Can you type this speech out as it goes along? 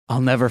I'll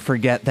never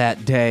forget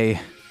that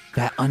day.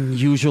 That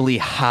unusually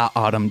hot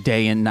autumn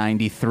day in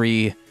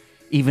 93.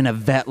 Even a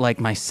vet like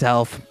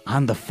myself,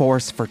 on the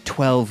force for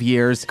 12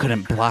 years,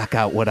 couldn't block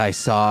out what I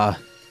saw.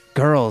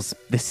 Girls,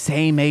 the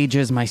same age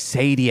as my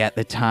Sadie at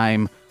the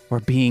time,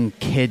 were being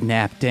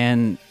kidnapped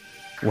and,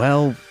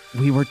 well,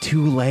 we were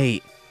too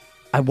late.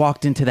 I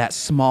walked into that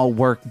small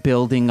work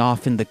building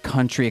off in the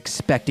country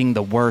expecting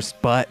the worst,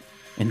 but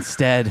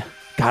instead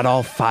got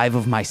all 5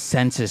 of my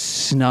senses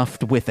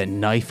snuffed with a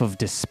knife of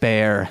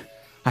despair.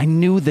 I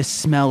knew the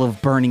smell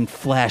of burning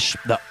flesh,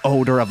 the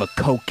odor of a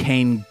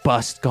cocaine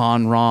bust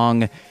gone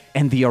wrong,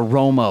 and the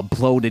aroma a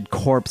bloated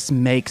corpse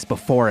makes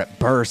before it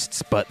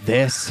bursts, but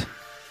this...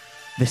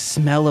 the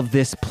smell of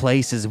this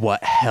place is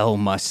what hell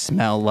must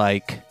smell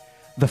like.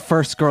 The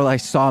first girl I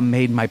saw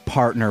made my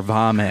partner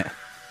vomit.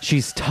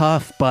 She's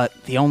tough, but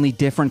the only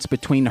difference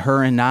between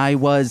her and I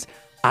was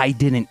I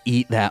didn't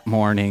eat that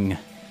morning.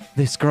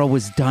 This girl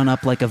was done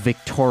up like a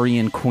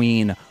Victorian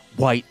queen.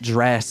 White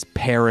dress,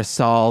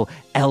 parasol,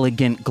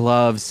 elegant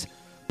gloves.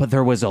 But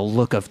there was a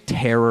look of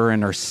terror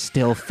in her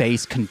still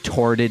face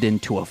contorted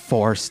into a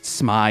forced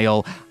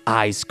smile,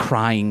 eyes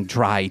crying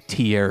dry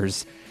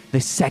tears.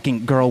 The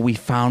second girl we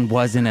found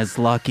wasn't as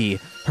lucky.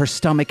 Her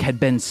stomach had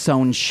been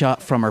sewn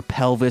shut from her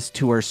pelvis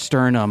to her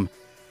sternum.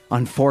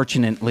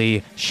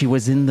 Unfortunately, she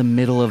was in the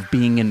middle of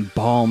being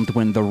embalmed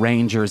when the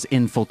Rangers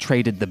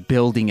infiltrated the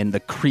building and the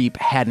creep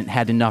hadn't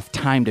had enough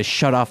time to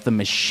shut off the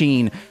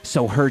machine,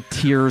 so her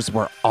tears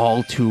were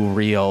all too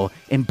real.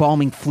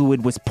 Embalming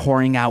fluid was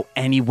pouring out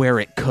anywhere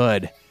it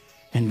could.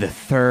 And the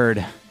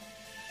third...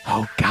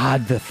 oh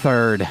God, the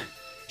third.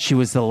 She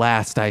was the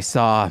last I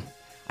saw.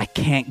 I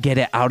can't get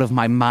it out of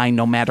my mind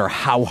no matter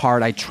how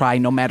hard I try,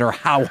 no matter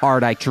how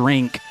hard I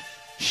drink.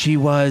 She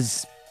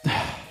was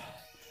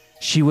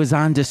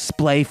on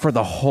display for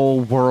the whole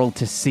world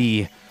to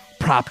see,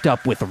 propped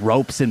up with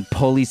ropes and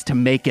pulleys to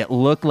make it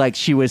look like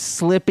she was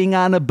slipping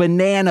on a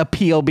banana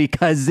peel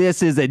because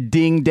this is a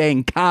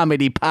ding-dang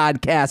comedy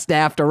podcast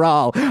after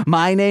all.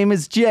 My name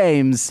is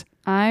James.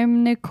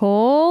 I'm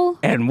Nicole.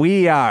 And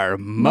we are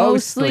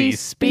Mostly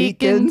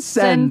Speaking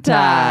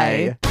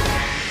Sentai.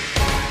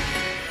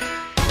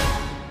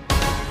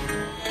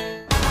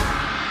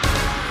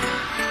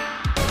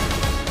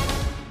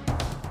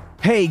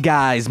 Hey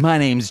guys, my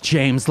name's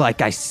James,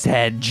 like I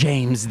said,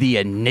 James the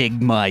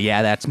Enigma.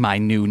 Yeah, that's my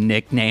new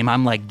nickname.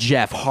 I'm like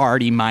Jeff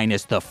Hardy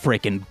minus the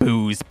frickin'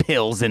 booze,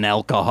 pills, and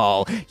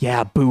alcohol.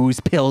 Yeah, booze,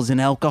 pills,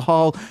 and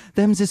alcohol,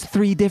 them's is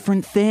 3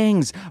 different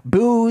things.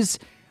 Booze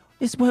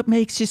is what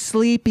makes you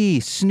sleepy,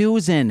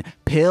 snoozing.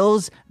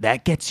 Pills,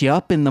 that gets you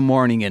up in the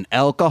morning. And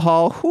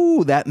alcohol,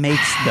 whoo, that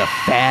makes the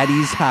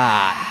fatties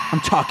hot. I'm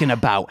talking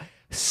about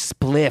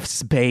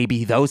spliffs,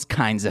 baby, those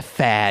kinds of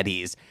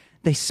fatties.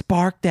 They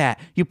spark that.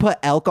 You put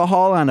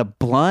alcohol on a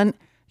blunt,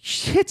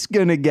 shit's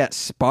gonna get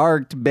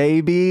sparked,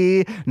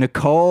 baby.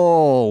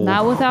 Nicole.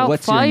 Not without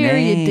what's fire, your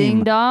name? you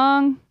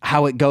ding-dong.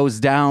 How it goes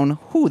down.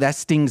 Ooh, that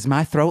stings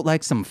my throat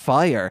like some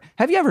fire.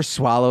 Have you ever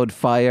swallowed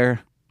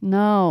fire?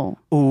 No.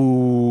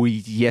 Ooh,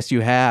 yes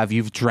you have.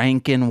 You've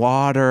drank in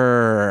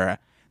water.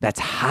 That's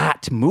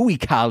hot, muy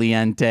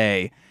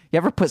caliente. You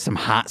ever put some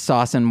hot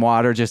sauce in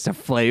water just to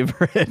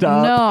flavor it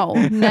up?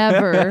 No,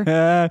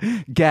 never.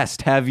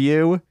 Guest, have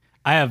you?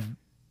 I have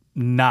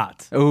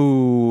not.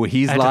 Ooh,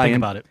 he's I had lying. to think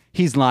about it.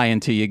 He's lying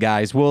to you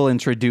guys. We'll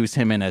introduce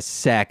him in a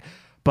sec.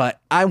 But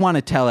I want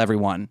to tell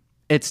everyone,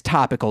 it's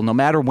topical. No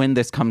matter when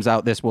this comes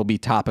out, this will be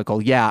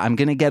topical. Yeah, I'm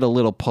going to get a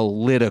little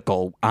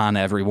political on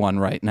everyone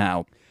right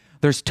now.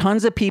 There's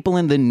tons of people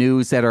in the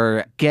news that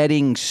are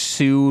getting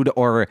sued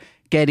or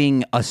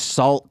getting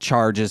assault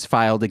charges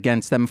filed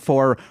against them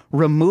for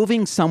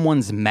removing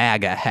someone's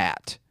MAGA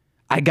hat.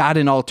 I got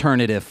an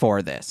alternative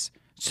for this.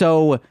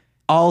 So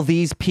all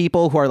these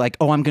people who are like,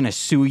 oh, I'm going to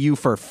sue you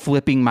for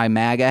flipping my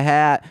MAGA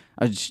hat.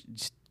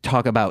 Just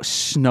talk about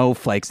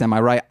snowflakes, am I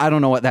right? I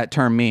don't know what that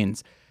term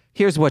means.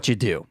 Here's what you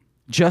do.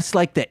 Just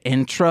like the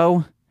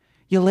intro,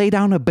 you lay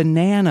down a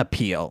banana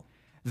peel.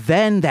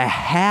 Then the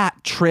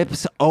hat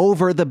trips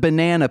over the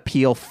banana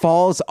peel,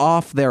 falls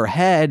off their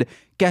head.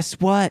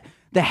 Guess what?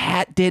 The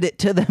hat did it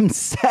to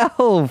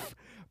themselves.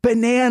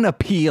 Banana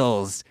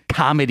peels.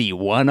 Comedy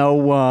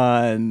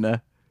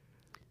 101.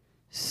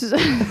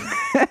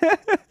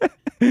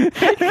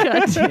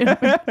 God damn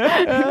it.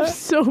 I'm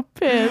so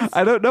pissed.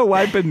 I don't know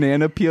why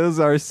banana peels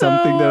are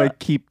something that I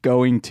keep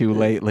going to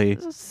lately.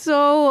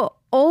 So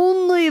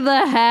only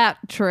the hat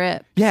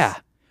trip. Yeah.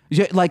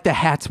 Like the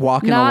hat's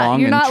walking along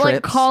You're and not trips.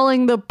 like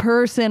calling the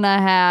person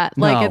a hat.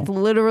 Like No. it's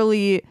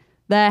literally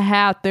the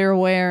hat they're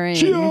wearing.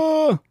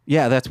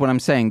 Yeah, that's what I'm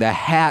saying. The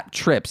hat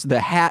trips. The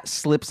hat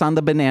slips on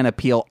the banana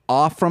peel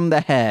off from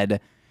the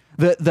head.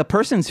 The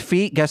person's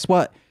feet, guess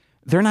what?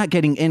 They're not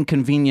getting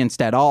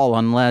inconvenienced at all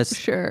unless,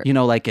 Sure. you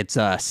know, like it's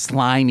a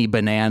slimy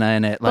banana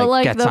and it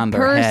like gets on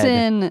their head. But like the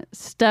person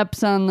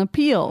steps on the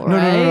peel, No,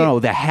 right? no.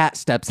 The hat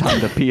steps on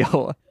the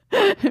peel.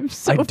 I'm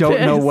so I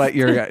don't know pissed. what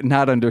you're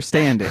not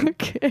understanding.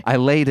 Okay. I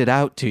laid it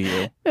out to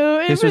you.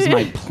 Oh, This was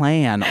my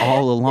plan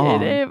all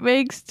along. It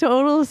makes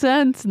total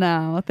sense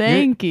now.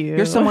 Thank you.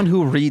 You're someone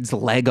who reads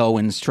Lego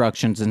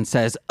instructions and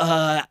says,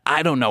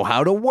 I don't know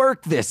how to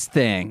work this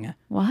thing.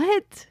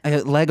 What?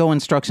 Lego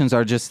instructions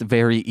are just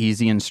very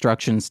easy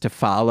instructions to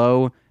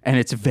follow, and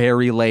it's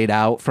very laid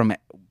out from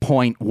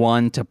point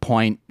 1 to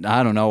point,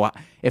 I don't know,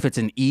 if it's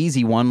an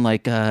easy one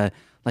like a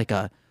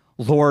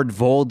Lord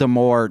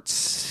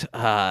Voldemort's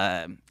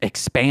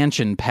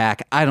expansion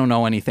pack. I don't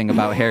know anything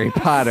about Harry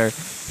Potter.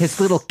 His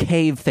little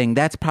cave thing,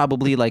 that's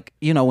probably like,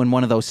 in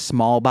one of those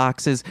small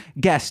boxes.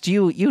 Guest,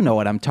 you know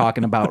what I'm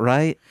talking about,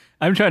 right?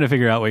 I'm trying to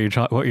figure out what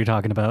you're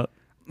talking about.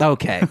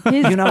 Okay.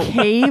 His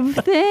cave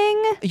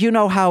thing? You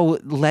know how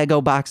Lego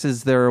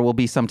boxes, there will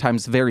be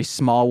sometimes very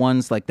small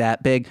ones like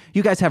that big.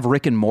 You guys have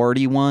Rick and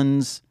Morty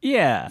ones.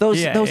 Yeah.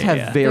 Those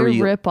have They're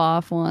very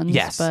rip-off ones.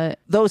 yes. But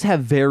Those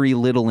have very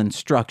little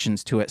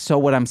instructions to it. So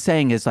what I'm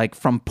saying is like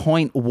from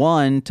point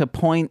 1 to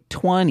point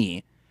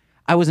 20.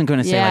 I wasn't going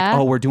to say Yeah. like,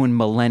 oh, we're doing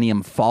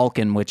Millennium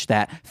Falcon, which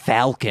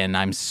Falcon,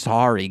 I'm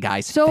sorry,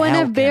 guys. so in a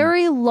Falcon.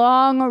 very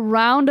long,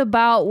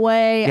 roundabout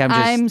way, Yeah,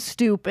 I'm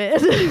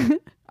stupid.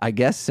 I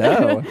guess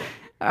so.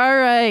 All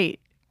right.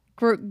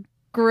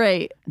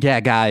 Great. Yeah,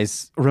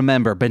 guys,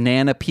 remember,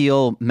 banana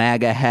peel,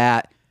 MAGA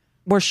hat.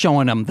 We're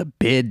showing them the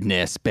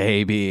business,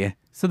 baby.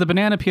 So the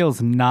banana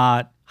peel's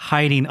not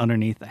hiding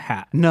underneath the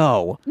hat.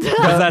 No,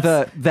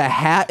 the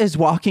hat is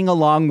walking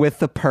along with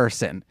the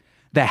person.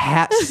 The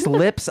hat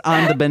slips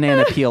on the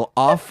banana peel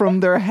off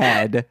from their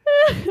head,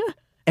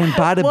 and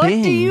bada What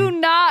bing. do you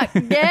not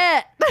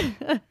get?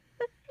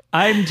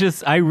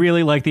 I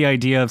really like the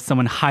idea of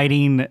someone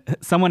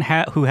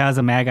who has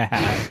a MAGA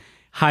hat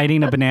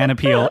hiding a banana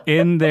peel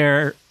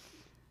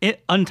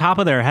on top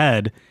of their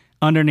head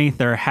underneath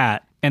their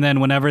hat. And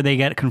then whenever they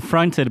get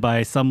confronted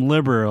by some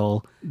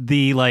liberal,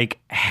 the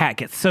hat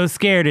gets so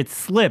scared it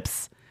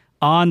slips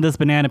on this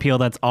banana peel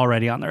that's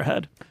already on their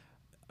head.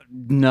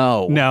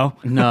 No.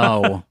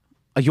 No.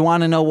 You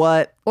want to know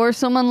what? Or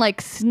someone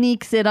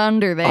sneaks it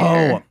under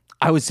there.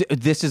 Oh,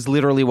 this is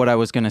literally what I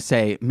was going to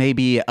say.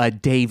 Maybe a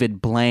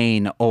David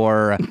Blaine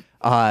or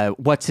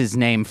what's his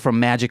name from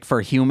Magic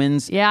for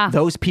Humans. Yeah.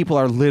 Those people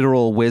are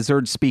literal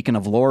wizards. Speaking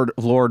of Lord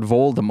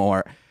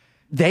Voldemort,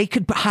 they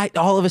could hide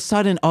all of a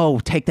sudden,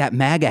 take that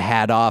MAGA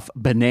hat off,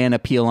 banana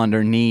peel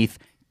underneath,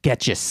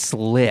 get you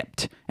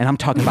slipped. And I'm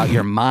talking about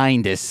your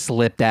mind is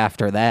slipped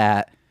after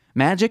that.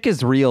 Magic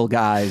is real,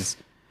 guys.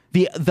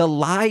 The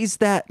lies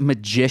that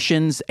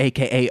magicians,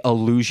 aka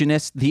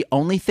illusionists, the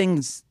only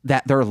things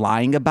that they're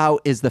lying about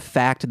is the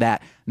fact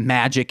that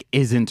magic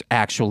isn't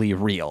actually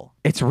real.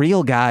 It's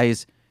real,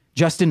 guys.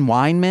 Justin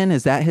Weinman,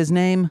 is that his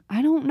name?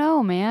 I don't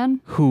know, man.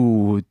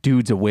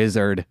 Dude's a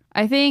wizard.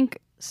 I think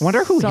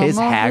Wonder who some his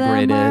of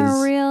Hagrid them are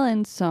is. real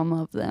and some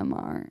of them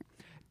aren't.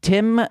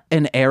 Tim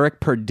and Eric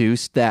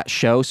produced that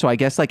show, so I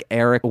guess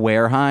Eric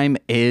Wareheim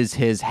is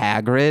his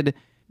Hagrid. He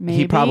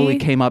Maybe. probably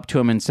came up to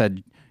him and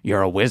said,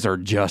 "You're a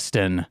wizard,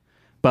 Justin,"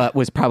 but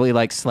was probably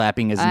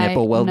slapping his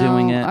nipple while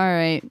doing it. All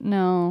right,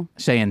 no.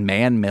 Saying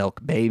man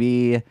milk,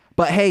 baby.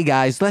 But hey,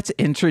 guys, let's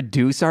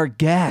introduce our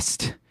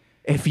guest.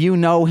 If you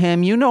know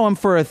him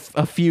for a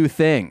few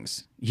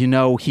things. You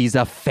know he's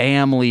a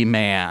family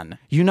man.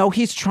 You know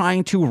he's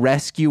trying to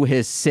rescue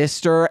his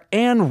sister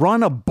and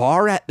run a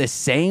bar at the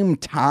same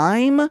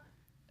time.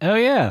 Oh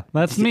yeah,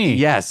 that's me.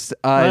 Yes,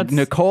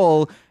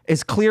 Nicole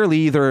is clearly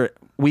either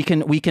we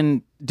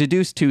can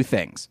deduce two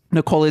things.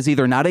 Nicole is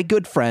either not a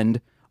good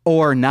friend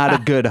or not a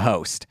good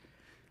host.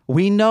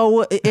 We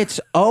know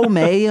it's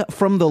Ome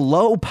from the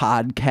Low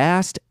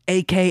Podcast,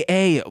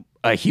 aka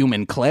a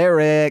human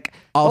cleric.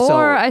 Also,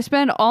 Or I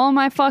spend all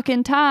my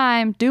fucking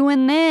time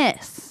doing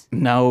this.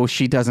 no,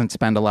 she doesn't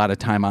spend a lot of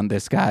time on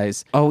this,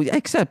 guys. Oh,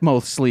 except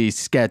mostly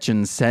sketch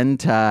and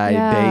Sentai,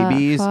 Yeah,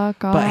 babies. fuck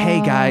But hey,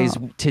 guys,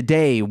 off.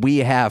 today we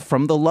have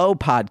from the Low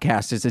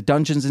Podcast, is a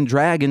Dungeons and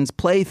Dragons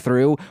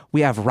playthrough.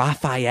 We have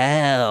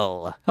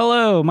Raphael.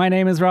 Hello, my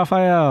name is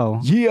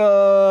Raphael.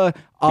 Yeah.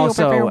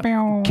 Also, pew,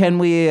 pew. can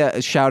we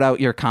shout out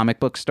your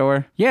comic book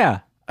store? Yeah.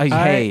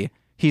 Hey,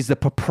 he's the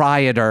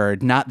proprietor,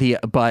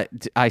 but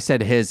I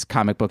said his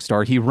comic book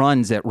store. He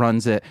runs it.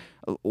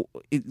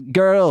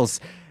 Girls.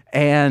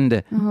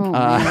 And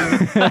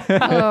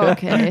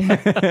Okay.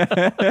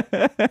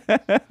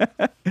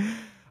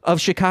 of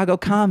Chicago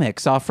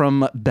Comics, off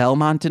from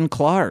Belmont and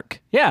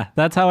Clark. Yeah,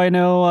 that's how I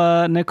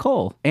know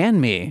Nicole.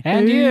 And me.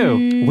 And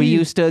you. We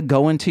used to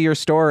go into your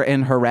store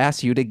and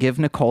harass you to give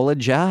Nicole a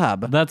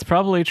job. That's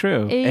probably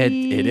true. It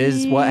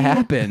is what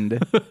happened.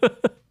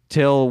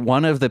 Till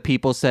one of the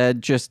people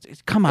said,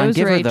 just come on, It was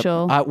give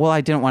Rachel. her the... well,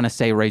 I didn't want to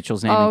say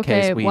Rachel's name in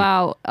case Okay, we...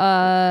 wow.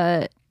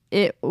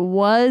 It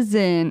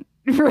wasn't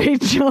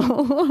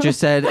Rachel. Just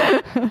said,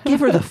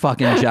 give her the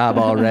fucking job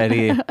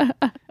already.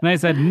 And I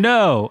said,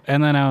 no.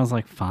 And then I was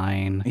like,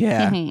 fine.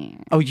 Yeah.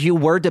 Oh, you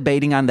were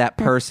debating on that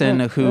person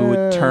who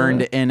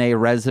turned in a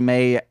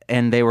resume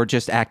and they were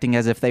just acting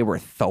as if they were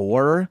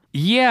Thor?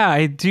 Yeah,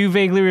 I do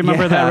vaguely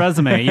remember that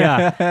resume.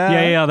 Yeah.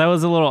 Yeah. That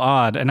was a little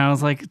odd. And I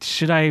was like,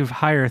 should I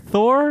hire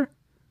Thor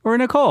or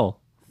Nicole?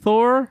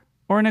 Thor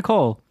or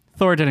Nicole?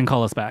 Thor didn't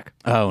call us back.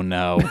 Oh,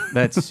 no.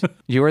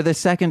 You were the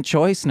second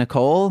choice,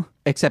 Nicole.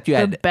 Except you The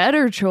had...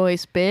 better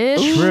choice,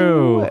 bitch.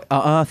 True.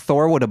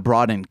 Thor would have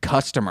brought in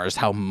customers,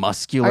 how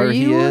muscular Are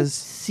he you is.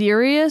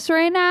 serious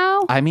right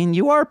now? I mean,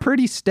 you are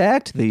pretty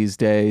stacked these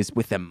days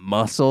with them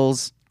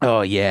muscles.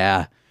 Oh,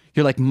 yeah.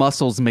 You're like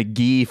Muscles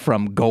McGee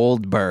from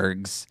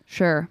Goldberg's.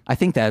 Sure. I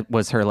think that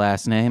was her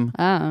last name.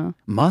 Oh.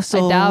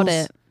 Muscles. I doubt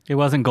it. It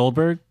wasn't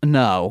Goldberg?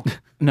 No.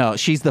 No,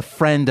 she's the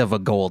friend of a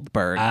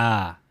Goldberg.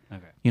 Ah,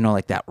 okay. You know,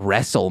 like that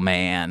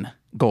WrestleMan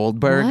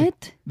Goldberg.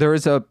 What? There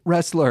is a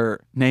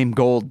wrestler named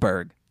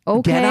Goldberg.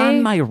 Okay. Get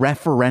on my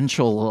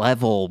referential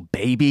level,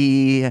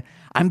 baby.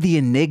 I'm the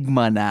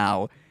Enigma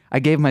now. I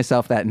gave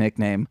myself that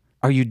nickname.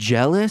 Are you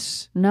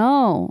jealous?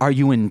 No. Are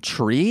you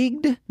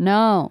intrigued?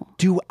 No.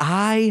 Do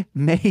I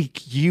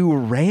make you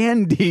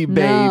Randy,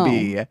 No.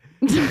 baby?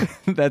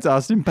 That's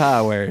Austin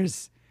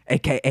Powers,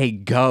 aka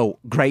GOAT,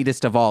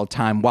 greatest of all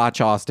time. Watch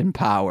Austin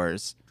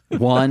Powers.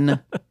 1,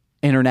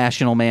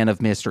 International Man of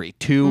Mystery.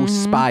 2,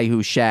 Spy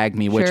Who Shagged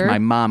Me, which Sure. my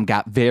mom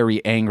got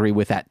very angry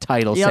with that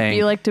title, Yep, saying,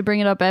 you like to bring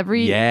it up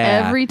every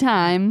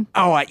time.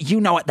 "Oh, you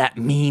know what that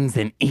means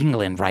in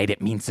England, right?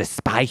 It means the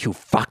spy who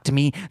fucked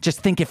me. Just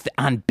think if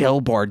on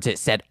billboards it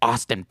said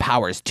Austin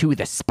Powers 2,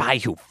 the spy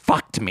who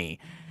fucked me."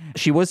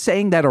 She was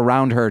saying that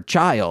around her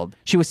child.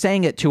 She was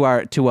saying it to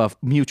a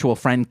mutual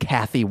friend,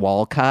 Kathy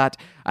Walcott.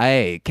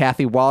 Hey,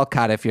 Kathy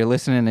Walcott, if you're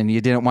listening and you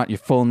didn't want your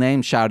full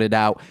name shouted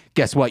out,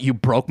 guess what? You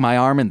broke my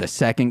arm in the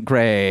 2nd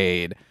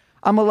grade.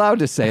 I'm allowed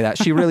to say that.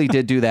 She really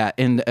did do that.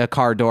 In a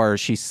car door,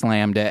 she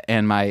slammed it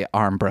and my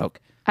arm broke.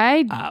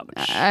 I don't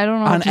know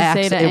what On to say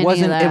accident. to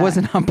any of that. It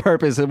wasn't on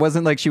purpose. It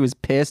wasn't like she was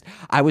pissed.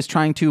 I was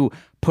trying to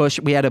push.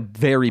 We had a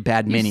very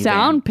bad minivan. You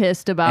sound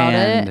pissed about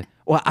it.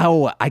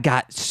 Well, I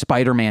got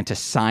Spider-Man to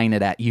sign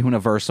it at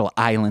Universal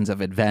Islands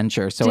of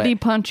Adventure. So Did he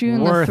punch you in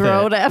the worth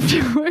throat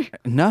afterward?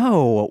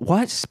 No,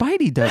 what?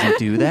 Spidey doesn't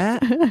do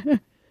that.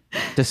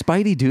 Does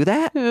Spidey do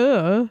that?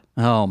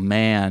 Oh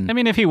man. I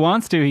mean, if he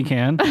wants to, he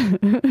can.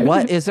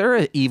 What is there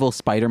an evil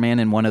Spider-Man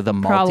in one of the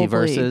Probably.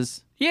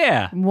 multiverses?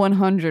 Yeah.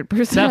 100%.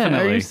 Are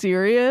Definitely. you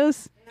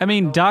serious? I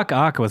mean, Doc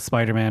Ock was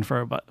Spider-Man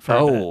for a bit.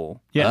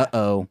 Yeah.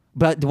 Uh-oh.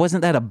 But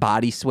wasn't that a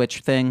body switch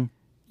thing?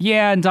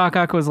 Yeah, and Doc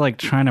Ock was like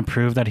trying to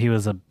prove that he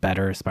was a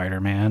better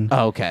Spider-Man.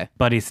 Oh, okay.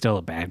 But he's still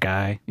a bad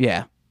guy.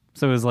 Yeah.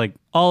 So it was like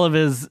all of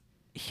his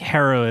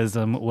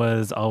heroism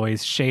was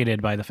always shaded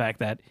by the fact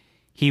that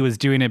he was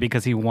doing it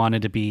because he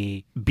wanted to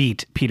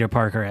beat Peter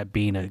Parker at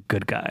being a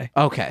good guy.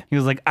 Okay. He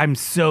was like, I'm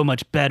so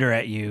much better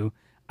at you.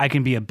 I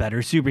can be a better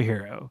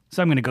superhero.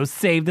 So I'm going to go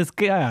save this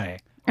guy.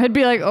 I'd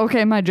be like,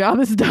 okay, my job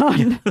is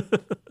done.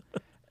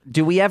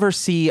 Do we ever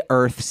see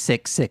Earth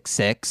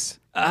 666?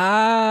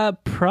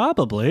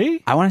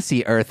 Probably. I want to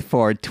see Earth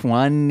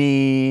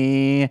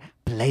 420.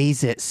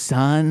 Blaze it,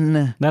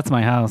 son. That's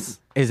my house.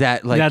 Is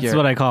that like That's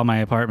what I call my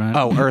apartment.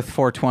 Oh, Earth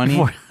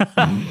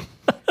 420?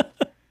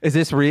 Is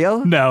this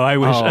real? No, I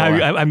wish. Oh.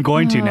 I'm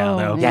going to now,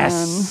 though.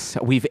 Yes.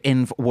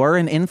 We're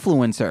an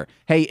influencer.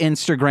 Hey,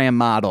 Instagram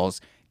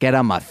models, get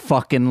on my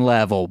fucking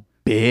level,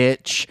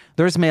 bitch.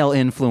 There's male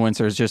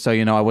influencers, just so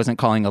you know. I wasn't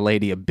calling a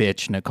lady a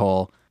bitch,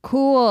 Nicole.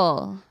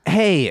 Cool.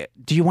 Hey,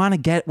 do you want to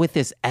get with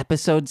this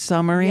episode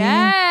summary?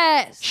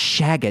 Yes.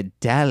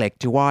 Shagadelic,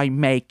 do I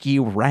make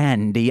you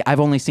Randy? I've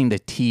only seen the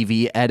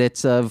TV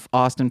edits of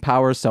Austin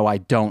Powers, so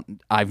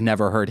I've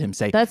never heard him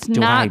say, That's do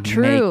not I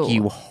true. make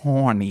you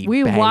horny,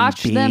 We baby?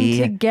 watched them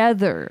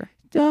together.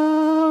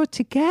 Oh,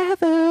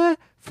 together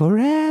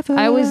forever.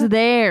 I was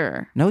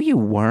there. No, you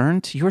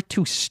weren't. You were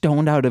too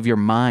stoned out of your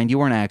mind. You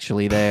weren't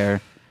actually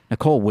there.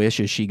 Nicole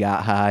wishes she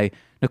got high.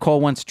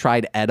 Nicole once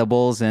tried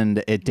edibles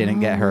and it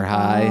didn't get her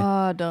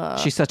high. God.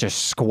 She's such a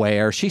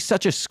square. She's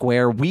such a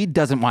square. Weed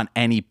doesn't want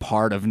any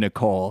part of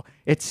Nicole.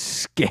 It's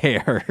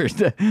scared.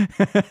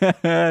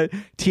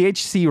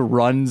 THC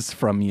runs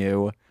from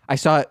you. I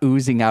saw it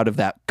oozing out of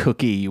that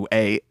cookie you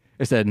ate.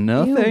 I said,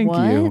 no, Ew, thank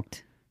you.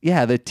 what?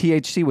 Yeah, the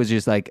THC was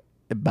just like,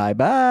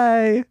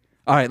 bye-bye.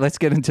 All right, let's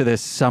get into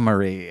this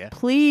summary.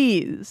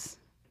 Please.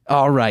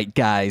 All right,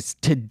 guys.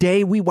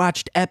 Today we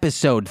watched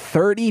episode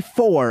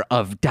 34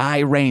 of Die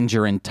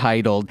Ranger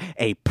entitled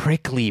A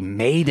Prickly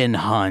Maiden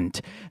Hunt.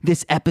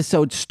 This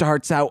episode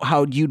starts out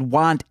how you'd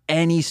want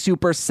any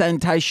Super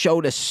Sentai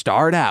show to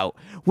start out,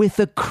 with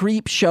a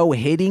creep show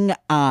hitting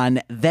on,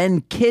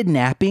 then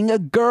kidnapping a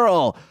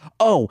girl.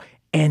 Oh,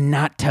 and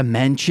not to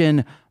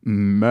mention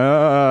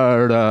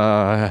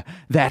murder.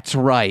 That's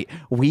right.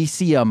 We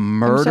see a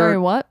murder. I'm sorry,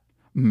 what?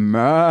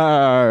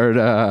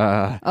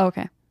 Murder.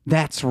 Okay.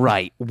 That's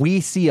right.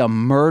 We see a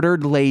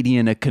murdered lady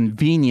in a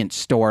convenience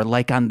store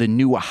like on the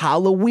new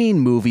Halloween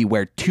movie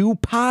where two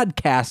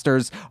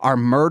podcasters are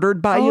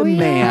murdered by a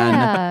man.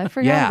 Yeah, I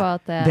forgot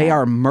about that. They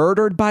are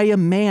murdered by a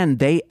man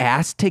they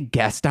asked to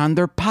guest on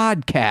their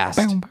podcast.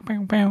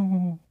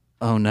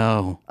 Oh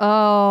no.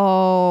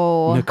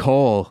 Oh.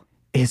 Nicole,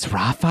 is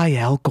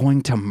Raphael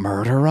going to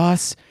murder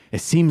us?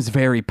 It seems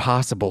very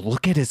possible.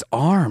 Look at his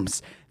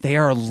arms. They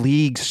are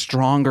leagues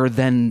stronger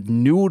than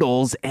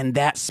noodles, and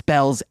that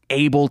spells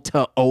able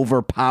to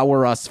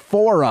overpower us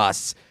for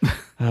us.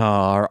 Oh,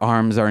 our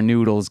arms are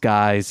noodles,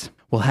 guys.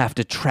 We'll have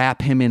to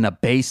trap him in a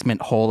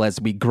basement hole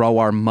as we grow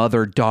our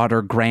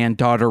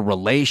mother-daughter-granddaughter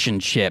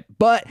relationship.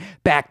 But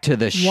back to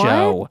the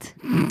show.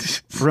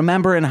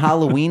 Remember in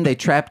Halloween, they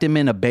trapped him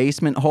in a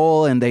basement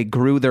hole and they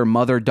grew their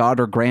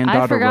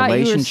mother-daughter-granddaughter I forgot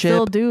relationship? you were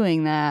still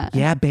doing that.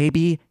 Yeah,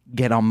 baby.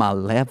 Get on my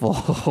level.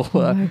 Oh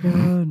my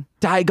God.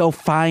 Daigo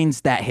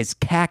finds that his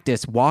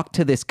cactus walked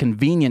to this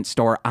convenience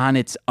store on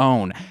its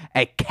own.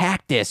 A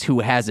cactus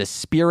who has a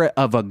spirit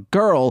of a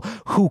girl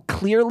who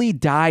clearly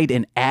died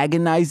an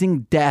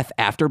agonizing death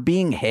after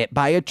being hit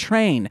by a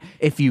train.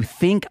 If you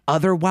think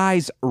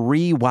otherwise,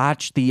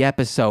 rewatch the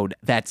episode.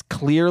 That's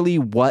clearly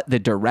what the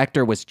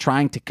director was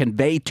trying to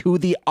convey to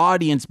the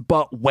audience.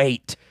 But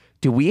wait,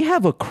 do we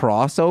have a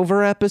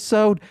crossover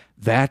episode?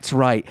 That's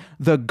right.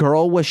 The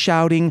girl was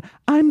shouting,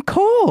 "I'm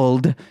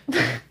cold."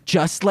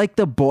 Just like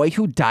the boy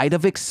who died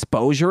of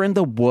exposure in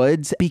the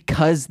woods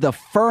because the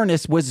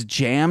furnace was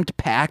jammed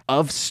packed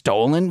of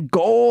stolen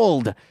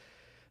gold.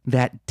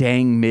 That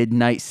dang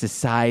Midnight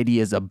Society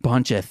is a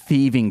bunch of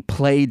thieving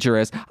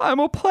plagiarists.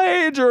 I'm a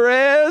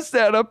plagiarist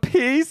and a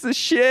piece of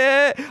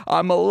shit.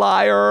 I'm a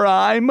liar.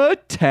 I'm a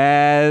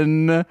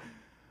 10.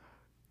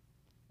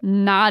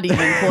 Not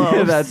even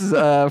close.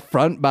 That's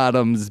front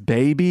bottoms,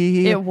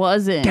 baby. It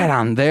wasn't. Get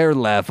on their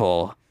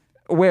level.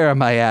 Where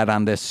am I at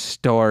on this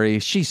story?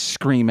 She's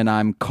screaming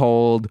I'm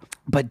cold.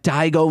 But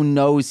Daigo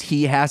knows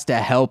he has to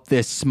help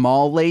this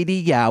small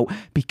lady out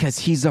because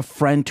he's a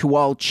friend to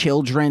all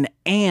children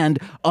and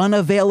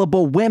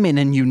unavailable women.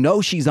 And you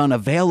know she's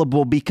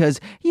unavailable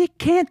because you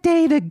can't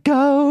date a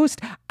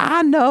ghost.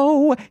 I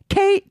know.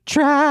 Kate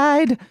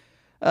tried.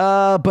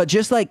 But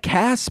just like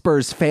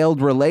Casper's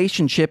failed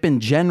relationship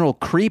and General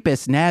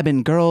Creepus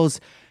nabbing girls,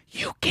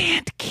 you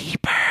can't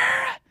keep her.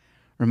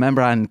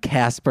 Remember on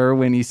Casper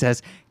when he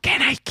says,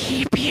 "Can I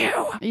keep you?"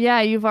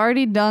 Yeah, you've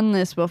already done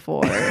this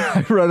before.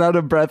 I run out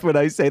of breath when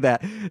I say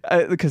that.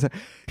 Because,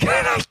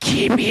 "Can I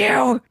keep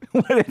you?"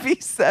 What if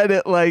he said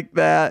it like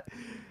that?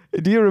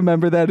 Do you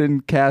remember that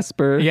in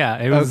Casper? Yeah,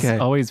 it was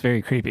always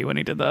very creepy when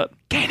he did that.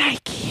 Can I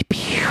keep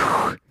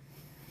you?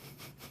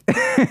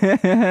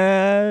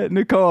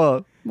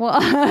 Nicole.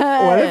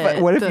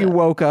 What if you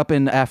woke up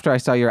and after I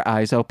saw your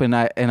eyes open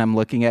and I'm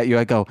looking at you,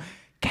 I go,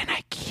 "Can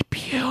I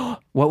keep you?"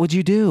 What would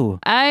you do?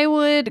 I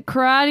would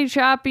karate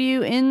chop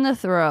you in the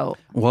throat.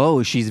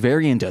 Whoa, she's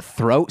very into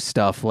throat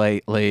stuff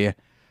lately.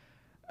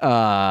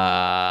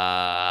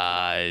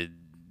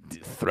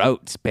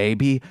 Throats,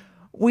 baby.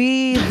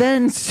 We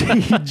then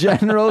see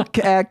General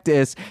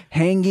Cactus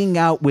hanging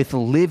out with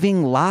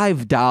living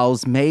live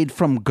dolls made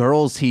from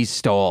girls he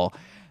stole.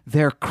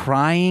 They're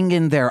crying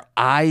in their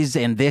eyes,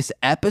 and this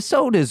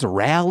episode is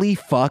rally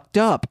fucked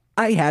up.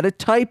 I had a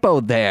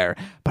typo there,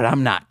 but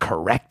I'm not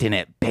correcting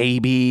it,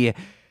 baby.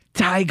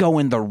 Daigo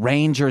and the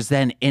Rangers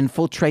then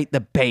infiltrate the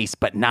base,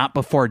 but not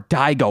before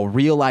Daigo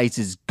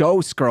realizes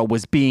Ghost Girl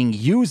was being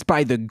used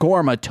by the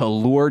Gorma to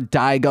lure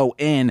Daigo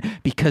in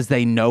because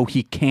they know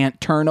he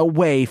can't turn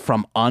away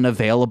from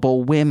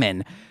unavailable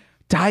women.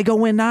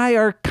 Daigo and I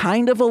are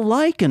kind of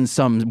alike in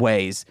some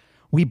ways.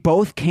 We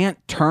both can't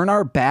turn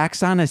our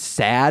backs on a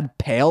sad,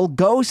 pale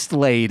ghost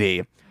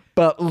lady.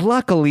 But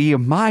luckily,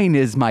 mine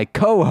is my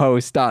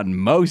co-host on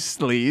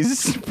Mostly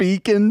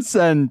Speaking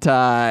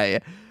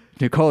Sentai.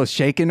 Nicole is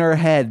shaking her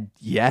head,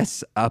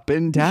 yes, up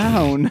and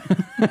down.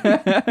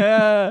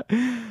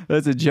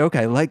 That's a joke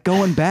I like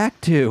going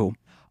back to.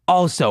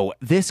 Also,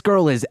 this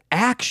girl is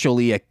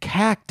actually a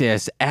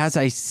cactus, as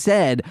I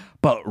said,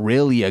 but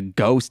really a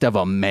ghost of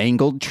a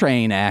mangled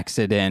train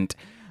accident.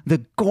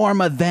 The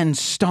Gorma then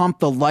stomped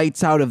the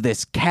lights out of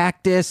this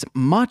cactus,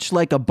 much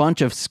like a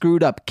bunch of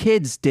screwed up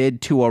kids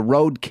did to a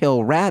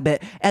roadkill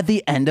rabbit at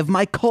the end of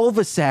my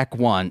cul-de-sac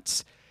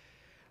once.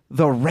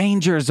 The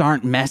Rangers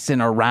aren't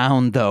messing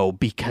around though,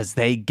 because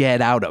they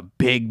get out a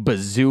big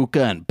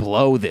bazooka and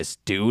blow this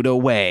dude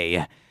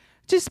away.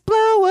 Just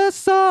blow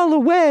us all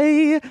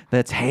away.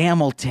 That's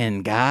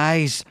Hamilton,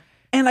 guys.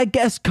 And I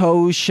guess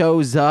Coase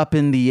shows up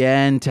in the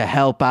end to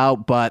help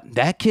out, but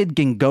that kid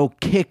can go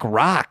kick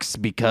rocks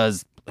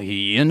because,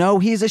 you know,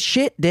 he's a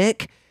shit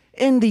dick.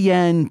 In the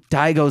end,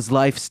 Daigo's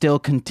life still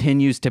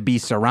continues to be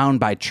surrounded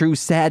by true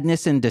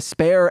sadness and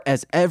despair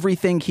as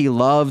everything he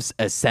loves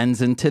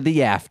ascends into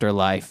the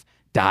afterlife.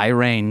 Die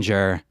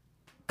Ranger.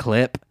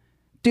 Clip.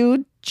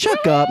 Dude,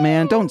 shut up,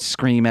 man. Don't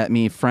scream at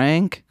me,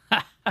 Frank.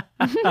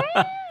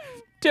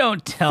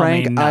 Don't tell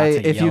Frank, me not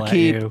to if yell you at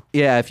you.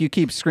 if you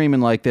keep screaming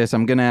like this,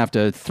 I'm gonna have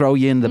to throw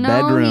you in the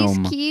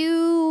bedroom. He's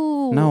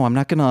cute. No. No, I'm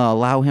not going to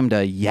allow him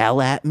to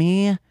yell at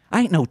me.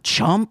 I ain't no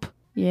chump.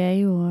 Yeah,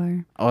 you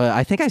are. Oh,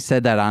 I think I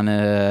said that on a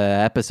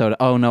episode.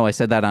 Oh, no, I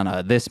said that on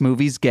a This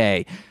Movie's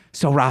Gay.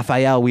 So,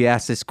 Raphael, we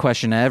asked this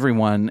question to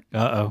everyone.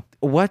 Uh-oh.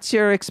 What's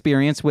your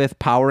experience with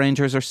Power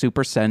Rangers or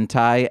Super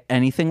Sentai?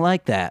 Anything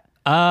like that?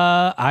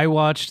 I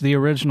watched the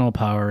original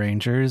Power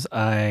Rangers.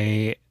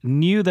 I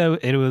knew that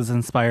it was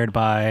inspired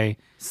by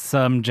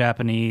some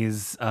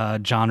Japanese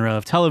genre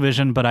of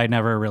television, but I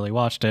never really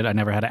watched it. I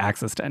never had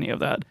access to any of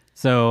that.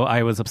 So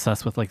I was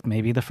obsessed with like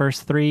maybe the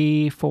first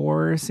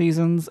 3-4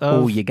 seasons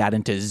of... Oh, you got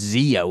into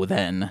Zeo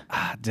then.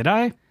 Did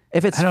I?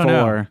 If it's I don't 4.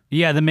 know.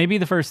 Yeah, then maybe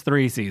the first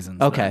 3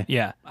 seasons. Okay. Then.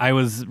 Yeah. I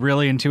was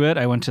really into it.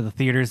 I went to the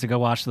theaters to go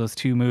watch those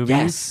 2 movies.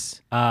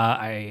 Yes.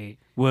 I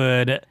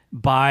would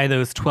buy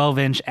those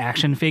 12-inch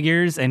action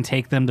figures and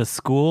take them to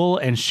school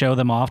and show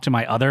them off to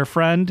my other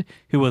friend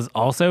who was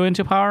also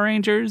into Power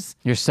Rangers.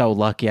 You're so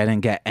lucky I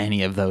didn't get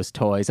any of those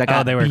toys. I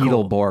got they were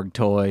cool. Beetleborg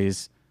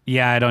toys.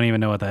 Yeah, I don't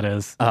even know what that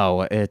is.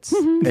 Oh, it's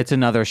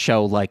another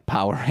show like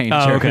Power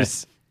Rangers. Oh, okay.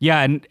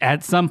 Yeah, and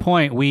at some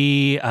point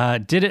we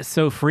did it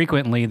so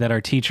frequently that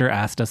our teacher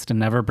asked us to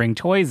never bring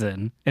toys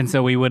in. And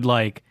so we would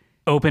like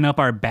open up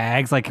our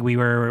bags like we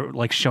were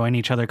like showing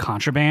each other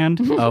contraband.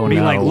 Oh, be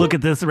no. like, look at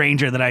this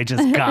Ranger that I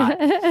just got.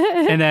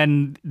 And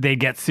then they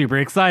get super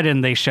excited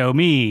and they show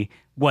me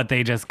what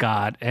they just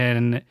got.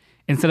 And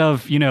instead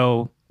of,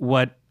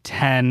 what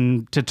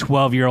 10 to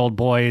 12-year-old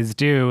boys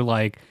do,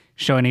 like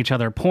showing each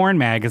other porn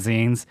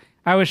magazines,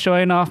 I was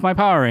showing off my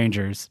Power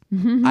Rangers.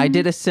 I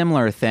did a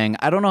similar thing.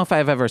 I don't know if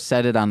I've ever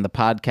said it on the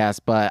podcast,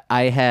 but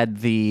I had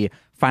the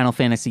Final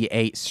Fantasy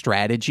VIII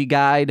strategy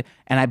guide,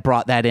 and I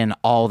brought that in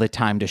all the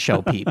time to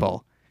show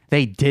people.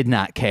 They did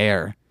not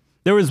care.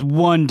 There was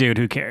one dude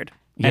who cared.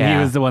 And Yeah.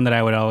 he was the one that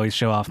I would always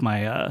show off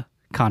my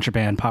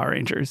contraband Power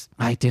Rangers.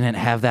 I didn't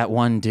have that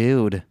one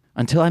dude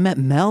until I met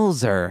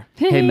Melzer.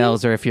 Hey,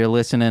 Melzer, if you're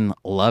listening,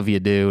 love you,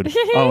 dude.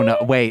 Oh, no,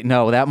 wait,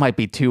 no, that might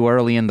be too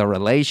early in the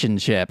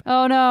relationship.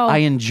 Oh, no. I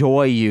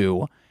enjoy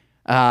you.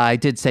 I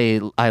did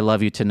say I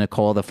love you to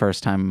Nicole the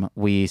first time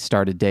we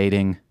started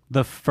dating.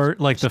 The true.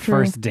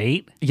 first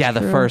date? Yeah, the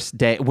first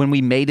day when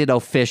we made it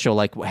official,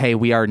 like, hey,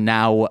 we are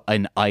now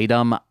an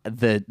item.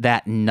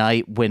 That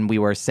night when we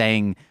were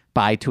saying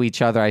bye to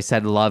each other, I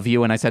said love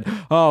you, and I said,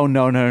 oh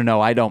no,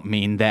 I don't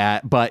mean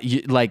that. But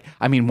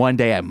one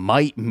day I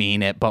might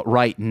mean it, but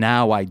right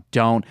now I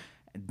don't.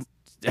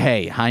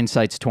 Hey,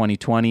 hindsight's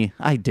 2020.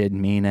 I did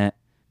mean it.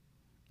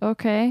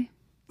 Okay.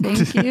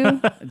 Thank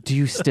you. Do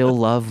you still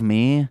love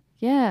me?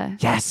 Yeah.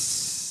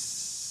 Yes.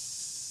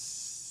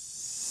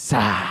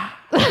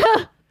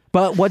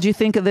 But what'd you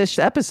think of this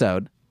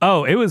episode?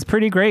 Oh, it was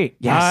pretty great.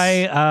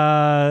 Yes.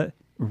 I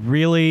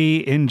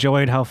really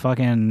enjoyed how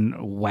fucking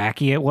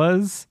wacky it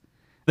was.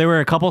 There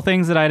were a couple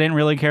things that I didn't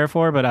really care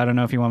for, but I don't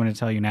know if you want me to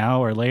tell you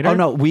now or later. Oh,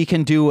 no, we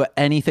can do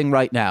anything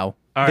right now.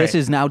 All This right.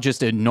 is now just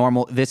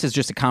this is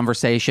just a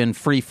conversation,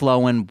 free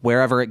flowing.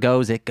 Wherever it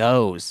goes, it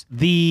goes.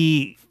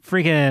 The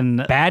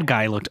freaking bad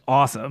guy looked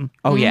awesome.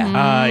 Oh,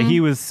 yeah. He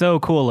was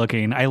so cool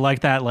looking. I like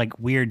that like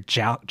weird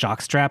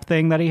jockstrap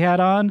thing that he had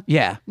on.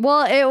 Yeah.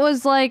 Well, that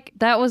was like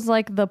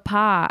the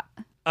pot.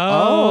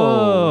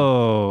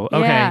 Oh.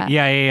 Okay. Yeah.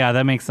 Yeah.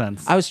 That makes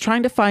sense. I was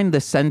trying to find the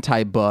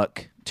Sentai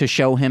book to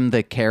show him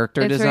the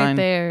character It's right design.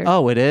 there.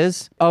 Oh, it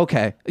is?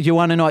 Okay. You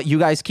want to know what? You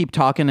guys keep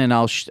talking and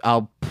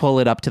I'll pull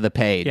it up to the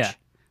page. Yeah.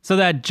 So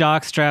that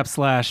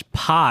jockstrap /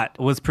 pot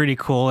was pretty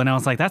cool, and I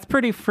was like, "That's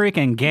pretty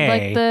freaking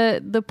gay."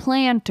 Like the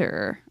planter.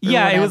 or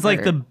yeah, it was like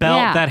whatever. the belt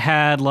Yeah. that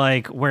had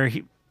like where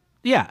he.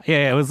 Yeah.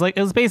 It was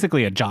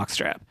basically a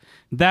jockstrap.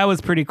 That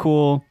was pretty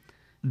cool.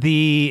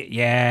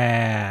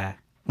 Look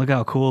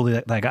how cool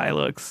that guy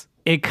looks.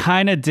 It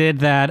kind of did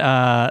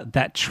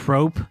that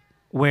trope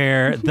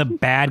where the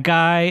bad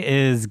guy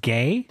is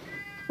gay.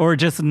 Or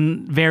just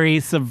very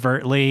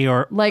subvertly,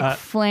 or like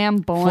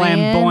flamboyant.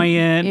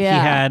 flamboyant. Yeah. He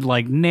had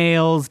like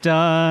nails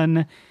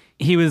done.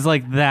 He was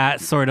like that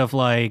sort of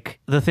like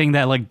the thing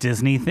that like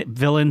Disney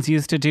villains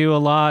used to do a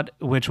lot,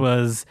 which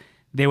was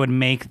they would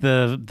make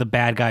the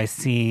bad guy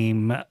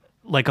seem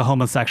like a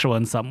homosexual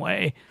in some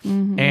way.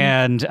 Mm-hmm.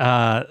 And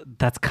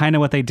that's kind of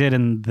what they did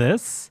in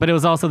this. But it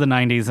was also the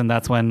 90s, and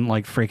that's when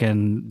like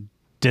freaking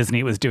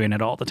Disney was doing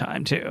it all the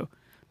time too.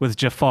 With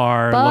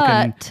Jafar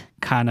looking But-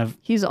 kind of...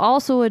 He's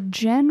also a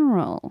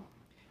general.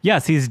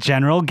 Yes, he's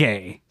General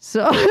Gay.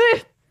 So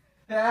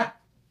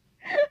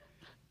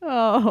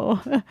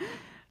Oh.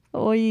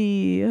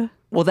 Oy.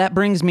 Well, that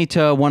brings me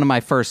to one of my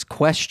first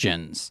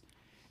questions.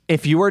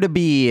 If you were to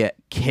be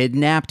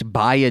kidnapped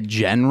by a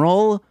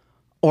general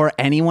or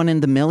anyone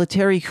in the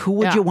military, who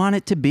would Yeah. you want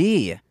it to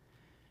be?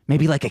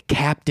 Maybe like a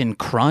Captain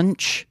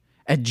Crunch?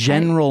 A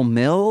General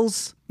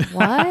Mills?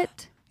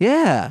 What?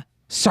 Yeah.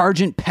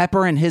 Sergeant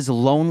Pepper and his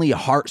lonely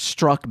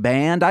heart-struck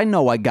band. I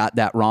know I got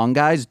that wrong,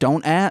 guys.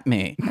 Don't at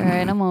me. All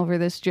right, I'm over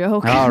this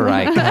joke. All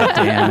right, God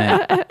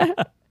damn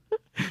it.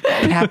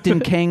 Captain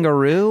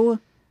Kangaroo?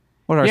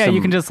 What are Yeah, some...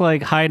 you can just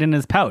like hide in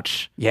his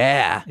pouch.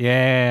 Yeah.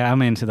 Yeah,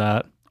 I'm into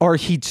that. Or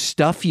he'd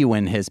stuff you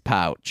in his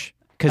pouch.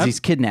 because he's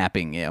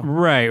kidnapping you.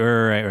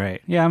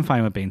 Right. Yeah, I'm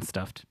fine with being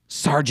stuffed.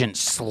 Sergeant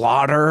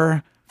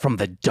Slaughter from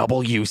the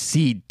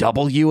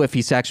WCW. If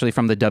he's actually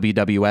from the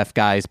WWF,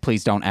 guys,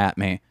 please don't at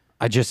me.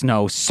 I just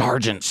know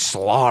Sergeant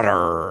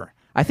Slaughter.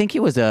 I think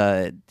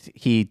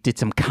he did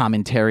some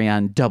commentary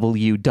on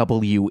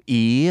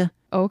WWE.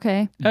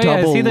 Okay. Oh, yeah.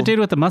 Is he the dude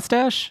with the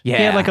mustache? Yeah.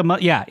 He had like a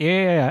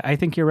yeah. I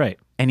think you're right.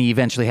 And he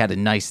eventually had a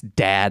nice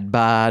dad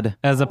bod.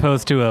 As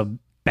opposed to a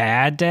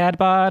bad dad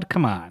bod?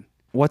 Come on.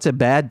 What's a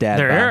bad dad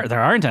bod? There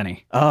aren't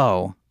any.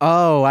 Oh,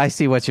 I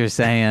see what you're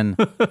saying.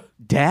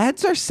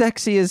 Dads are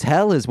sexy as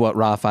hell is what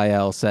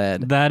Raphael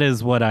said. That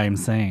is what I'm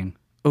saying.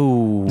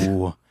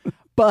 Ooh.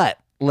 But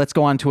let's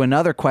go on to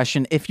another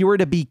question. If you were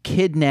to be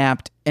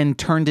kidnapped and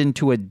turned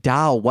into a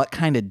doll, what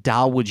kind of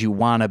doll would you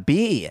want to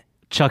be?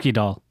 Chucky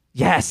doll.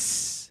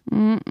 Yes.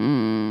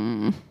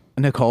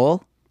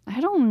 Nicole? I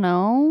don't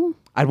know.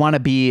 I'd want to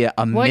be a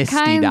What Misty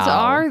kinds doll.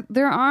 are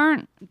there?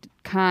 Aren't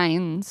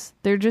kinds.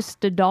 They're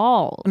just a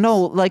doll. No,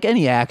 like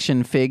any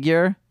action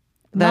figure.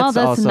 No, that's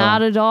also,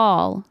 not a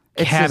doll.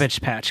 it's Cabbage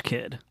just- Patch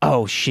Kid.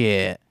 Oh,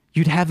 shit.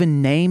 You'd have a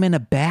name and a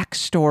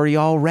backstory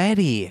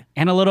already.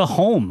 And a little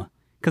home.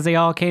 Because they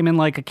all came in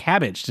like a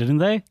cabbage, didn't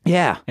they?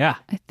 Yeah. Yeah.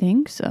 I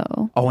think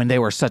so. Oh, and they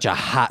were such a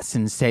hot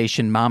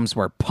sensation. Moms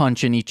were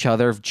punching each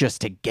other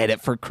just to get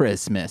it for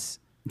Christmas.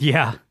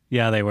 Yeah.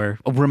 Yeah, they were.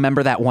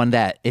 Remember that one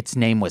that its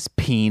name was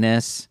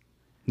Penis?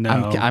 No.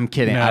 I'm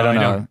kidding. No, I don't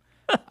know.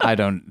 I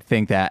don't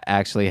think that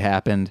actually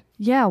happened.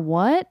 Yeah,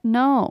 what?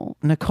 No.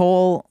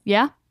 Nicole,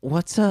 Yeah?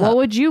 what's What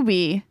would you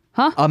be?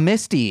 Huh? a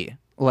Misty?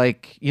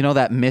 Like, you know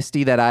that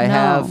Misty that I No.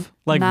 have?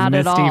 Like Not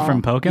at Misty all.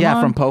 from Pokemon?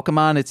 Yeah, from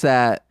Pokemon. It's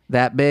that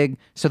big.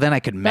 So then I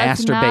could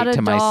That's not masturbate a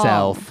to doll.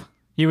 myself.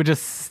 You would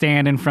just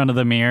stand in front of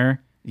the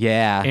mirror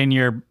Yeah. in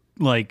your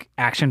like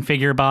action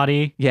figure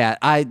body. Yeah,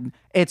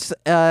 it's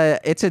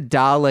a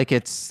doll. Like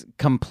it's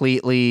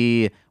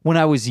completely. When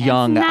I was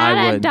young,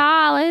 I would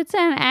doll. It's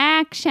an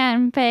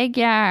action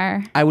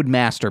figure.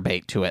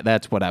 masturbate to it.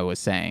 That's what I was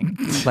saying.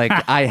 Like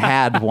I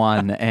had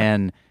one,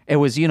 and it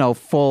was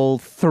full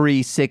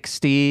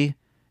 360.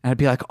 And I'd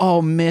be like,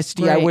 "Oh,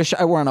 Misty, I Right. wish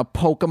I were on a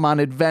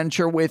Pokemon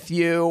adventure with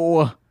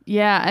you."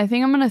 Yeah, I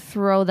think I'm going to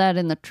throw that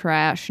in the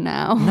trash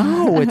now.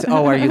 No, it's.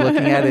 Oh, are you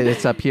looking at it?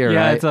 It's up here,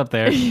 Yeah, right? it's up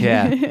there.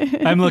 Yeah.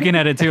 I'm looking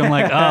at it too. I'm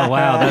like, oh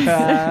wow,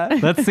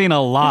 that's seen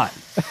a lot.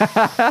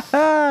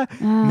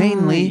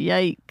 Mainly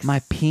Yikes.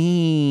 my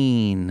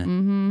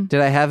peen.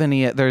 Did I have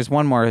any? There's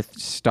one more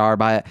star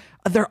by it.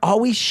 They're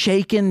always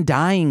shaken,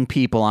 dying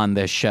people on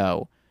this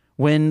show.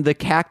 When the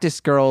cactus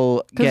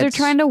girl Because gets,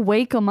 they're trying to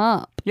wake them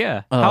up.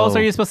 Yeah. How else Oh.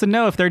 are you supposed to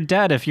know if they're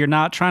dead if you're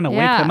not trying to wake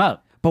Yeah. them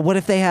up? But what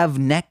if they have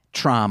neck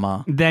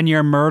trauma? Then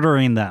you're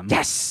murdering them.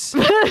 Yes.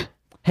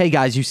 Hey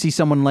guys, you see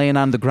someone laying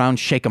on the ground,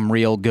 shake them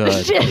real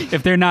good.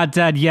 If they're not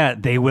dead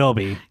yet, they will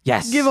be.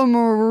 Yes. Give them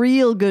a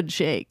real good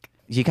shake.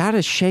 You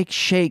gotta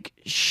shake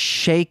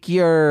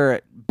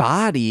your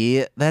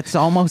body. That's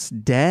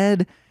almost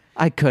dead.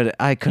 I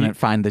couldn't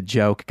find the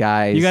joke,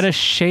 guys. You got to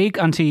shake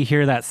until you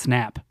hear that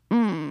snap.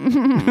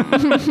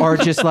 or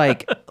just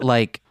like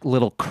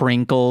little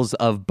crinkles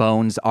of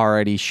bones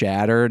already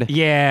shattered.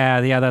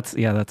 Yeah, that's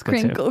good too.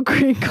 Crinkle,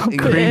 crinkle,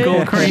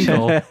 Crinkle,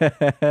 crinkle.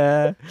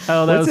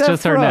 Oh, that was that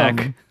just her from?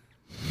 neck.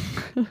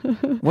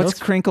 What's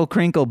crinkle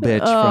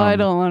bitch Oh, from? I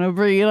don't want to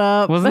bring it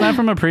up. Wasn't that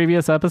from a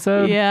previous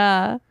episode?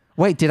 Yeah.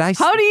 Wait, did I?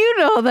 How do you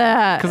know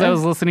that? Because I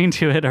was listening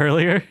to it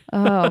earlier.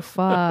 Oh,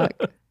 fuck.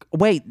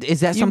 Wait,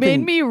 is that You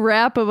something? made me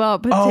rap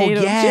about Oh,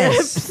 potato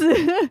yes.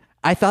 chips.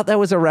 I thought that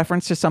was a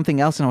reference to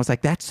something else, and I was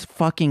like, "That's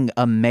fucking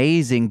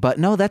amazing." But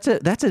no, that's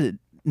a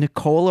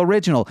Nicole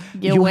original.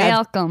 You're you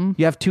welcome.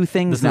 You have two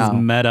things This now.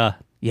 is meta.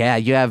 Yeah,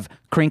 you have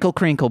crinkle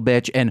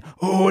bitch and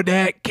oh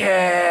that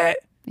cat.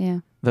 Yeah.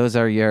 Those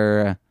are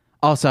your.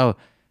 Also,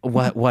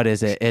 what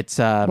is it? It's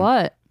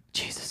What?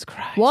 Jesus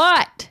Christ.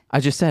 What? I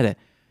just said it.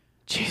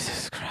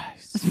 Jesus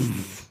Christ.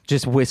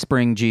 Just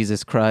whispering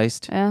Jesus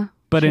Christ. Yeah.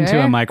 But into Sure.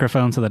 a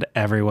microphone so that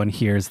everyone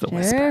hears the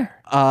whisper.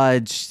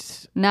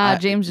 Sure. Nah,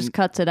 James just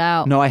cuts it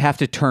out. No, I have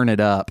to turn it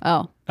up.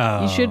 Oh.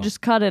 You should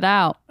just cut it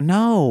out.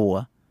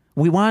 No.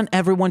 We want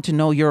everyone to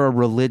know you're a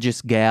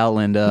religious gal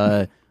and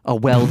a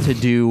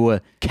well-to-do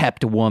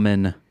kept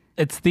woman.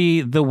 It's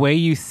the way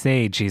you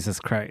say Jesus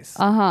Christ.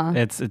 Uh-huh.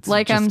 It's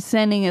Like just, I'm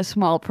sending a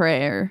small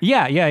prayer.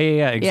 Yeah,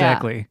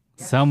 exactly.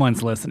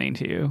 Someone's listening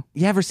to you.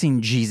 You ever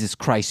seen Jesus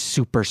Christ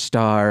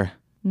Superstar?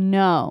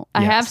 No.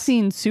 I have Yes.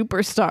 seen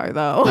Superstar,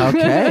 though.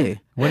 Okay.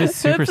 What is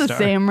Superstar? It's the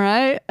same,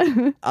 right?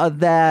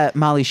 That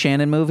Molly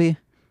Shannon movie?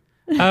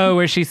 Oh,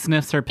 where she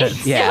sniffs her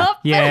pits. Yeah.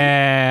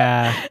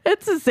 Yeah.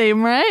 It's the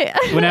same, right?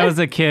 When I was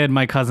a kid,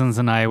 my cousins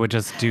and I would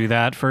just do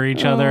that for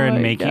each other Oh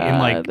my and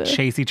like God.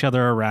 chase each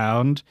other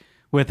around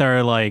with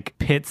our like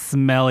pit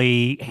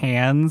smelly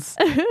hands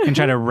and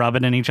try to rub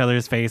it in each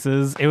other's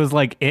faces. It was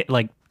like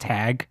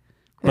tag.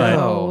 But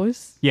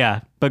Gross. yeah,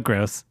 but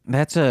gross.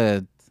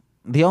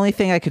 The only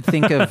thing I could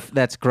think of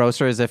that's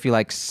grosser is if you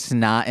like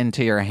snot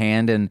into your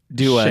hand and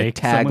do a Shake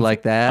tag someone's-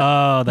 like that.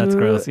 Oh, that's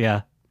gross.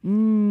 Yeah.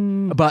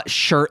 But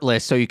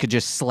shirtless so you could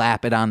just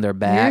slap it on their You're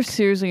back.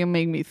 seriously going to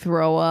make me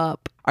throw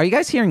up. Are you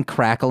guys hearing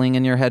crackling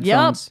in your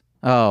headphones?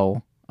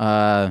 Oh,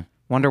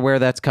 wonder where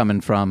that's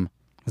coming from.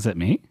 Is it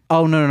me?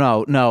 Oh,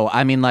 no.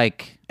 I mean,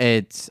 like,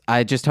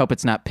 I just hope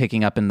it's not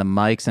picking up in the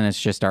mics and it's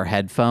just our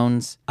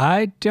headphones.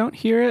 I don't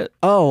hear it.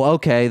 Oh,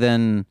 okay,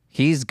 then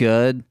he's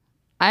good.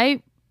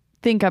 I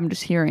think I'm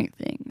just hearing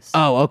things.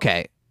 Oh,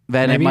 okay.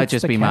 Then Maybe it might it's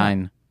just the be cat.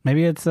 mine.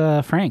 Maybe it's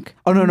Frank.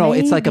 Oh, no,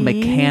 it's like a Maybe.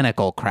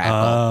 mechanical crackle.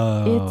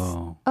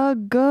 Oh. It's a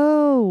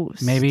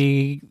ghost.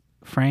 Maybe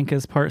Frank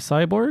is part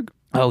cyborg?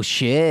 Oh,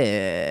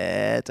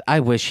 shit. I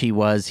wish he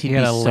was. He'd He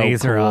had be a so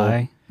laser cool.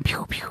 eye.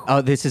 Pew, pew.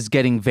 Oh, this is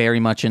getting very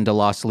much into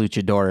Los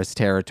Luchadores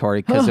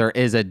territory because there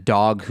is a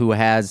dog who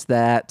has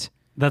that.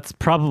 That's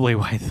probably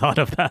why I thought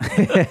of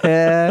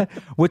that.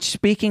 Which,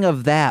 speaking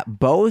of that,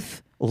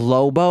 both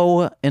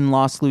Lobo in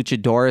Los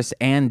Luchadores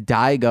and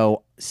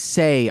Daigo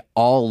say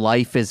all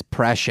life is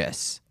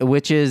precious,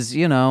 which is,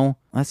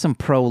 that's some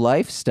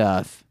pro-life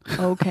stuff.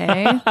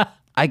 Okay.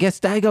 I guess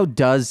Daigo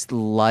does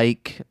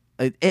like...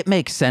 It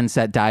makes sense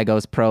that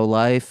Daigo's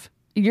pro-life.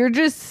 You're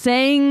just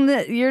saying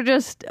that you're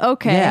just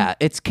okay. Yeah,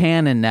 it's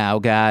canon now,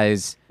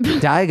 guys.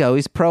 Daigo,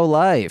 he's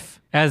pro-life.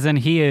 As in,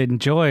 he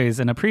enjoys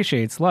and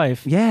appreciates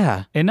life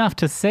Yeah. enough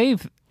to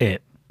save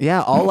it.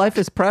 Yeah, all life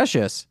is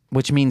precious,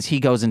 which means he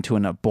goes into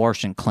an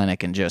abortion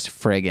clinic and just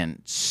friggin'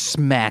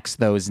 smacks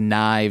those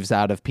knives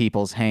out of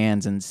people's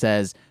hands and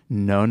says,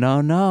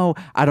 no.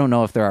 I don't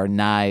know if there are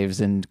knives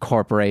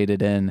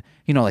incorporated in,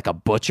 like a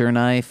butcher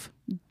knife.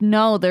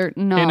 No, they're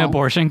no. In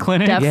abortion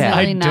clinic?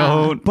 Definitely I not.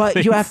 don't. But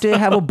think you have to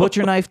have a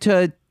butcher knife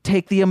to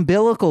take the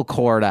umbilical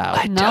cord out.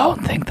 I No.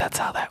 don't think that's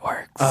how that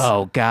works.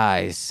 Oh,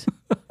 guys.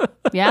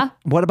 Yeah.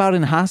 What about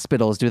in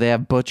hospitals? Do they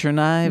have butcher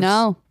knives?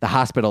 No. The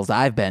hospitals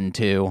I've been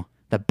to,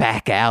 the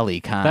back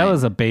alley kind. That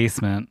was a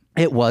basement.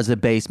 It was a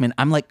basement.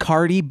 I'm like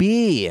Cardi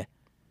B.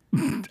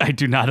 I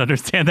do not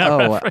understand that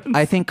reference.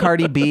 I think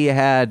Cardi B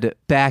had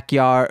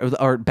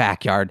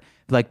backyard,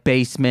 like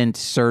basement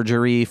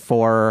surgery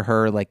for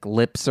her like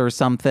lips or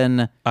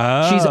something.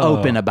 Oh. She's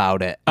open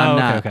about it.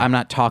 Okay. I'm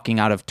not talking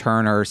out of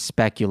turn or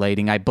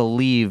speculating. I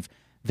believe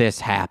this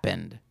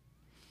happened.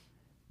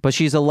 But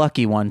she's a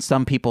lucky one.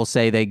 Some people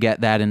say they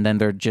get that and then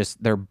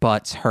their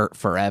butts hurt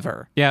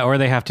forever. Yeah, or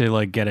they have to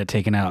like get it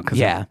taken out because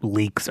Yeah. it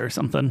leaks or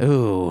something.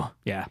 Ooh.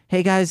 Yeah.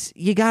 Hey guys,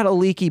 you got a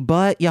leaky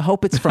butt. You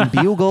hope it's from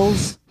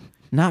Bugles,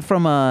 not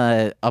from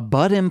a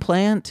butt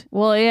implant.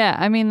 Well, yeah.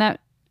 I mean that.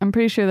 I'm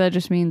pretty sure that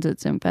just means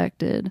it's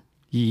infected.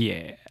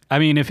 Yeah. I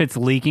mean, if it's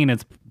leaking,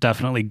 it's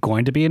definitely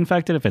going to be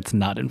infected if it's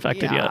not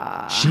infected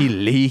yet. She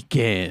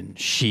leaking.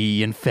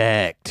 She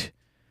infect.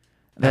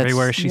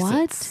 Everywhere she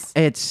What? sits.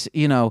 It's,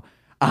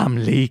 I'm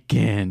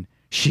leaking.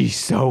 She's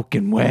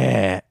soaking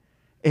wet.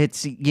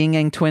 It's Yin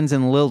Yang Twins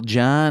and Lil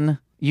Jon,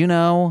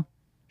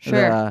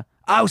 Sure.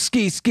 Oh,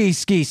 ski.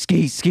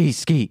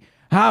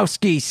 Oh,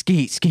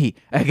 ski.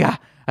 I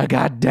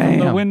got damn.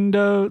 The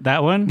window.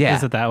 That one? Yeah.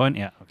 Is it that one?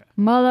 Yeah. Okay.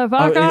 Oh,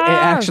 Motherfucker. it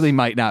actually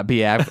might not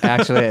be.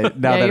 Actually, now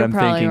that you're I'm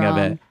probably thinking of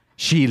wrong. it.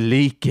 She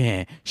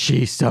leaking.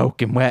 She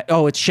soaking wet.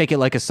 Oh, it's Shake It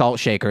Like a Salt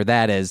Shaker.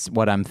 That is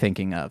what I'm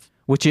thinking of.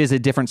 Which is a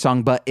different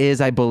song, but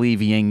is, I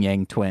believe, Yin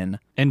Yang Twin.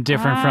 And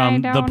different I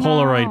from the don't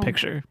Polaroid know.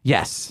 picture.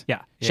 Yes.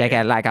 Yeah. Shake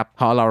it like a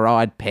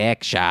Polaroid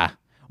picture.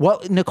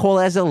 Well, Nicole,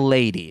 as a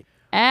lady.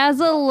 As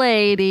a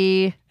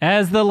lady,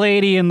 As the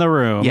lady in the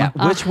room. Yeah.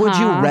 Which would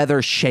you Uh-huh.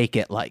 rather shake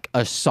it like?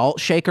 A salt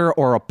shaker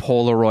or a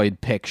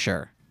Polaroid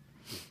picture?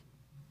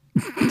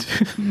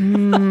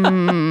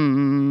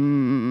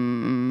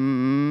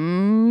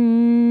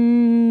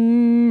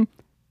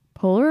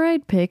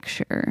 Polaroid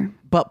picture.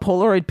 But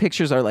Polaroid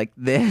pictures are like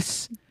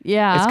this.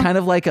 Yeah. It's kind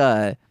of like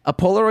a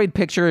Polaroid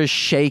picture is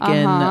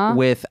shaken Uh-huh.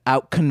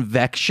 without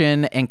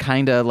convection and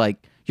kind of like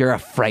you're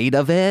afraid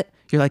of it.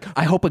 You're like,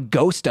 I hope a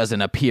ghost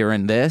doesn't appear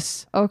in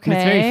this. Okay. And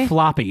it's very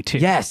floppy, too.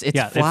 Yes, it's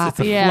yeah, floppy. It's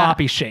a Yeah.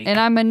 floppy shake. And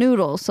I'm a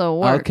noodle, so it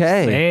works.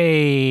 Okay.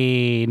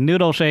 Hey,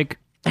 noodle shake.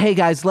 Hey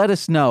guys, let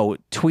us know.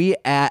 Tweet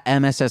at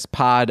MSS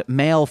Pod,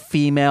 male,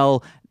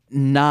 female,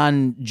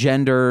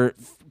 non-gender,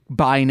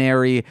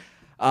 binary.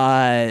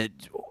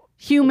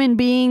 Human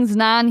beings,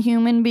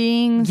 non-human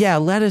beings, Yeah,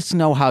 let us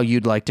know how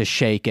you'd like to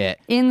shake it.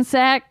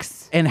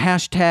 insects. And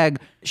hashtag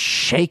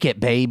shake it,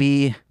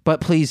 baby. But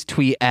please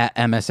tweet at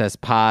MSS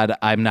Pod.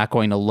 I'm not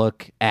going to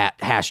look at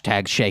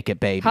hashtag shake it,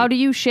 baby. How do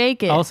you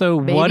shake it? Also,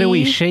 what are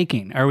we baby?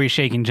 shaking? Are we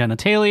shaking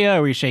genitalia?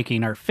 Are we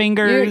shaking our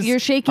fingers? You're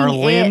shaking our it.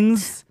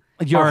 limbs?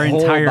 Your our whole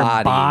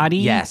entire body.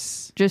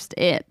 Yes. Just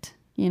it,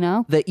 you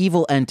know? The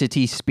evil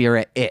entity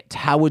spirit, it.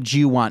 How would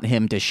you want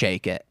him to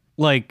shake it?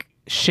 Like,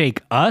 shake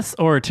us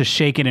or to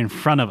shake it in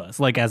front of us,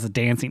 like as a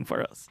dancing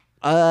for us?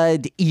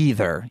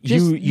 Either.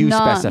 Just You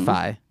none.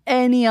 specify.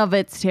 Any of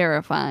it's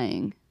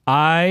terrifying.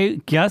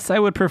 I guess I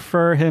would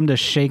prefer him to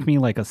shake me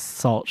like a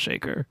salt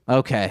shaker.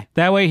 Okay.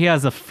 That way he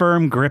has a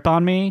firm grip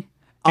on me.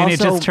 And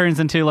it Also- just turns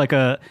into like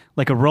a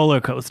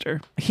roller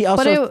coaster. He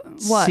also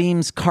what?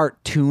 seems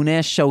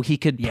cartoonish, so he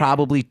could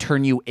probably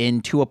turn you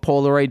into a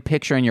Polaroid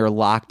picture and you're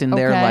locked in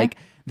there Okay. like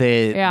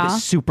the Yeah.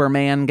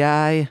 Superman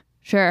guy.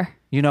 Sure.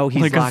 You know,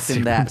 he's Like a locked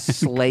in that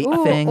slate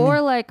Ooh, thing. or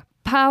like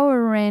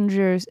Power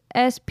Rangers,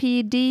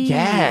 SPD.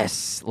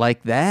 Yes,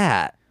 like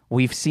that.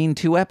 We've seen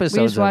 2 episodes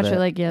We just of watched it. it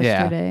like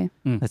yesterday.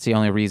 Yeah. That's the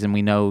only reason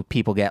we know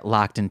people get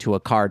locked into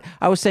a card.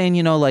 I was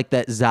saying, like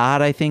that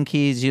Zod, I think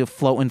he's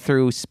floating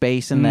through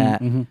space in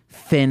that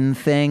thin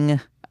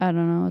thing. I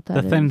don't know what that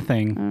The is. thin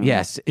thing.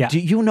 Yes. Yeah. Do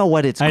you know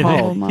what it's I do.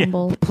 called?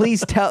 Mumble.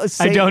 Please tell.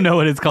 I don't know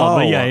what it's called,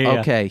 but yeah.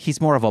 Okay. He's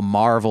more of a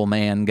Marvel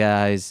man,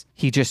 guys.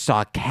 He just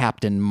saw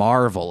Captain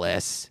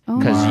Marvelous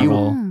because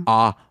you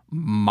are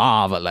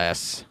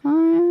marvelous. Oh,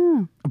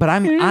 yeah. But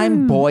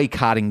I'm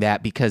boycotting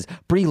that because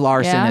Brie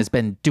Larson Yeah? has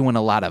been doing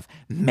a lot of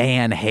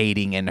man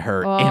hating in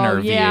her Oh,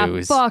 interviews.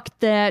 yeah, fuck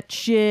that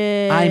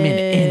shit. I'm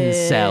an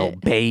incel,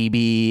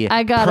 baby.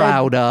 I got a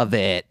proud of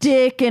it.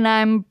 dick and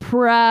I'm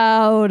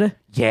proud.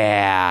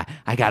 Yeah,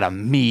 I got a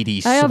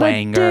meaty I have a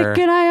swanger.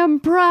 dick and I am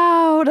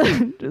proud.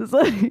 Just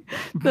like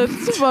that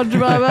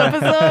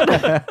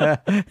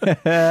SpongeBob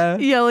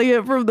episode. Yelling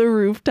it from the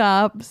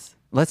rooftops.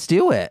 Let's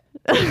do it.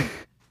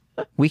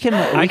 We can.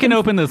 I can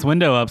open this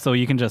window up so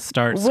you can just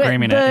start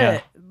screaming it.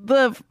 Yeah.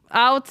 The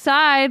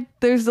outside,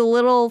 there's a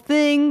little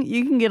thing.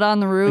 You can get on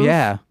the roof.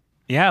 Yeah,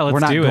 Yeah, let's we're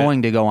not do going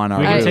it. to go on our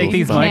We can roof. take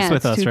these You mics can't,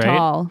 with it's us, too right?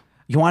 tall.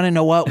 You want to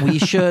know what? We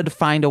should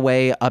find a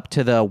way up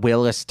to the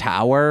Willis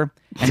Tower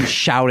and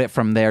shout it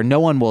from there. No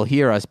one will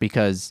hear us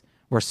because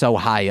we're so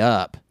high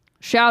up.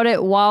 Shout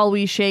it while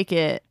we shake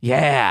it.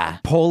 Yeah,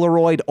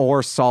 Polaroid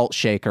or salt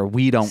shaker.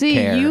 We don't See,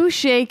 care. you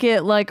shake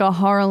it like a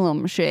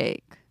Harlem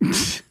shake.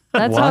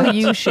 That's how What?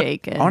 you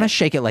shake it. I want to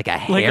shake it like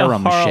a Like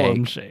harem a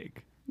Harlem shake. shake.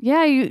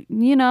 Yeah,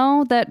 you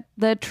know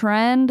that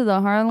trend, the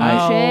Harlem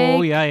shake.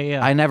 Oh, yeah.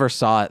 I never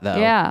saw it though.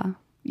 Yeah.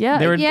 Yeah.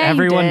 There were, yeah,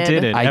 everyone you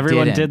did it. I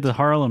Everyone didn't. did the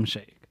Harlem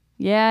shake.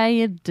 Yeah,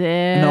 you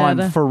did. No,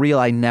 I'm for real.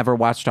 I never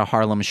watched a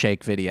Harlem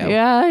Shake video.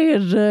 Yeah, you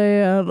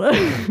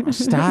did.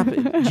 Stop.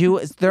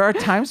 There are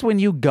times when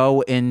you go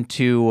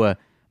into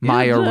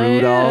Maya did.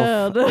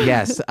 Rudolph.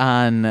 Yes,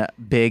 on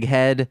Big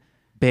Head,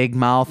 Big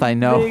Mouth. I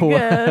know. Big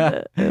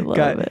Head. I love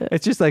God, it.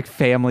 it's just like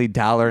Family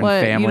Dollar and What,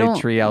 you Family don't-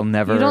 Tree. I'll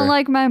never. You don't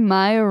like my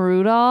Maya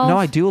Rudolph? No,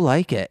 I do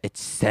like it.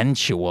 It's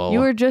sensual.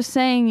 You were just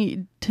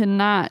saying to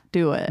not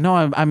do it. No,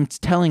 I'm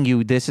telling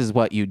you, this is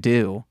what you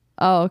do.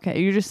 Oh, okay.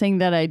 You're just saying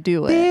that I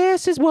do it.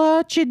 This is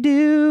what you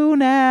do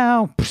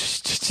now.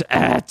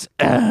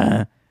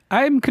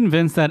 I'm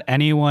convinced that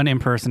anyone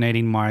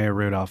impersonating Maya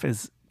Rudolph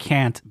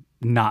can't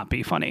not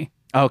be funny.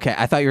 Okay,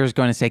 I thought you were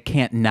going to say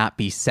can't not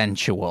be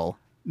sensual.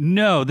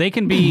 No, they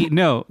can be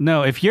no.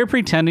 If you're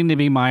pretending to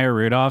be Maya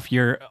Rudolph,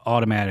 you're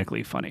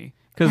automatically funny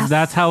because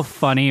that's how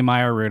funny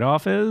Maya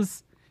Rudolph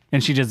is,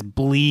 and she just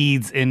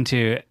bleeds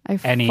into I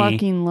any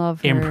fucking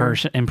love her.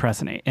 impression.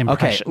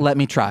 Okay, let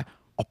me try.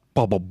 A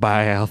bubble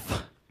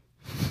bath.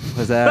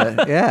 Was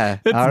that? Yeah.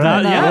 It's All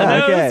not. right. Yeah,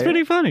 no, okay. it's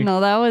pretty funny. No,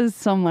 that was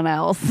someone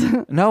else.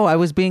 No, I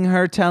was being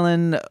her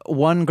telling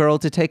one girl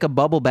to take a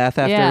bubble bath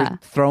after Yeah.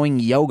 throwing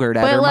yogurt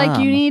at her But like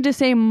mom. you need to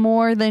say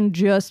more than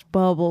just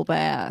bubble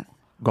bath.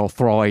 Go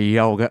throw a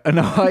yogurt.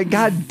 No,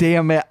 God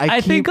damn it.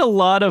 I think a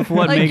lot of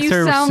what Like, makes you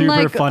her sound super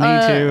like,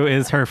 funny too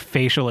is her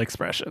facial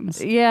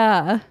expressions.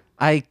 Yeah.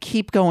 I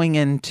keep going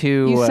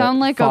into You sound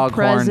like a Foghorn-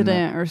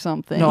 president or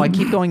something. No, I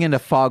keep going into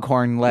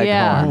Foghorn Leghorn.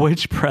 Yeah.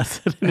 Which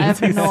president I is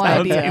have he no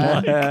sounding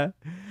idea.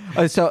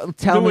 like? So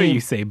tell The way me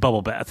you say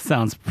bubble bath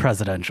sounds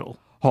presidential.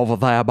 over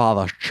there by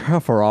the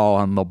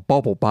Chevrolet and the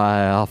bubble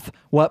bath.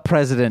 What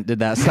president did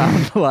that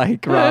sound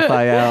like,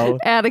 Raphael?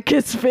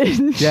 Atticus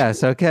Finch.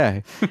 Yes,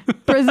 okay.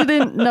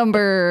 President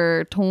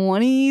number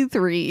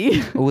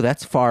 23. Oh,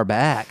 that's far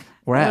back.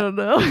 We're I at don't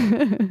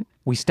know.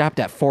 we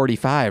stopped at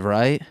 45,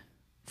 right?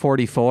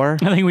 44?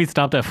 I think we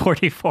stopped at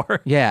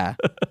 44. Yeah.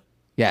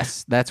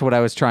 Yes, that's what I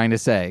was trying to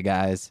say,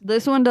 guys.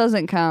 This one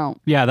doesn't count.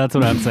 Yeah, that's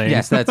what I'm saying.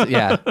 Yes, that's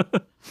yeah.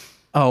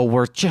 Oh,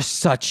 we're just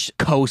such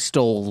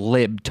coastal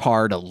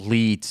libtard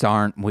elites,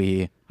 aren't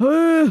we?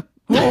 Oh,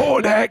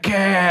 that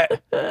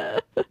cat.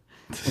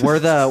 We're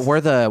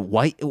the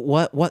white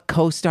what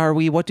coast are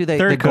we? What do they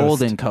Third the coast.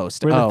 Golden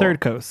Coast. We're the Oh, third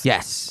coast.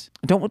 Yes.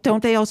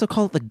 Don't they also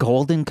call it the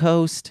Golden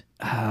Coast?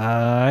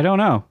 I don't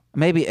know.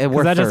 Maybe 'Cause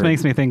we're that just third.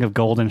 makes me think of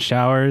golden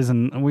showers,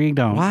 and we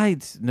don't. Why?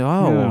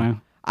 No. No.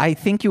 I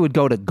think you would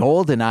go to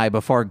Goldeneye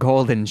before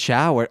Golden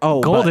Shower.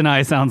 Oh, Golden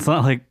Eye sounds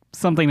like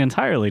something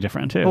entirely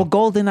different too. Well,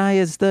 Goldeneye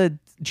is the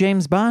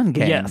James Bond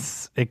game.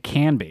 yes, it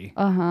can be.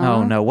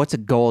 Oh no, what's a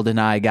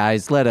Goldeneye,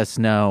 guys? Let us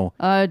know.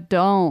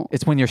 Don't.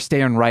 It's when you're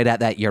staring right at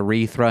that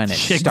urethra and it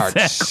starts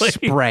Exactly.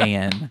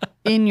 spraying.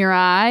 In your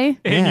eye?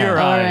 In Yeah. your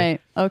All eye.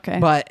 right. Okay.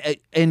 But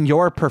in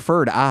your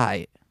preferred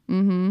eye.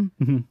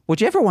 Mm-hmm.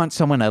 Would you ever want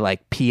someone to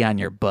like pee on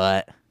your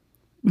butt?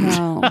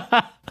 no.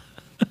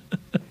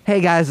 Hey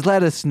guys,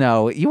 let us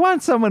know. You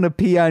want someone to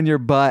pee on your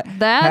butt?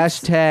 That's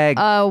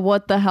Hashtag.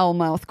 what the hell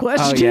mouth Oh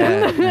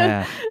question.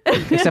 yeah.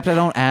 Except I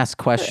don't ask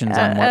questions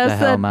on what the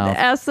hell mouth.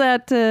 Ask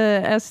that to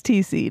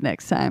STC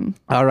next time.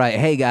 All right,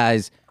 hey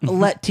guys,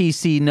 let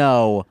TC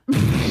know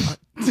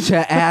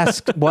to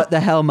ask what the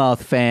Hellmouth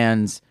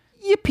fans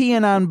You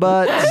peeing on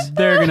butts.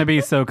 They're going to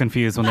be so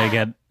confused when they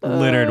get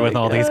littered with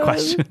all these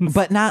questions.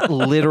 But not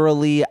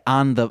literally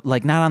on the,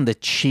 like, not on the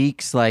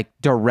cheeks, like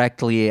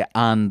directly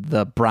on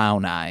the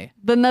brown eye.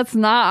 Then that's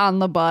not on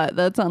the butt.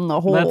 That's on the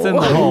hole. That's in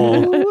the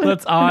hole.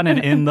 That's on and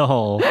in the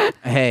hole.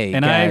 Hey,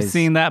 And guys. I've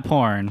seen that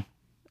porn.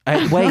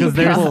 Wait, Because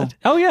there's, people,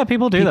 oh yeah,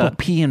 people do people that.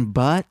 pee in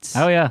butts?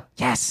 Oh yeah.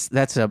 Yes,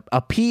 that's a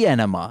pee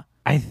enema.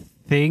 I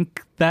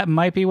think that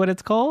might be what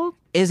it's called.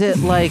 Is it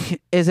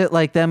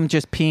like them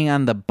just peeing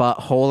on the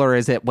butthole, or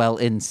is it, well,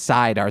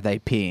 inside are they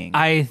peeing?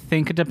 I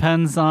think it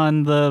depends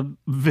on the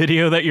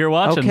video that you're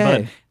watching,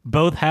 Okay. but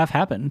both have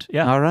happened.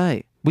 Yeah. All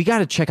right. We got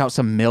to check out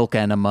some milk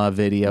enema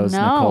videos,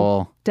 No,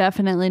 Nicole.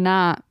 definitely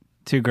not.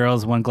 2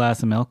 girls, 1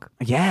 glass of milk.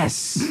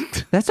 Yes.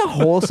 That's a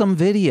wholesome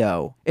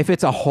video. If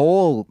it's a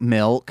whole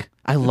milk,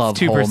 I love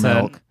whole 2%.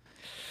 milk.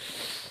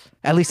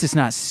 At least it's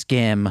not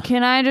skim.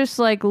 Can I just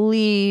like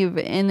leave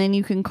and then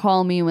you can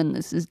call me when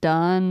this is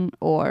done?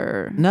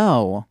 Or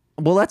No.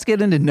 Well, let's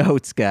get into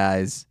notes,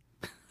 guys.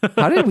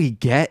 How did we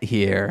get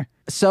here?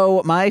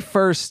 So my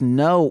first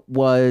note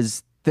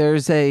was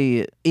there's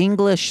a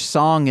English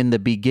song in the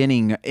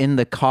beginning in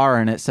the car,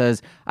 and it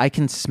says, "I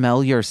can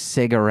smell your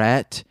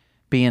cigarette,"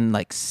 being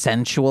like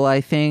sensual,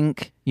 I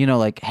think. You know,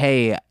 like,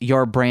 hey,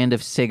 your brand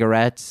of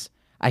cigarettes,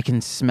 I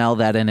can smell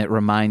that and it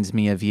reminds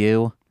me of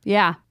you.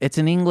 yeah, It's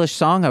an English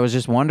song. I was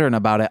just wondering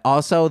about it.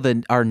 Also,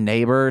 our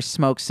neighbor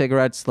smokes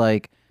cigarettes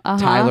like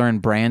Tyler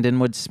and Brandon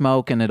would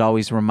smoke, and it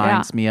always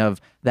reminds me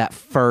of that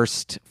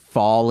first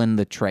fall in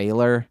the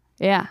trailer.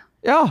 yeah,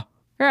 Yeah.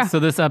 yeah. So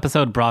this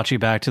episode brought you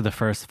back to the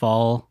first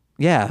fall.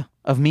 Yeah.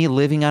 Of me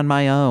living on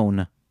my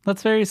own.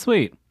 That's very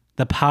sweet.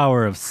 The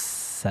power of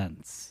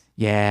sense.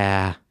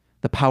 Yeah.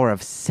 The power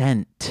of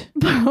scent.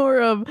 Power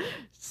of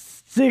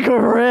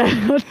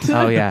cigarette.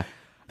 Oh, yeah.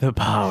 The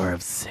power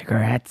of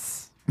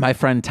cigarettes. My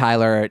friend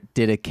Tyler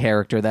did a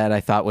character that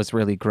I thought was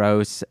really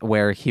gross,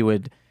 where he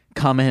would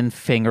come in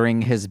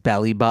fingering his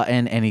belly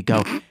button and he'd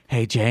go,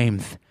 "Hey,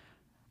 James,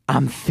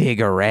 I'm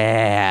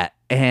cigarette."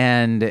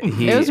 And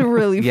It was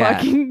really yeah.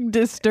 fucking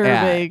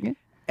disturbing.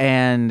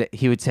 And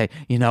he would say,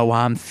 "You know,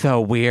 I'm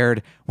so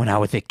weird. When I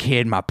was a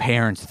kid, my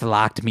parents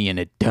locked me in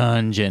a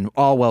dungeon,"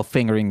 all while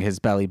fingering his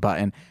belly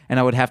button. And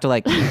I would have to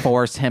like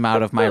force him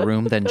out of my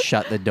room, then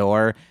shut the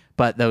door.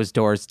 But those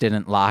doors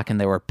didn't lock and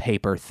they were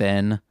paper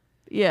thin.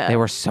 Yeah. They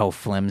were so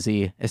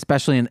flimsy,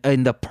 especially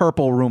in the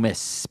purple room,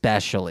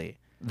 especially.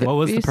 What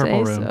was You the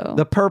purple say room? so.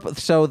 The purple.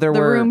 So there The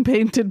were room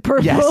painted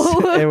purple.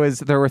 Yes,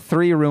 there were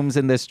 3 rooms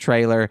in this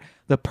trailer.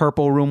 The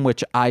purple room,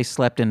 which I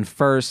slept in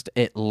first,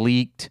 it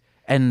leaked,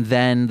 and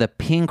then the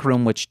pink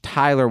room, which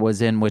Tyler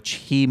was in, which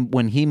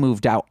when he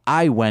moved out,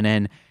 I went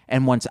in,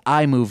 and once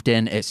I moved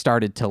in, it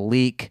started to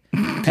leak.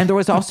 And there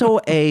was also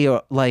a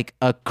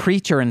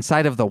creature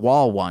inside of the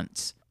wall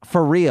once,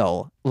 for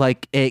real.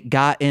 Like it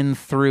got in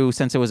through,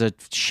 since it was a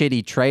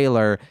shitty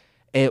trailer.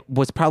 It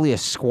was probably a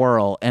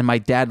squirrel, and my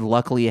dad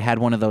luckily had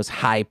one of those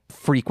high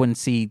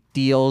frequency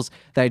deals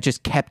that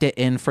just kept it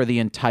in for the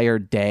entire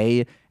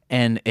day,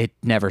 and it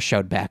never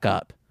showed back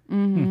up.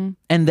 Mm-hmm.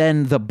 And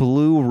then the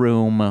blue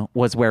room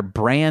was where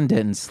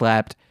Brandon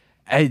slept.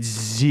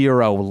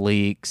 0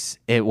 leaks.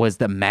 It was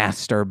the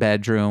master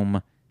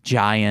bedroom,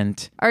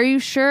 giant. Are you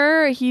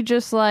sure he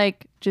just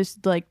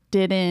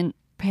didn't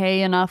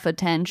pay enough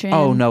attention?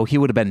 Oh no, he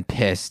would have been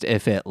pissed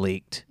if it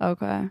leaked.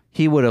 Okay.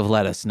 He would have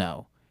let us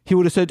know. He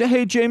would have said,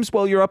 "Hey, James,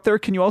 while you're up there,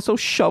 can you also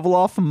shovel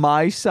off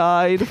my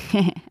side?"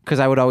 Because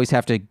I would always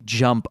have to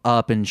jump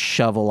up and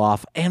shovel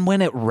off. And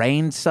when it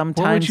rained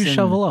sometimes... What would you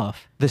shovel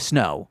off? The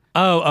snow.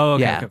 Oh,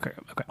 okay, Yeah.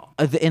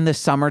 okay. In the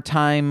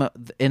summertime,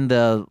 in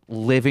the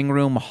living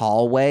room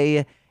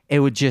hallway, it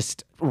would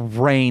just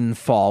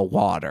rainfall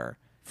water.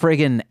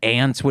 Friggin'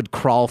 ants would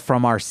crawl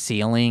from our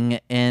ceiling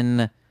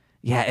in...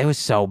 Yeah, it was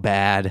so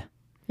bad.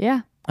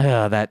 Yeah.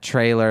 That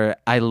trailer,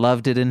 I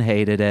loved it and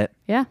hated it.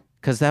 Yeah.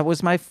 Because that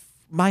was my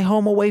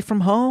home away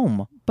from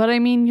home. But I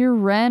mean, your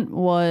rent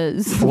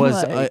was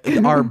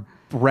Our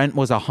rent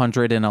was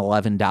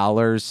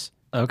 $111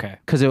 Okay.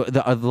 because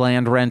the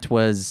land rent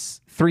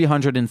was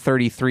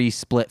 $333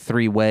 split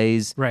 3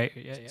 ways. Right.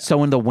 Yeah.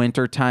 So in the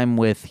wintertime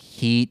with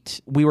heat,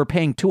 we were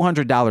paying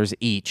 $200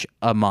 each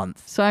a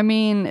month. So I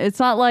mean, it's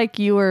not like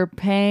you were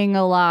paying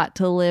a lot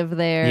to live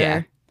there.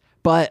 Yeah.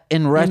 But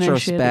in In a shitty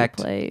retrospect,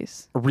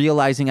 place.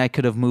 realizing I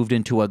could have moved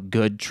into a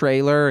good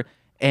trailer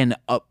and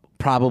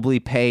probably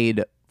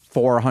paid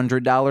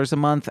 $400 a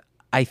month,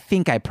 I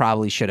think I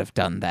probably should have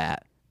done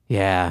that.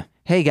 Yeah.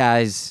 Hey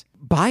guys,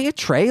 buy a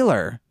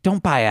trailer.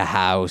 Don't buy a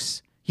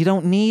house. You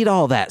don't need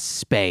all that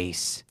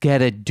space.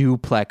 Get a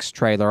duplex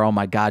trailer. Oh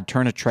my God,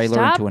 turn a trailer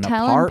Stop into an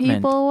telling apartment.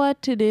 people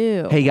what to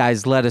do. Hey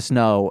guys, let us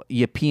know.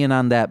 You peeing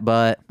on that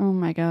butt? Oh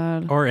my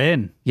God. Or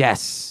in.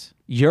 Yes.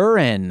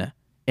 Urine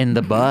in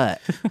the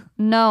butt.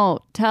 No,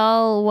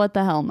 tell what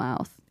the hell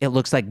mouth. It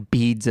looks like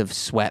beads of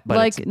sweat, but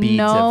like it's beads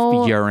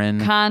no of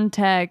urine.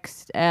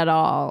 context at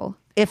all.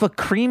 If a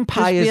cream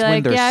pie Just is be when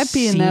like, there's "Yeah, I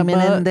pee in that semen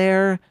in butt."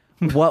 there,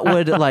 what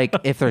would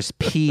if there's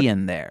pee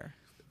in there?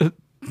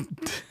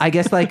 I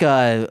guess like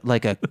a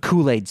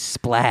Kool-Aid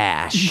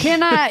splash.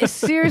 Can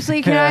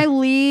I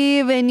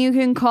leave and you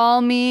can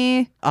call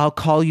me I'll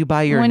call you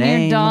by your when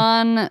name. you're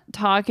done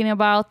talking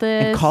about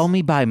this? And call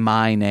me by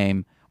my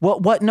name.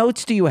 What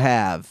notes do you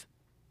have?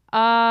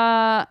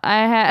 I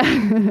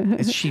had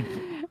Is she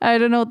I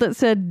don't know what that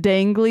said,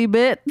 dangly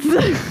bits.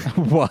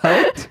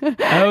 what?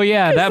 Oh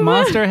yeah, that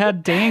monster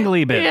had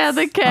dangly bits. Yeah,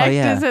 the cactus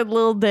yeah. had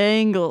little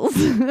dangles.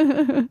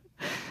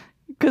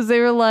 Because they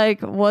were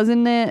like,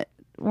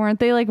 weren't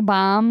they like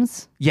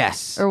bombs?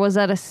 Yes. Or was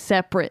that a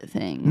separate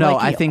thing? No,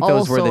 Like, I he think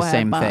those were the also had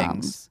same bombs.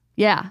 things.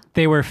 Yeah.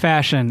 They were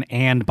fashion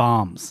and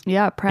bombs.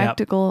 Yeah,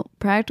 practical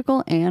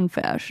and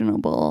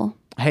fashionable.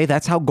 Hey,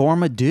 that's how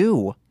Gorma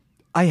do.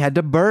 I had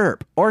to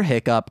burp or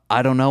hiccup.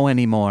 I don't know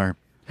anymore.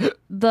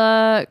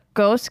 The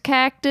ghost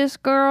cactus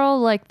girl,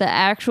 like the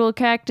actual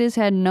cactus,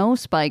 had no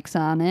spikes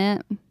on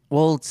it.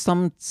 Well,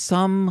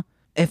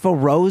 if a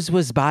rose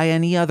was by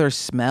any other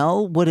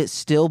smell, would it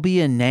still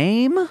be a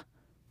name?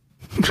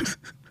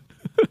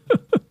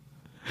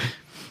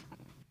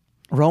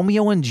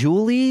 Romeo and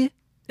Julie?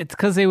 It's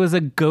because it was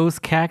a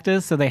ghost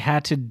cactus, so they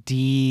had to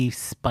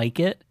de-spike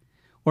it.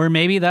 Or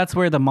maybe that's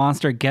where the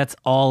monster gets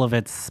all of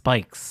its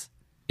spikes.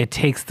 It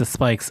takes the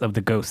spikes of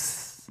the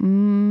ghosts.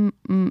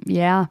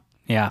 Yeah.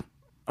 Yeah.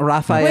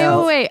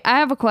 Raphael. Wait. I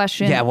have a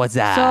question. Yeah, what's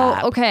that?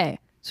 So, okay.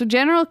 So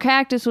General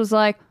Cactus was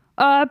like,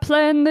 I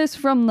planned this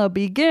from the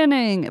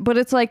beginning. But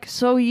it's like,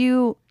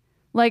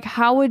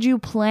 how would you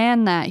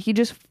plan that? He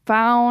just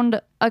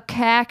found a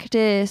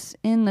cactus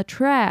in the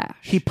trash.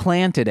 He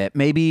planted it.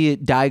 Maybe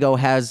Daigo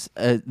has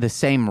the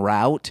same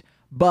route,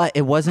 but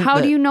it wasn't. How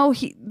do you know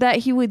that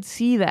he would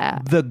see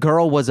that? The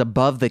girl was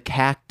above the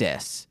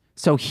cactus.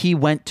 So he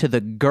went to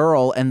the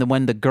girl, and then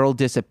when the girl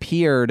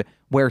disappeared,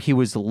 where he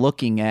was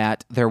looking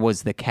at, there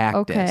was the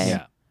cactus. Okay.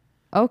 Yeah.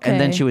 Okay.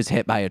 And then she was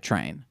hit by a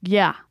train.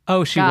 Yeah.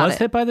 Oh, she Got was it.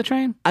 hit by the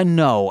train?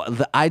 No,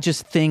 I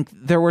just think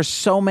there were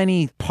so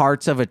many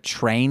parts of a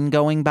train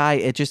going by.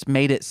 It just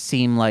made it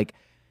seem like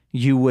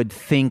you would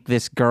think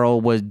this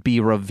girl would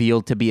be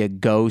revealed to be a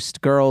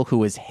ghost girl who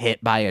was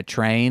hit by a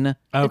train.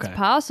 Okay.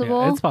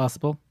 possible. Yeah, it's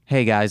possible.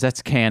 Hey guys,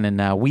 that's canon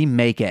now. We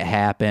make it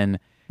happen.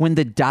 When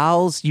the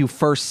dolls, you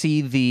first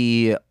see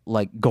the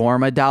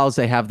Gorma dolls,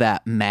 they have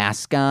that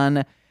mask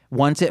on.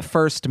 Once it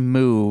first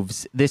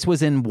moves, this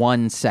was in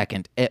 1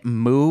 second. It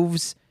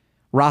moves.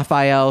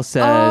 Raphael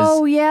says,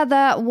 Oh, yeah,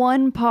 that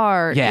one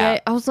part. Yeah.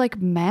 I was like,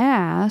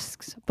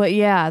 masks. But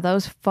yeah, that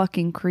was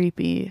fucking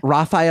creepy.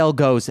 Raphael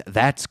goes,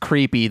 that's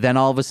creepy. Then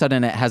all of a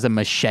sudden it has a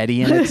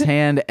machete in its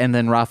hand. And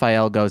then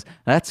Raphael goes,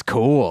 that's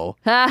cool.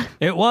 Ha!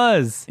 It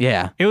was.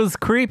 Yeah. It was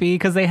creepy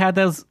because they had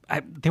those,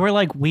 they were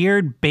like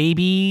weird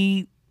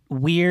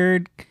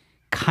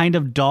kind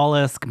of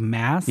doll-esque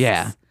masks.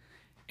 Yeah.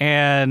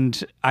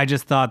 And I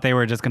just thought they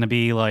were just going to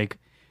be like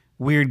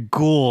weird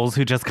ghouls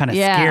who just kind of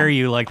Yeah. scare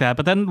you like that.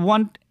 But then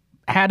one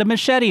had a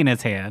machete in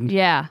his hand.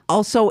 Yeah.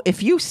 Also,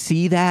 if you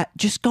see that,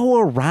 just go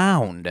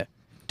around.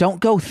 Don't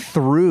go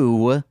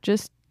through.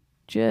 Just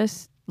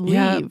leave.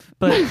 Yeah,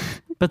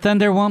 but then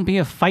there won't be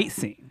a fight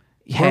scene.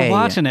 Hey. We're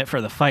watching it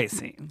for the fight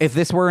scene. If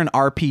this were an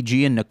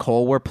RPG and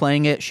Nicole were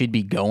playing it, she'd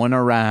be going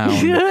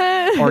around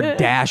or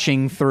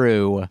dashing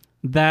through.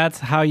 That's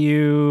how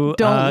you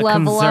Don't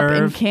level up and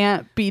conserve.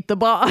 can't beat the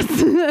boss.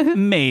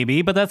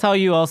 Maybe, but that's how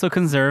you also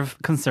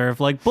conserve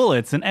like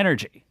bullets and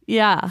energy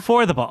Yeah.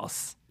 for the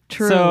boss.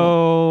 True.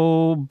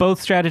 So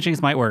both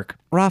strategies might work.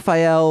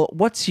 Raphael,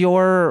 when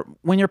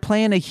you're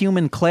playing a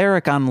human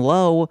cleric on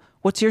low,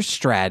 what's your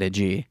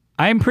strategy?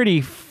 I'm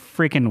pretty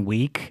freaking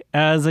weak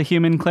as a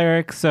human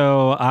cleric,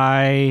 so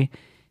I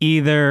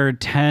either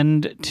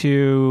tend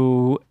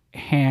to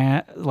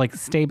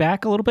stay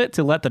back a little bit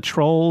to let the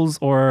trolls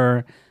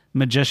or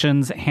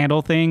magicians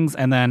handle things,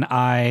 and then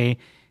I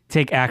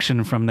take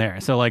action from there.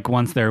 So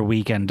once they're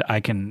weakened, I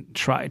can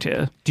try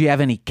to. Do you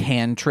have any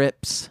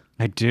cantrips?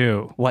 I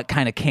do. What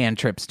kind of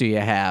cantrips do you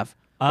have?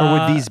 Or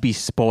would these be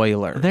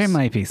spoilers? There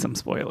might be some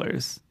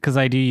spoilers because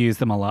I do use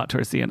them a lot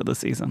towards the end of the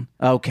season.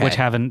 Okay. Which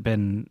haven't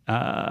been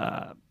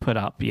put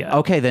up yet.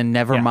 Okay, then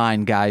never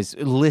mind, guys.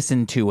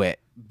 Listen to it.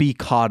 Be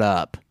caught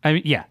up.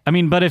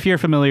 But if you're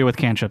familiar with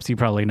cantrips, you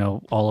probably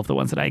know all of the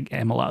ones that I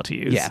am allowed to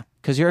use. Yeah,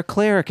 because you're a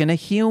cleric and a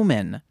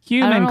human.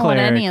 Human I don't know clerics.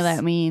 what any of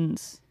that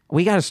means.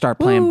 We got to start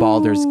playing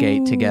Baldur's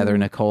Gate together,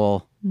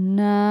 Nicole.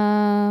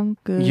 Nah, I'm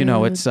good. You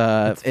know, it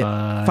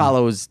fun.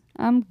 follows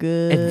I'm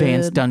good.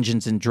 Advanced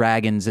Dungeons and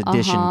Dragons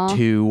Edition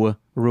 2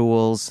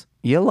 rules.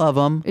 You love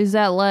them. Is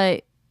that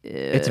like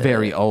It's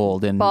very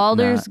old and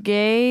Baldur's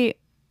Gate?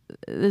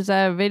 Is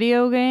that a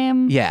video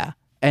game? yeah,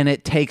 and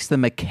it takes the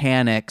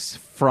mechanics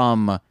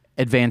from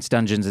Advanced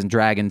Dungeons and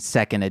Dragons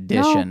 2nd No,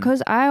 Edition.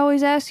 because I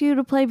always ask you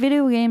to play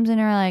video games and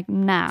you're like,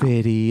 nah.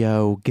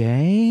 Video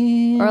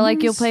games. Or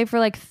you'll play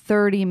for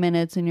 30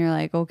 minutes and you're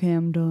like, okay,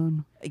 I'm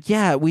done.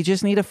 Yeah, we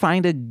just need to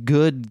find a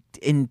good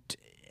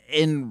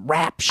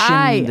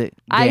enraptioned game.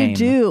 I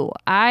do.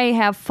 I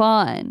have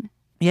fun.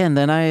 Yeah, and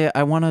then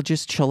I want to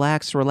just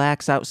chillax,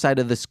 relax outside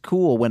of the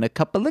school when a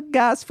couple of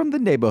guys from the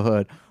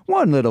neighborhood,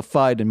 one little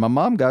fight and my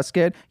mom got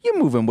scared. You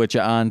moving with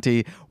your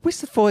auntie.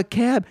 Whistle for a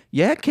cab.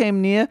 Yeah, it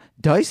came near.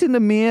 Dice in the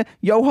mirror.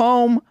 Yo,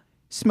 home.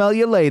 Smell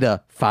you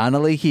later.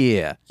 Finally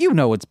here. You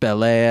know it's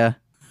Bel Air.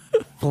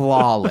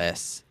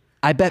 Flawless.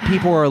 I bet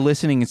people are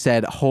listening and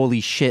said,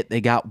 holy shit, they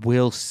got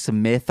Will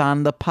Smith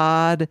on the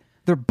pod.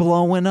 They're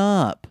blowing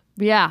up.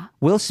 Yeah.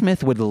 Will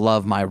Smith would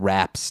love my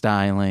rap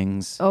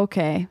stylings.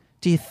 Okay.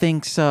 Do you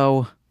think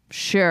so?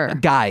 Sure.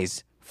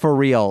 Guys, for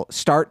real,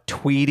 start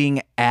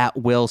tweeting at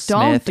Will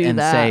Smith do and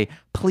that. say,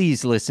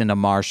 please listen to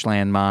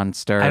Marshland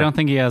Monster. I don't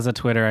think he has a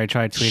Twitter. I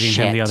tried tweeting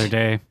him the Shit. other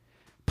day.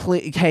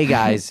 Hey,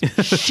 guys,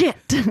 Shit.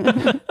 hit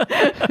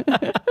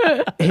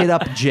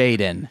up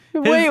Jaden.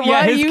 Wait,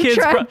 why you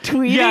tried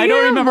tweeting Yeah, I don't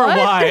him? remember What?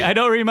 why. I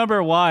don't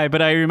remember why,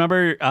 but I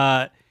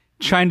remember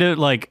trying to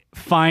like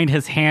find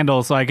his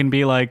handle so I can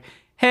be like,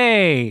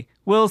 "Hey,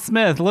 Will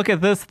Smith, look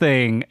at this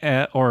thing,"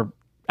 or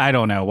I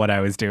don't know what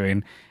I was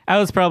doing. I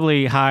was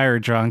probably high or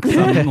drunk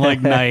some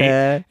like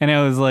night, and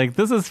I was like,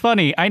 "This is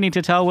funny. I need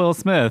to tell Will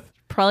Smith."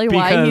 Probably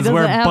why he Because doesn't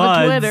we're have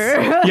buds. a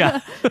Twitter. Yeah,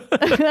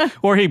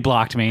 or he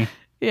blocked me.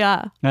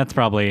 Yeah. That's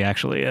probably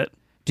actually it.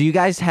 Do you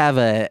guys have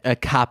a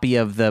copy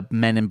of the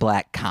Men in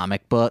Black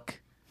comic book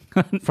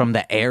from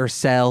the Air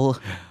Cell?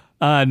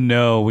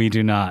 No, we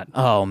do not.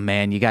 Oh,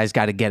 man, you guys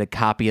got to get a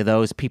copy of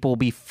those. People will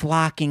be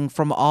flocking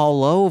from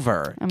all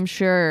over. I'm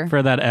sure.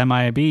 For that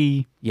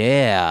MIB.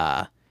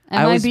 Yeah.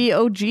 I MIB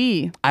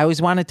OG.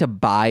 always wanted to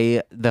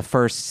buy the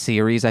first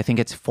series. I think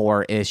it's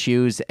 4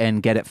 issues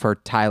and get it for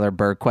Tyler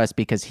Bergquist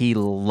because he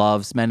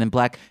loves Men in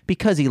Black,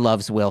 because he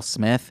loves Will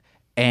Smith,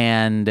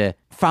 and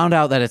found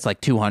out that it's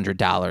like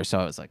 $200. So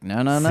I was like,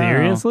 no.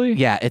 Seriously?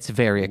 Yeah, it's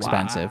very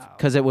expensive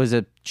because it was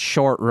a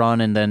short run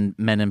and then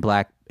Men in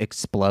Black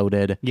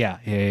exploded.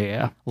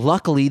 Yeah.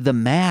 Luckily, The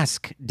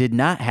Mask did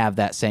not have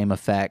that same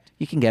effect.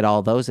 You can get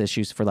all those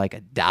issues for like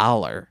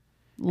 $1.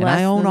 And I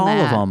Less own than all of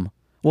that. them.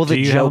 Well, Do the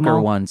you have 'em Joker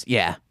all? ones,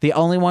 yeah. The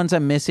only ones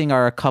I'm missing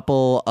are a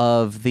couple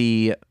of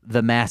the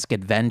Mask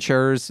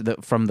Adventures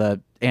from the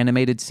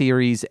animated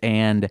series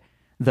and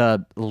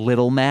the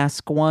Little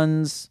Mask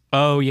ones.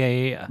 Oh,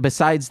 yeah.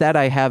 Besides that,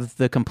 I have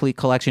the complete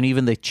collection,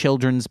 even the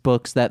children's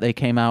books that they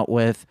came out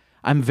with.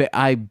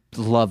 I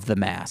love The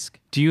Mask.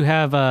 Do you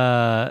have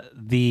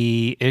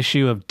the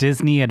issue of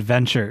Disney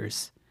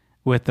Adventures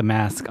with the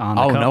mask on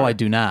the Oh, cover? no, I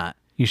do not.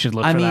 You should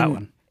look I for mean, that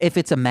one. if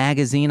it's a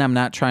magazine, I'm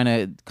not trying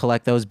to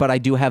collect those, but I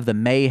do have the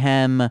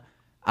Mayhem.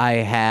 I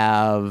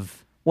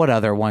have, what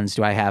other ones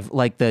do I have?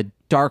 Like the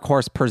Dark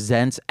Horse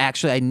Presents.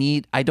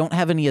 Actually, I don't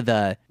have any of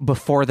the,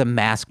 before The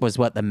Mask was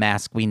what The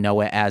Mask we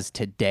know it as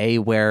today,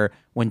 where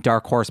when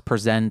Dark Horse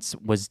Presents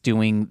was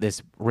doing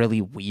this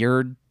really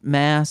weird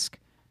mask,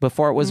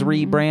 before it was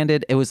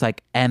rebranded, it was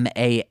like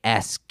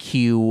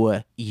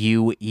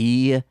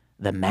MASQUE,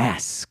 The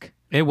Mask.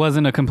 It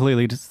wasn't a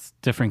completely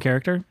different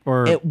character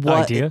or It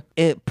was idea?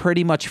 it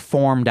pretty much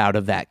formed out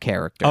of that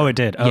character. Oh, it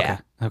did? Okay. Yeah.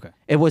 Okay.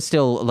 It was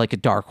still like a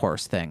Dark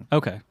Horse thing.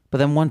 Okay. But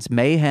then once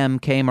Mayhem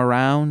came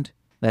around,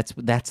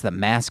 that's the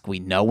Mask we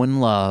know and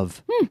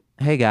love.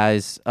 Hey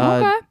guys,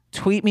 Okay.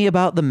 tweet me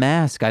about the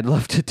Mask. I'd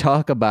love to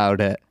talk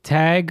about it.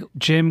 Tag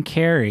Jim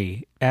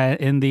Carrey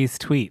in these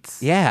tweets.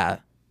 Yeah.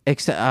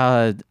 Except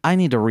I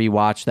need to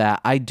rewatch that.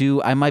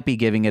 I might be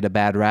giving it a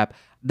bad rap.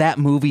 That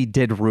movie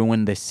did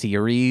ruin the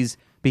series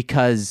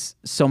because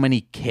so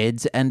many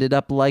kids ended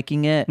up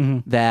liking it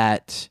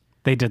that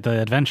They did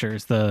the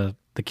adventures, the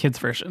kids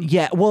version.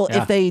 yeah, well,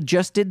 Yeah. if they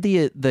just did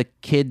the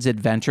kids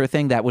adventure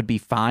thing, that would be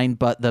fine,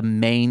 but the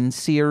main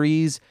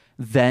series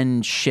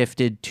then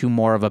shifted to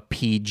more of a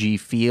PG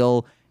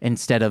feel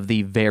instead of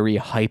the very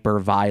hyper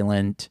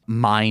violent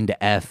mind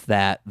F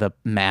that the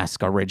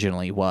Mask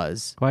originally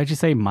was. Why'd you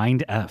say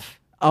mind F?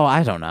 Oh,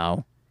 I don't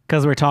know.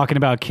 Because we're talking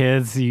about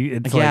kids.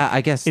 It's Yeah, like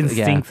I guess, yeah.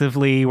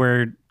 instinctively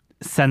we're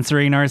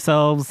censoring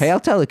ourselves. Hey, I'll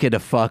tell a kid to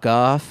fuck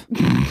off.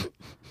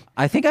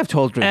 I think I've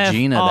told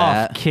Regina F off,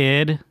 that.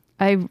 kid.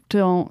 I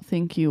don't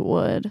think you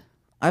would.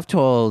 I've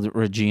told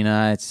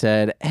Regina, I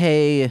said,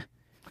 hey,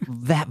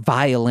 that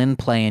violin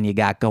playing you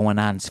got going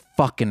on's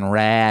fucking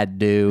rad,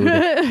 dude.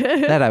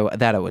 that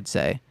I would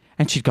say.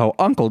 And she'd go,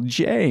 Uncle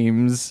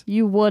James.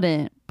 You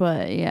wouldn't,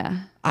 but yeah.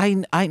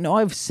 I know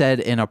I've said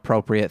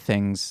inappropriate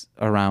things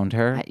around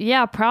her.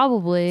 Yeah,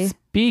 probably.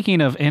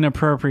 Speaking of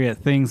inappropriate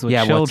things with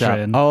Yeah, what's up?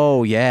 children,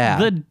 Oh, yeah.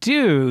 the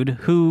dude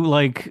who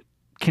like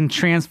can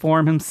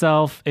transform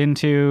himself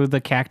into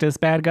the cactus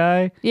bad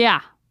guy,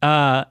 Yeah.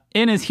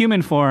 in his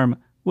human form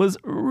was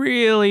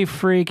really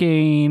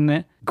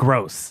freaking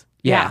gross.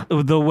 Yeah.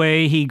 The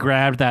way he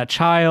grabbed that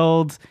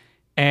child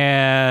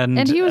and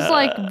And he was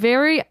like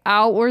very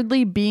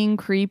outwardly being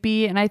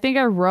creepy. And I think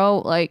I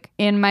wrote like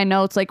in my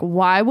notes, like,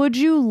 why would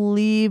you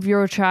leave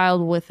your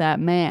child with that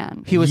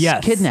man? He was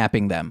Yes.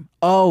 kidnapping them.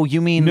 Oh, you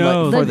mean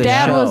No, like, for The the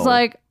dad show. was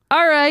like,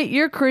 all right,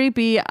 you're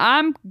creepy.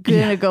 I'm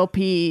gonna go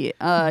pee.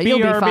 You'll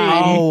be BRB.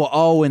 fine.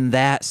 Oh, in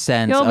that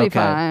sense. You'll okay. be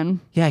fine.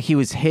 Yeah, he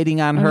was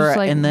hitting on I was her, just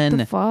like, and what then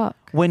the fuck?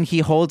 when he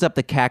holds up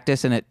the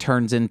cactus and it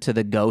turns into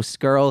the ghost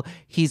girl,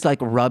 he's like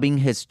rubbing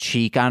his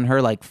cheek on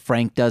her like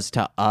Frank does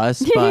to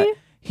us, but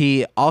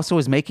he also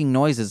is making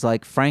noises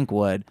like Frank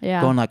would,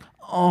 Yeah. going like,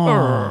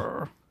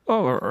 oh.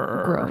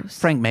 Gross.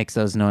 Frank makes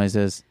those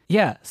noises.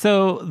 Yeah.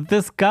 So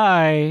this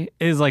guy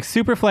is like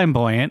super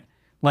flamboyant,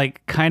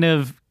 like kind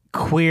of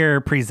queer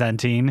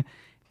presenting,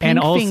 and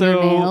Pink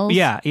also fingernails.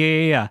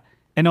 yeah.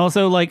 And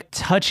also like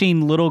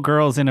touching little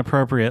girls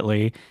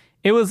inappropriately.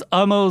 It was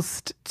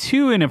almost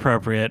too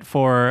inappropriate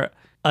for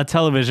a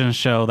television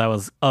show that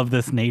was of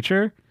this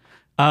nature.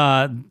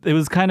 It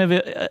was kind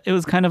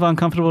of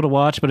uncomfortable to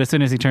watch, but as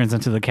soon as he turns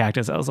into the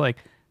cactus, I was like,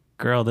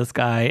 girl, this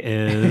guy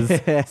is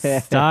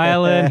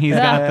styling. He's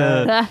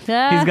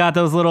got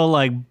those little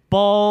like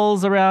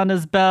balls around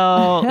his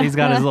belt. He's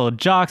got his little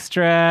jock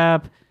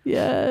strap.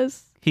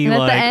 Yes. He And at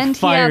like the end,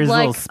 fires he had, like,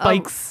 little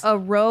spikes. a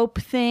rope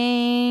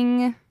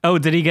thing Oh,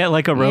 did he get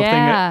like a rope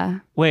Yeah.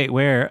 thing? Wait,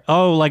 where?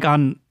 Oh, like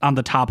on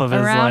the top of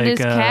his around like his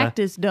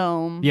cactus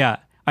dome. Yeah.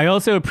 I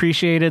also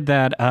appreciated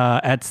that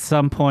at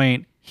some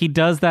point he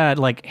does that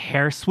like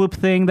hair swoop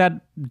thing that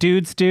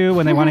dudes do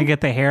when they want to get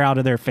the hair out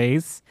of their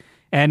face.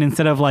 And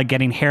instead of like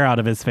getting hair out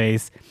of his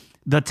face,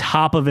 the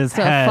top of his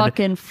It's head. a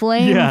fucking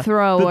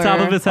flamethrower. The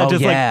top of his head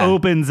just yeah. like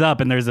opens up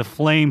and there's a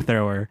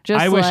flamethrower.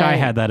 Just I wish I like-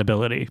 had that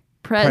ability.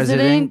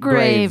 President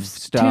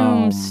Graves.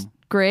 Gravestone.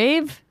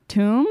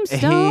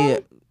 Tombstone?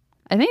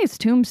 I think it's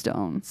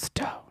Tombstone.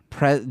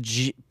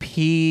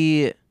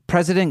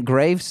 President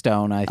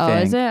Gravestone, I think. Oh,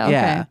 is it? Okay.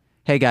 Yeah.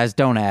 Hey guys,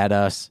 don't add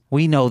us.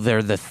 We know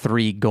they're the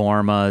three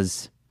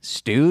Gormas.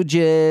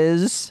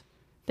 Stooges.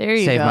 There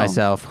you Save go.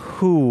 myself.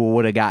 Who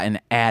would have gotten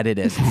added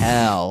as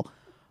hell?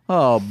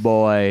 Oh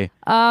boy.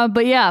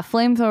 But yeah,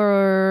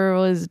 flamethrower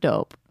was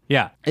dope.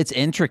 Yeah. It's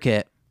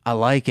intricate. I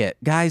like it.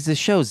 Guys, this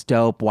show's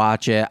dope.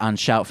 Watch it on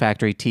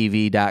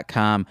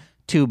shoutfactorytv.com,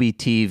 Tubi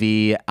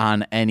TV,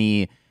 on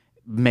any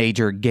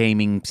major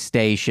gaming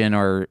station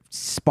or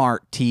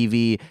smart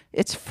TV.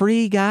 It's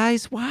free,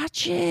 guys.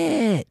 Watch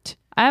it.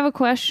 I have a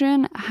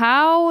question.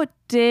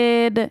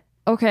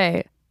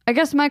 Okay, I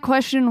guess my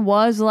question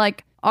was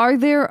like, are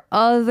there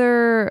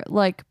other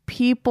like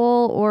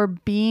people or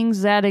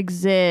beings that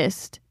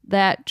exist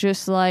that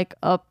just like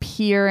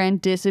appear and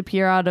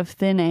disappear out of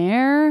thin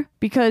air?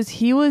 Because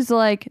he was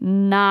like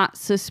not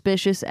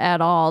suspicious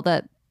at all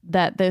that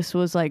this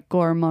was like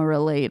Gorma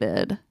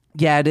related.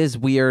 Yeah, it is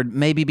weird.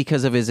 Maybe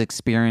because of his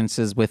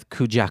experiences with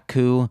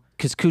Kujaku,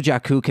 because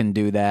Kujaku can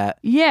do that.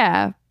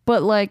 Yeah,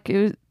 but like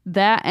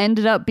that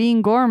ended up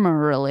being Gorma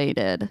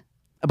related.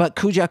 But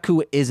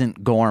Kujaku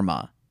isn't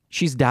Gorma.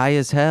 She's die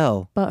as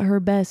hell. But her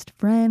best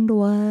friend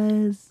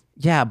was.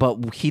 Yeah,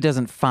 but he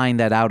doesn't find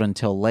that out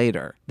until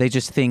later. They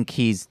just think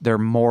they're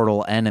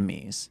mortal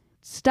enemies.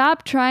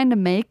 Stop trying to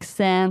make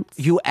sense.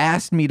 You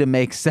asked me to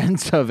make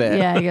sense of it.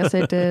 Yeah, I guess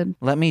I did.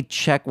 Let me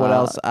check what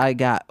else I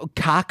got.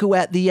 Kaku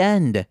at the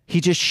end.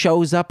 He just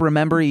shows up.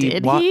 Remember,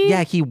 Did he?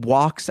 Yeah, he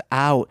walks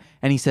out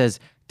and he says,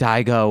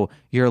 Daigo,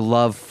 your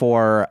love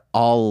for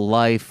all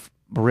life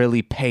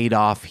really paid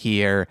off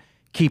here.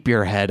 Keep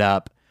your head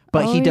up.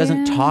 But he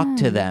doesn't talk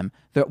to them.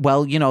 They're They're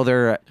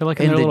like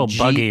in their the little Jeep.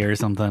 buggy or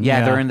something.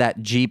 Yeah, they're in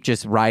that Jeep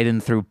just riding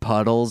through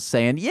puddles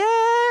saying,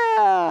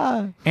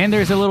 yeah. And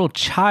there's a little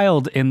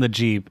child in the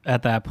Jeep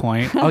at that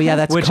point. Oh, yeah,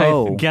 that's which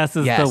Ko. I guess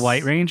is Yes. the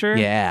White Ranger.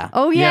 Yeah.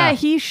 Oh yeah, Yeah.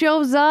 he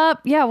shows up.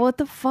 Yeah, what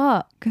the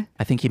fuck?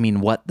 I think you mean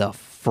what the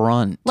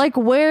front. Like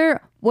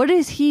what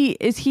is he?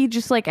 Is he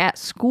just like at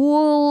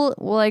school?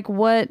 Like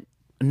what?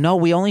 No,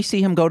 we only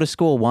see him go to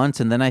school once,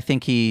 and then I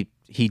think he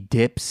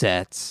dip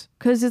sets.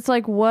 Cuz it's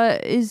like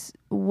what is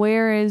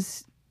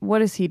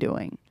he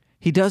doing?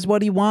 He does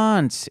what he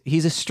wants.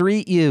 He's a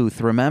street youth,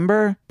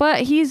 remember?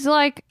 But he's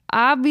like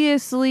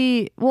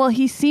obviously, well,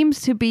 he seems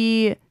to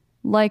be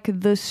like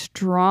the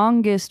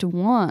strongest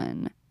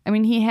one. I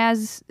mean, he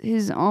has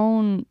his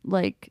own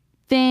like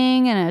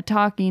thing and a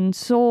talking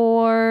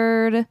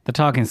sword. The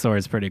talking sword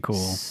is pretty cool.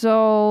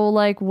 So,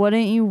 like,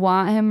 wouldn't you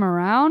want him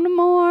around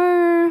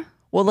more?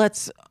 Well,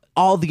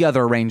 all the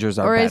other Rangers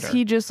are Or better. is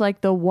he just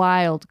like the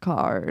wild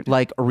card?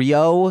 Like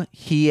Ryo,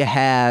 he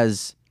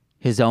has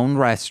his own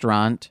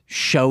restaurant.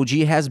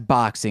 Shoji has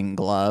boxing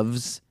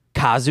gloves.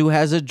 Kazu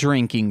has a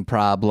drinking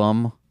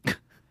problem.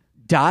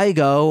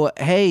 Daigo,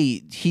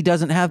 hey, he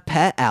doesn't have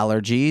pet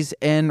allergies.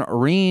 And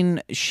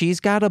Rin, she's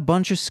got a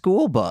bunch of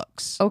school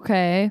books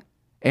Okay.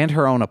 and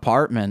her own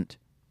apartment.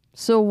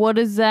 So, what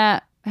does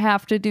that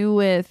have to do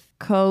with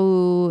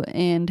Ko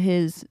and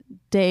his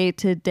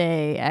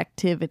day-to-day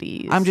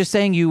activities? I'm just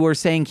saying, you were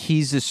saying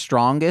he's the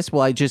strongest.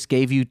 Well, I just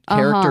gave you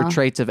character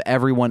traits of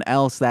everyone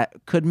else that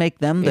could make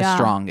them the Yeah.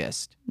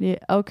 strongest. Yeah,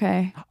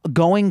 okay.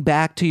 Going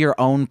back to your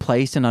own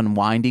place and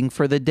unwinding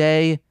for the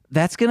day,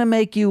 that's going to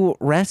make you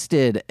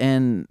rested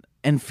and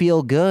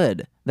feel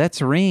good.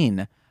 That's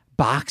Rin.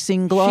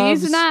 Boxing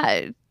gloves She's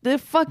not. The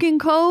fucking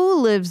Ko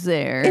lives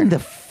there. in the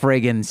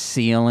friggin'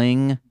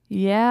 ceiling.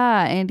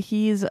 Yeah, and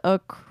he's a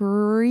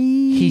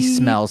creep. He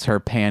smells her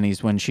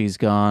panties when she's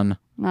gone.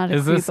 Not a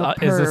Is this creep,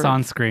 a is this perv.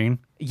 on screen?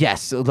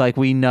 Yes, like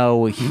we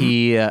know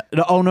he.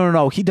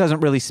 No. He doesn't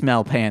really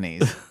smell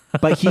panties,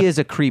 but he is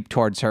a creep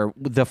towards her.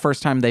 The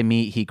first time they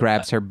meet, he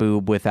grabs her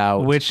boob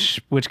without Which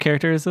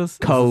character is this?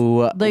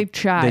 The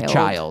child. The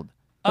child.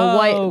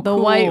 The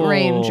White cool.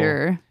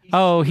 Ranger.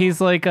 Oh, he's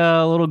like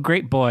a little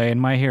great boy in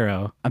My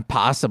Hero.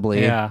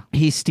 Possibly. Yeah.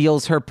 He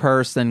steals her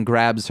purse, then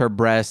grabs her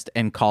breast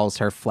and calls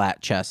her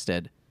flat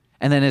chested.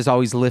 And then is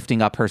always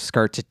lifting up her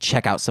skirt to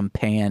check out some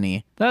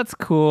panty. That's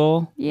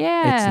cool.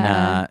 Yeah. It's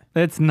not.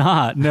 It's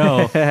not.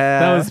 No,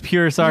 that was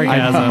pure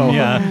sarcasm.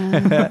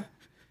 Yeah.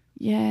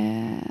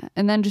 Yeah.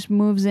 And then just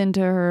moves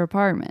into her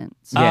apartment.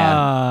 So-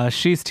 Yeah.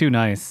 She's too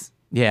nice.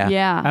 Yeah.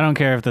 yeah. I don't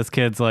care if this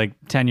kid's like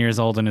 10 years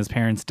old and his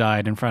parents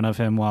died in front of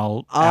him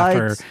while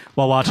It's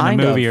watching a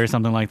kind movie of. or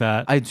something like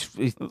that.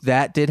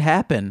 That did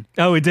happen.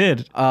 Oh, it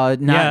did. Not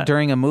Yeah.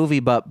 during a movie,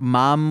 but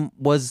mom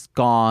was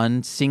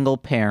gone, single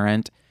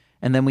parent.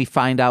 And then we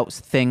find out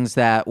things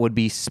that would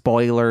be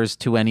spoilers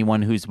to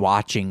anyone who's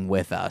watching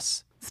with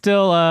us.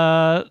 Still,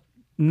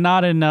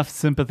 not enough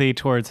sympathy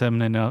towards him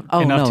enough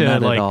Oh, no, to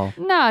not like. at all.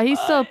 No, he's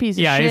still a piece of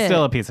Yeah, shit. he's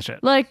still a piece of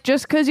shit. Like,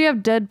 just because you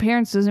have dead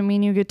parents doesn't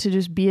mean you get to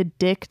just be a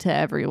dick to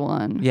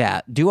everyone.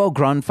 Yeah, Duo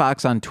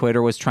Grunfox on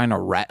Twitter was trying to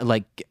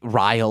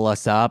rile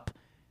us up.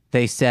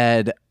 They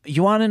said,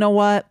 "You want to know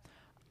what?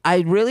 I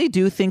really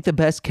do think the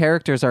best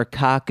characters are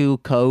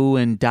Kaku, Kou,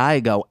 and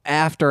Daigo.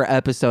 After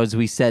episodes,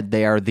 we said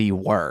they are the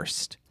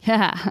worst."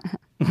 Yeah.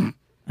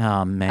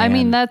 Oh man! I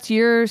mean, that's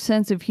your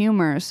sense of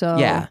humor, so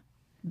yeah,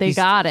 they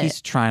got it.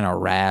 He's trying to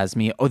razz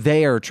me. Oh,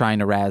 they are trying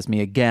to razz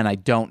me again. I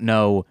don't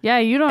know Yeah,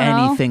 you don't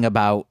know. anything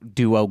about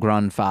Duo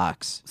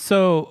Grunfox.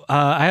 So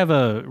I have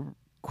a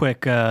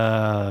quick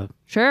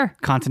Sure.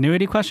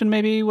 continuity question,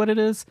 maybe what it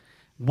is.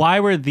 Why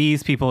were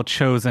these people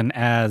chosen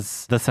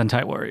as the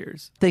Sentai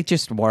Warriors? They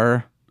just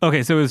were.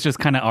 Okay, so it was just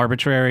kind of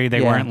arbitrary.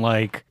 They Yeah. weren't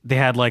like, they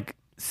had like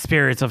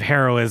spirits of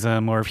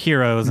heroism or of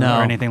heroes No.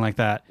 or anything like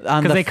that.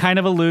 On Because the they kind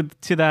of allude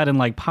to that in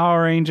like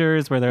Power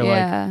Rangers where they're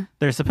Yeah. like,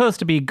 they're supposed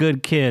to be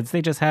good kids.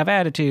 They just have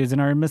attitudes and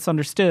are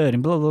misunderstood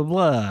and blah, blah,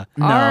 blah.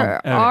 No.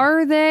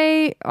 Are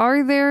they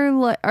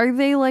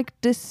like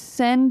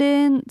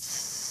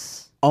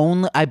descendants?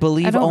 Only I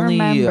believe I don't only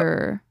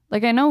remember.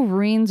 Like, I know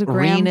Reen's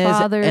Reen is,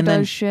 grandfather and does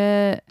then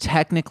shit.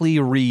 technically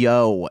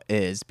Ryo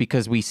is,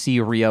 because we see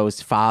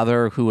Ryo's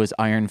father, who was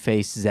Iron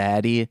Face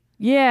Zaddy.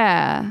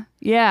 Yeah.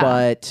 Yeah.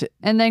 But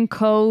and then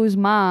Ko's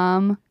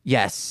mom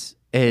yes,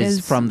 is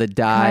is from the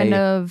die. kind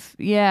of,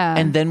 yeah.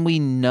 And then we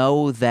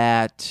know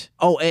that,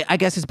 I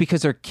guess it's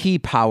because her key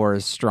power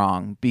is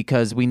strong,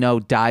 because we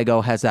know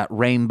Daigo has that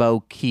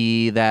rainbow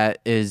key that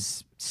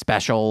is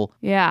special.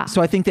 yeah.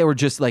 So I think they were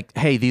just like,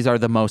 hey, these are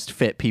the most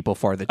fit people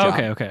for the job.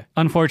 Okay.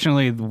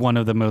 Unfortunately, one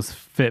of the most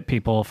fit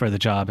people for the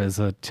job is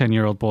a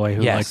 10-year-old boy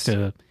who Yes. likes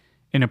to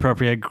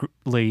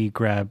inappropriately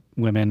grab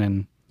women.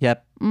 And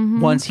Yep.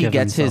 Mm-hmm. Once he Give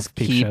gets his himself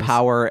peep key shows.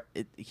 power,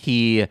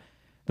 he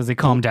does he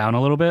calm down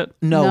a little bit?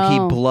 no, he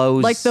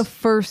blows Like the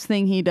first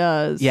thing he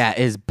does. yeah,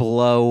 is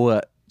blow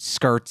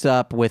skirts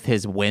up with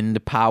his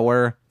wind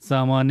power.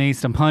 Someone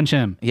needs to punch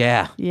him.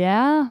 Yeah.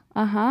 Yeah.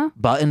 Uh-huh.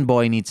 Button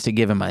Boy needs to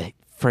give him a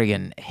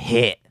friggin'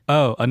 hit.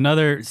 Oh,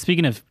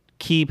 speaking of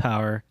key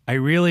power, I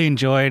really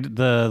enjoyed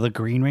the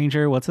Green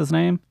Ranger. What's his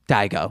name?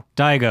 Daigo.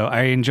 Daigo.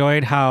 I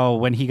enjoyed how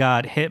when he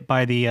got hit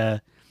by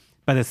the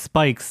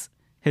spikes,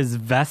 his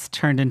vest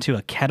turned into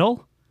a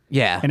kettle.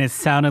 Yeah. And it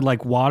sounded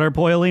like water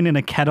boiling in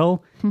a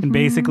kettle. And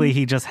basically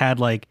he just had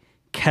like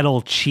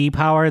kettle chi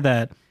power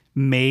that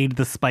made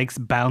the spikes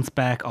bounce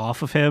back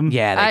off of him.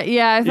 yeah.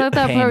 I thought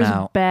that came part was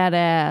out.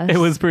 badass. It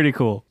was pretty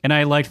cool. And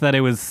I liked that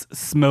it was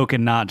smoke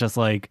and not just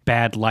like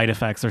bad light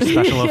effects or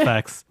special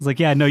effects. It's like,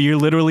 yeah, no, you're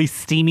literally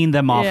steaming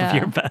them off Yeah. of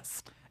your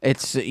vest.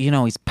 It's,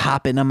 he's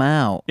popping them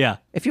out. Yeah.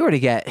 If you were to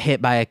get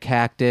hit by a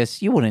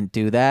cactus, you wouldn't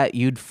do that.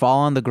 You'd fall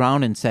on the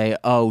ground and say,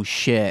 oh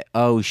shit,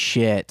 oh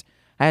shit.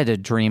 I had a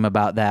dream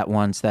about that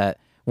once, that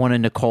one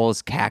of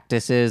Nicole's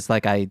cactuses,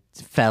 like I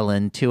fell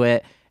into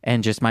it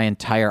and just my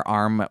entire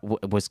arm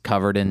was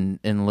covered in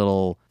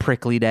little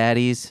prickly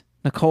daddies.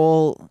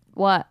 Nicole,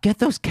 What? get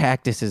those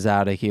cactuses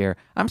out of here.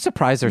 I'm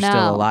surprised they're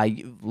still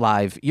No.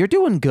 alive. You're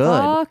doing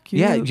good. Fuck you.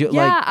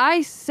 Yeah,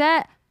 I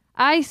said,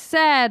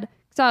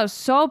 because I was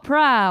so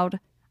proud.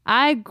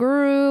 I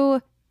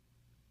grew,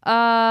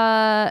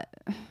 God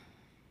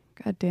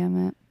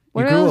damn it.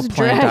 you grew a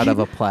plant out of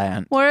a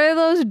plant. What are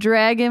those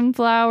dragon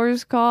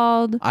flowers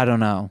called? I don't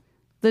know.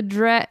 The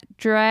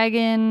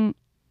dragon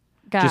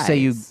guys. Just say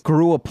you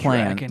grew a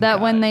plant. Dragon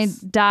that when they guys.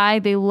 die,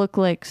 they look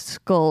like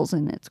skulls,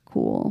 and it's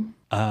cool.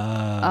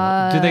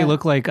 Do they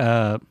look like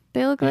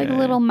They look like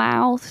little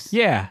mouths.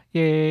 yeah.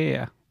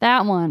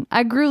 That one.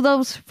 I grew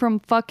those from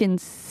fucking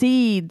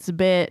seeds,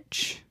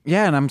 bitch.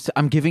 Yeah, and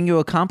I'm giving you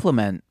a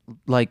compliment.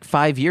 Like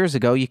 5 years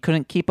ago, you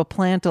couldn't keep a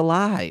plant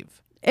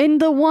alive. And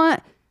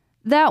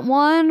that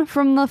one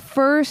from the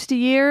first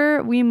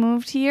year we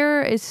moved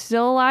here is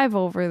still alive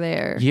over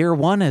there. Year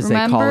one, as they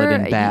call it in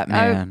Remember?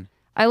 Batman.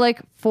 I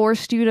like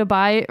forced you to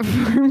buy it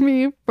for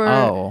me for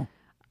Oh,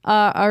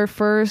 our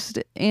first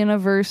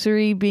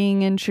anniversary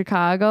being in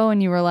Chicago,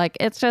 and you were like,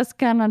 "It's just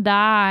gonna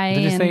die."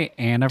 Did you in say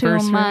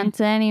anniversary? 2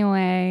 months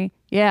anyway.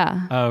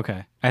 Yeah. Oh,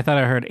 okay. I thought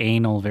I heard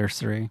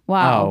analversary.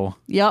 Wow. Oh.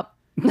 Yep.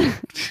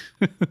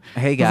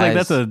 Hey It's guys, like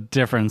that's a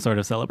different sort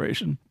of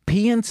celebration.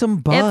 pee in some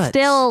butts. It's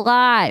still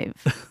alive.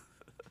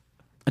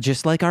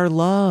 just like our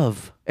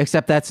love.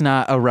 Except that's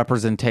not a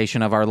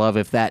representation of our love.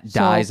 If that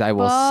dies, I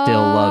will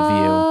still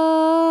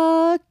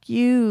love you. Fuck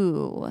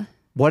you.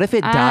 What if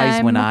it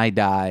dies when I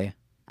die?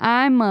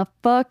 I'm a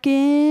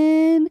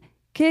fucking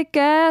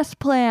kick-ass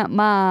plant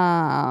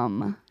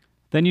mom.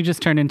 Then you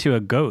just turn into a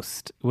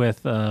ghost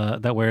with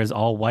that wears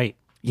all white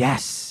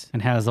Yes.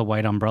 and has a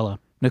white umbrella.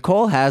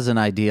 Nicole has an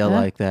idea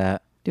like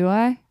that. Do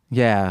I?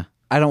 Yeah.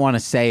 I don't want to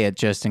say it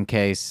just in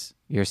case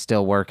you're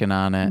still working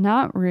on it.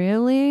 Not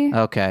really.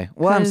 Okay.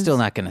 Well, I'm 'Cause- still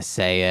not going to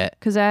say it.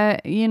 Because I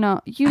I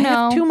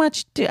have too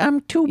much.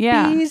 I'm too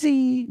Yeah.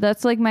 busy.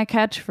 That's like my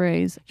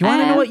catchphrase. You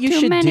wanna I know what have you too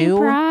should many do?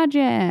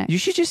 projects. You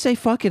should just say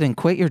fuck it and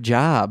quit your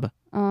job.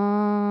 Who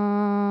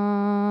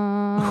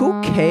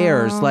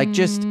cares? Like,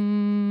 just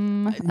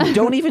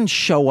don't even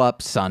show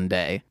up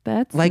Sunday.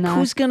 That's Like, not-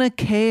 who's gonna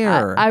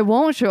care? I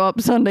won't show up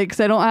Sunday because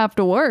I don't have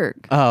to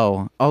work.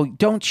 Oh,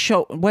 don't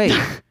show. Wait,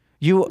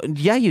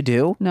 yeah, you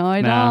do. No,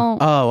 I No.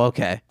 don't. Oh,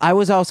 okay. I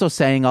was also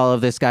saying all of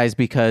this, guys,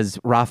 because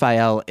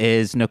Raphael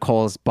is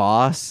Nicole's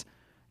boss,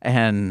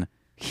 and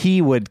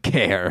he would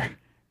care.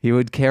 He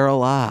would care a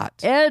lot.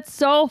 It's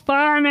so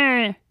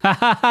funny.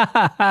 That's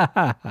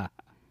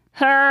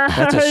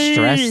a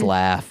stress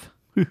laugh.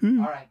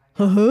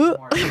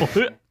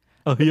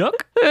 Oh, yuck.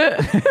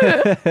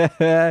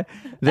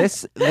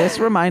 This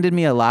reminded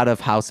me a lot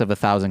of House of a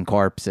Thousand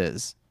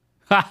Corpses.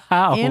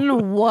 How?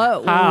 In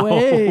what How?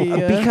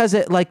 way? Because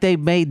it like they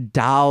made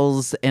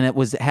dolls and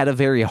it had a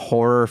very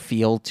horror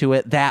feel to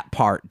it. That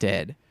part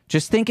did.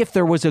 Just think if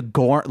there was a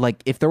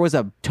if there was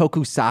a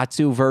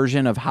tokusatsu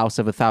version of House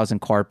of a Thousand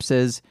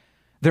Corpses,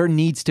 there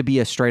needs to be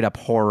a straight up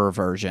horror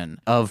version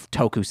of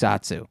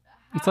tokusatsu.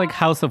 It's like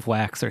House of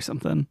Wax or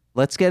something.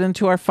 Let's get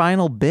into our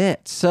final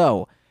bit.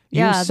 So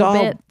Yeah,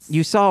 the bits.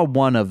 you saw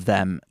one of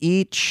them.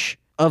 Each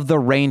of the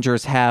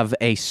Rangers have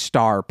a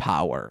star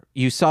power.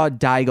 You saw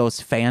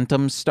Daigo's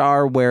Phantom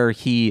Star, where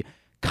he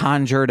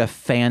conjured a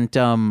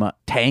phantom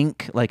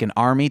tank, like an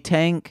army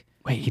tank.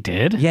 Wait, he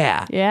did?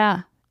 Yeah.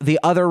 Yeah. The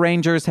other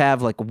Rangers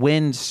have like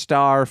Wind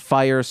Star,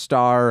 Fire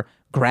Star,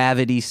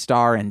 Gravity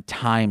Star, and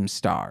Time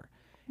Star.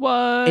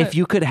 What? If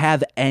you could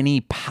have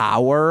any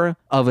power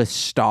of a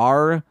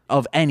star,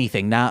 of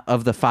anything, not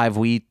of the 5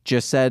 we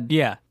just said.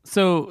 Yeah.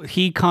 So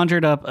he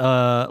conjured up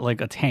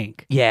like a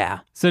tank. Yeah.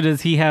 So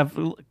does he have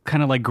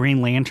kind of like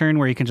Green Lantern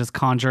where he can just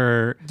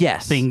conjure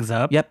Yes. things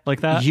up? Yep.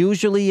 Like that?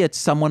 Usually it's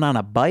someone on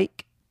a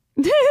bike.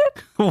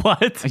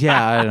 What?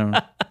 Yeah, I don't know.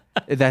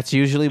 That's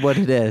usually what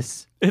it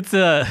is. It's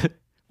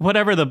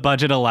whatever the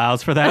budget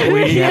allows for that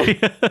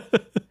week.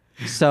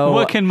 So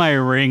What can my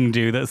ring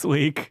do this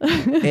week?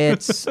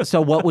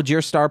 so what would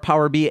your star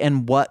power be,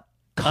 and what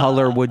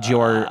color would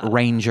your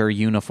Ranger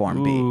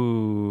uniform be?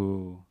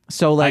 Ooh.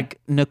 So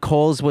like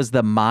Nicole's was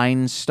the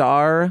Mind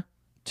Star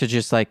to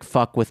just like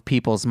fuck with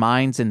people's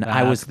minds, and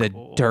I was That's the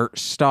cool. Dirt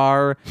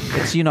Star.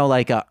 It's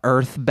like a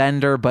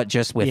Earthbender but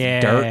just with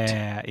dirt.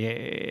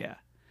 Yeah.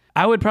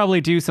 I would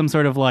probably do some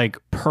sort of like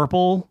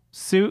purple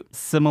suit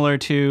similar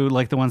to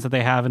like the ones that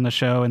they have in the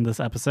show in this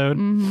episode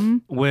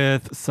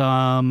with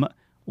some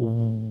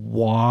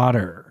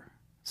water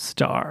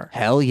star.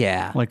 Hell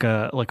yeah. Like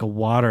a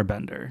water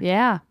bender.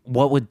 Yeah.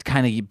 What would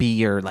kind of be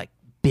your like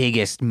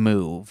biggest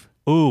move?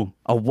 Ooh.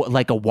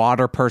 Like a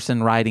water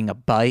person riding a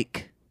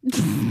bike?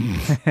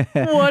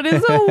 What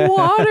is a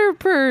water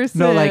person?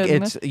 No, like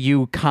it's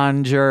you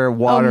conjure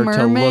water to look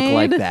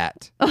like mermaid?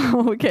 that.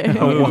 Okay.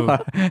 Ooh.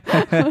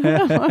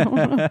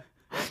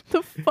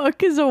 The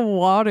fuck is a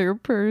water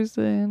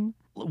person?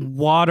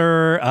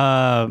 Water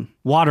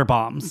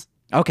bombs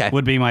Okay.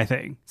 would be my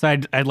thing. So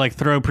I'd like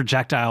throw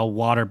projectile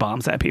water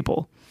bombs at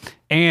people.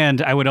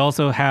 And I would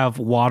also have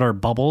water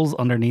bubbles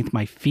underneath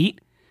my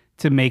feet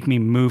to make me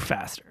move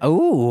faster.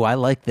 Oh, I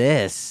like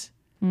this.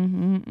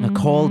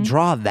 Nicole,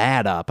 draw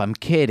that up. I'm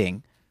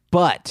kidding.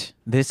 But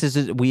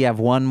we have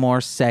one more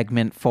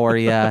segment for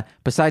you.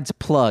 Besides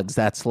plugs,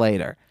 that's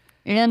later.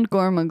 And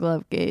Gorma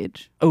Glove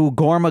Gauge. Oh,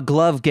 Gorma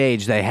Glove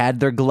Gauge. They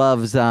had their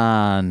gloves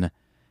on.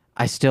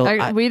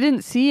 We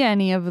didn't see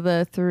any of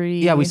the three.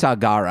 Yeah, we saw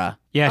Gara.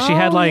 Yeah, she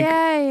had like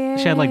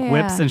she she had like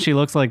whips and she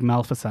looks like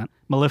Maleficent.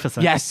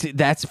 Yes,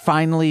 that's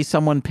finally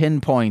someone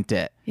pinpoint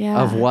it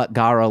Yeah. of what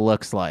Gara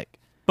looks like.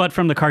 But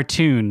from the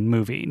cartoon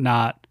movie,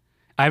 I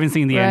haven't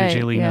seen the Right,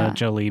 Angelina yeah.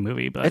 Jolie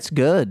movie, but It's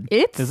good.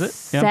 It's Is it?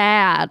 Yeah.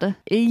 sad.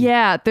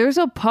 Yeah, there's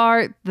a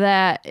part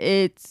that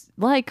it's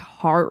like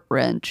heart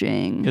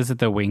wrenching. is it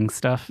the wing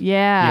stuff?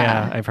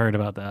 Yeah. Yeah, I've heard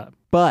about that.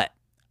 But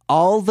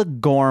all the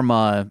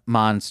Gorma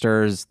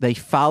monsters, they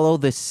follow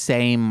the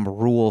same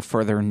rule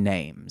for their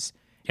names.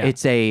 Yeah.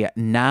 It's a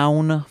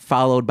noun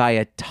followed by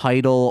a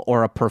title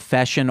or a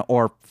profession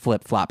or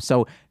flip-flop.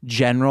 So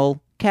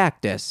General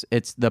Cactus,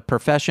 it's the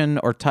profession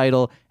or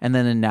title and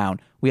then a noun.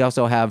 We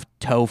also have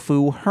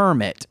Tofu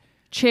Hermit.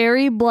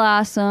 Cherry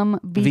Blossom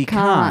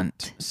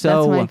Vicant.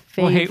 So- that's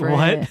my Wait, favorite.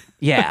 what?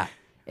 Yeah.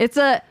 It's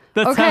a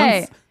That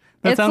okay.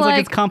 sounds like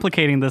it's like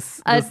complicating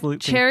this. a this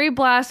loop thing. cherry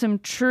blossom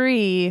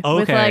tree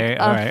with Okay, like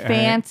a all right.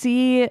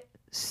 fancy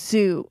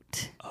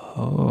suit.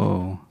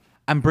 Oh.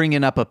 I'm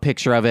bringing up a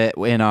picture of it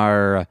in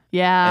our.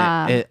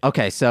 Yeah.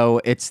 Okay,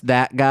 so it's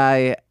that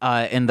guy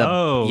in the.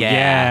 Oh,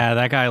 yeah.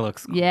 That guy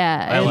looks cool.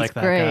 Yeah, I it's like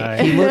that great.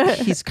 guy.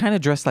 He's kind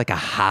of dressed like a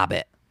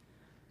hobbit.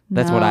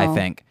 That's what I No.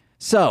 think.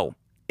 So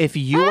if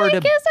you were I to.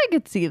 guess I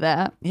could see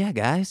that. Yeah,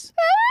 guys.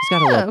 He's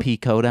got a little pea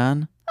coat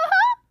on.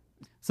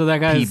 So that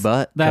guy's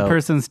Pea-butt that coat.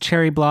 person's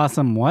cherry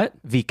blossom what?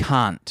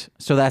 Vicant.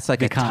 So that's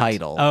like Vicant. a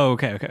title. Oh,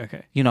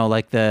 okay. You know,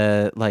 like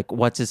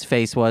what's his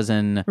face was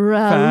in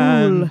Raoul.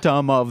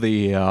 Phantom of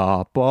the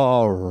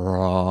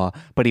Opera,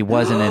 but he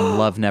wasn't in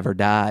Love Never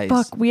Dies.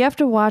 Fuck, we have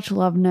to watch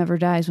Love Never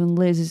Dies when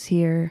Liz is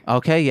here.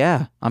 Okay,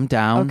 yeah, I'm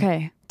down.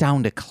 Okay.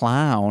 Down to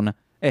clown.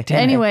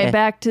 Anyway,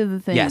 back to the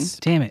thing. Yes.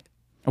 Damn it.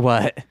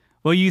 What?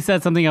 Well, you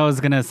said something I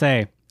was gonna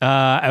say.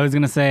 I was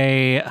gonna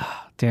say,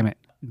 damn it,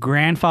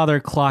 grandfather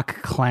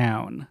clock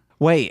clown.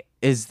 Wait,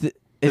 is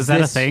Is this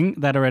that a thing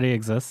that already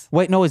exists?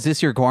 Wait, no, is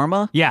this your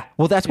Gorma? Yeah.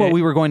 Well, that's what Yeah.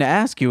 we were going to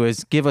ask you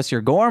is give us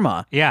your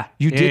Gorma. Yeah.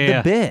 You did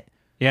Yeah. the bit.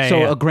 Yeah, So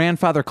yeah. a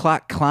grandfather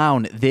clock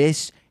clown,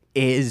 this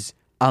is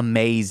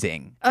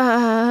amazing.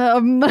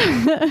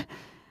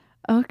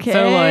 Okay.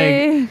 So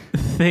like,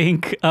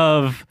 think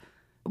of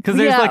because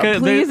there's yeah, like a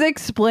please there-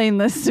 explain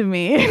this to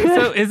me.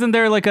 so isn't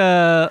there like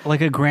a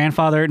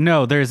grandfather?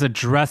 No, there's a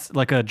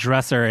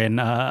dresser in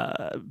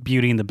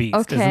Beauty and the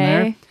Beast, isn't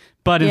there? Okay.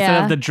 But instead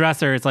Yeah. of the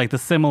dresser, it's like the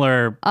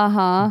similar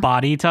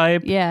body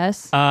type.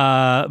 Yes.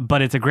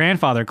 But it's a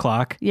grandfather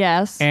clock.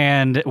 Yes.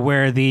 And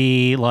where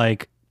the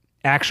like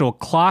actual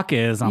clock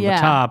is on Yeah.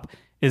 the top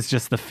is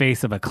just the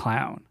face of a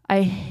clown.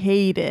 I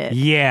hate it.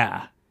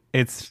 Yeah.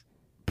 It's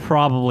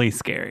probably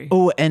scary.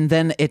 Oh, and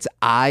then its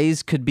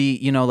eyes could be,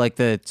 like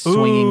the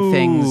swinging Ooh,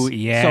 things.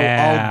 yeah.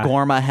 So all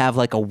Gorma have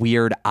like a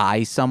weird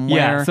eye somewhere.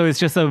 Yeah, so it's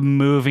just a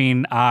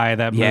moving eye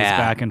that moves Yeah.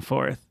 back and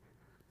forth.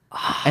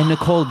 And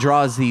Nicole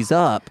draws these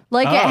up.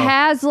 Like it Oh.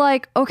 has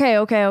like okay.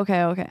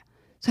 So it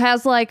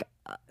has like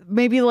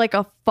maybe like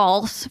a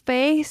false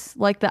face,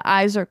 like the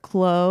eyes are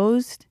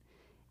closed,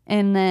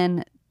 and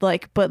then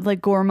but like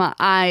Gorma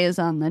eye is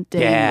on the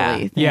Yeah.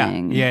 dangly Yeah.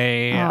 thing.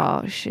 Yeah.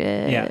 Oh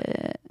shit. Yeah.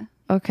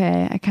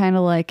 Okay, I kind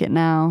of like it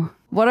now.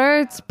 What are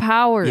its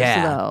powers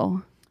Yeah.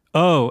 though?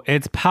 Oh,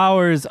 its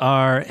powers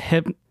are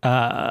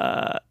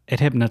it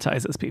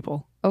hypnotizes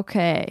people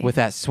Okay. With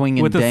that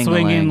swinging with the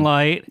dangling. swinging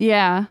light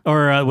yeah.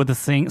 or with the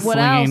slinging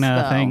else,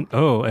 though? thing.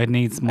 Oh, it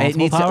needs multiple It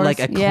needs powers. like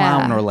a Yeah.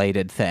 clown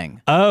related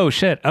thing. oh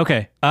shit.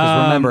 Okay.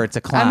 Because remember, it's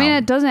a clown. I mean,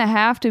 it doesn't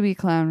have to be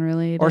clown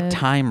related. or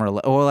time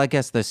related. Well, I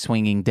guess the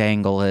swinging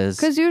dangle is.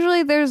 Because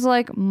usually there's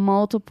like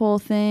multiple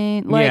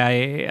things. Like,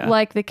 yeah.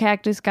 Like the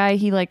cactus guy,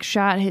 he like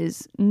shot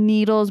his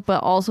needles,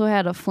 but also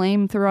had a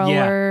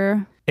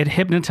flamethrower. It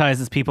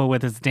hypnotizes people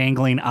with its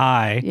dangling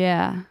eye.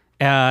 Yeah.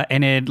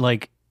 And it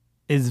like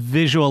is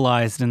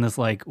visualized in this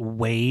like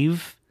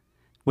wave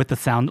with the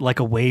sound like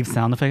a wave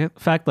sound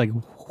effect like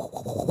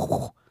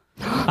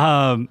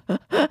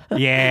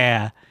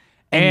yeah.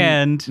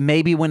 And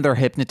Maybe when they're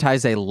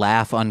hypnotized, they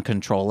laugh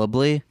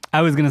uncontrollably.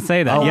 I was gonna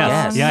say that. Oh,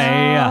 yes. yes.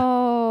 Yeah.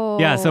 Oh.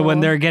 Yeah, so when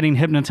they're getting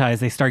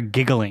hypnotized, they start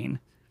giggling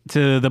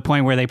to the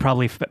point where they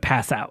probably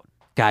pass out.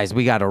 Guys,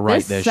 we got to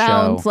write this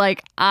sounds show.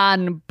 like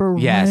on brand.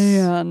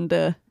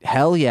 Yes.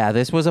 Hell yeah,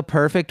 this was a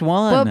perfect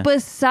one. But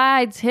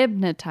besides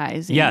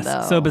hypnotizing, Yes.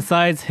 though, So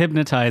besides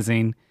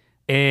hypnotizing,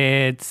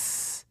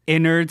 its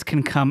innards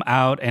can come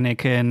out and it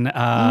can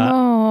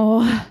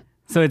oh,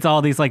 so it's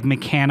all these like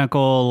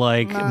mechanical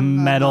like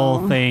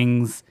metal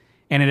things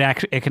and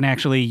it can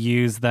actually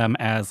use them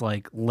as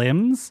like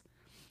limbs.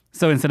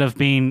 So instead of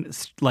being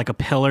like a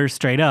pillar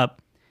straight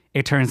up,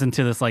 it turns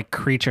into this like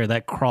creature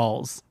that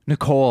crawls.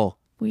 Nicole,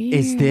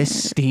 is weird.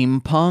 this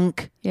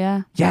steampunk?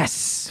 Yeah.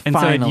 Yes. And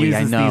finally, so it I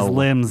uses know. these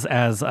limbs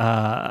as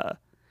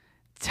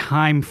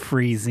time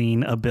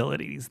freezing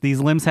abilities.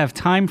 These limbs have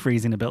time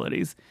freezing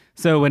abilities.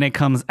 So when it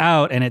comes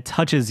out and it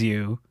touches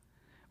you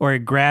or it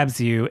grabs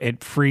you,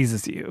 it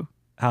freezes you.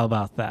 How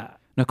about that?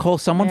 Nicole,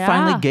 someone Yeah.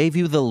 finally gave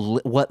you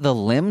what the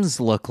limbs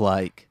look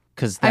like.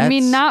 Because I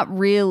mean, not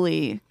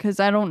really, because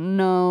I don't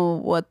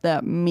know what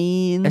that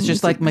means. It's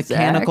just like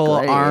mechanical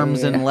exactly.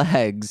 arms and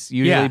legs.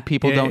 Usually Yeah.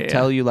 people Yeah, don't yeah,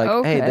 tell you like,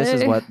 hey, this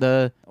is Okay.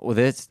 what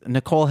this.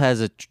 Nicole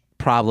has a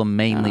problem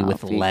mainly I'll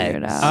with figure it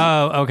legs.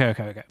 out. Oh,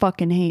 okay.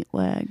 Fucking hate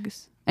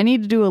legs. I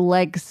need to do a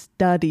leg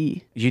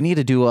study. You need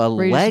to do a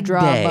Where you just leg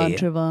draw day. a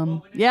bunch of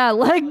them. Yeah,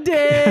 leg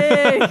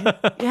day.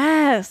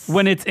 Yes.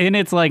 When it's in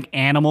its like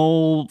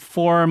animal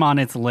form on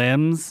its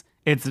limbs,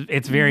 it's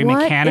very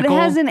What? mechanical. It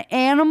has an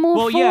animal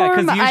Well, form? yeah,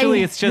 'cause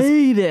usually I it's just-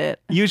 hate it.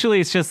 Usually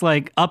it's just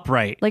like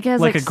upright. Like it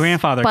has a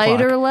grandfather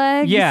spider clock.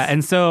 legs? Yeah,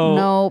 and so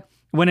Nope.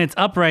 when it's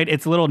upright,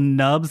 its little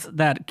nubs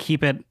that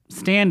keep it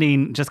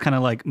standing just kind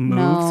of like move.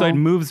 No. So it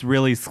moves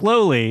really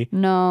slowly.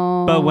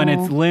 No. But when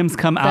its limbs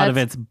come out of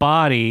That's its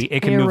body,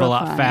 it can move a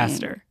lot terrifying.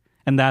 faster.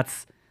 And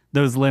that's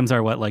those limbs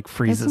are what like That's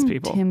freezes some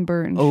people. Tim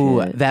Burton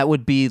Oh, shit. that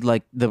would be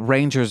like the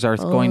Rangers are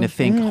going to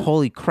think, shit.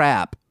 holy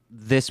crap,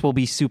 this will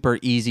be super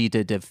easy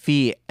to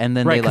defeat. And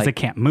then Right, they because like,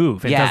 it can't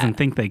move. It Yeah. doesn't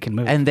think they can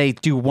move. and they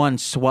do one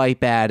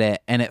swipe at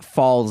it and it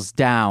falls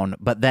down.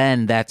 But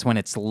then that's when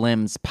its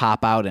limbs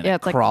pop out and Yeah, it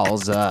it's like-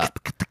 crawls up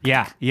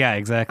yeah,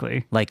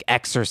 exactly. like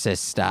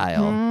Exorcist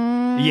style.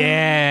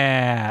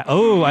 Yeah.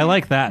 Oh, I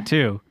like that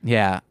too.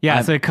 Yeah. Yeah,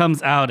 I'm- so it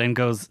comes out and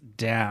goes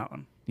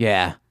down.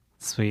 yeah.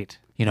 Sweet.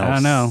 You know, I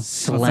don't know. That sounds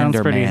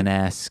Slender pretty-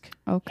 Man-esque.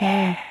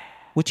 Okay.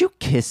 Would you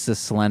kiss the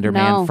Slender No.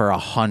 Man for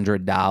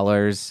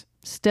 $100?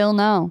 Still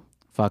no.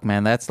 Fuck,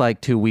 man, that's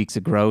like 2 weeks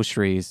of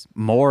groceries.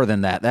 More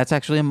than that. That's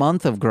actually a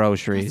month of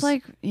groceries. It's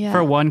like, yeah.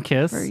 For one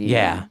kiss? For you.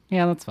 yeah.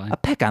 Yeah, that's fine. A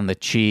peck on the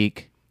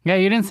cheek. Yeah,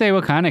 you didn't say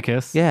what kind of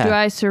kiss. Yeah. Do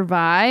I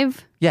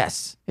survive?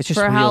 Yes. It's just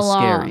For real how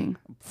scary. long?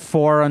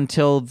 For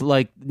until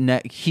like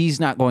he's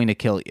not going to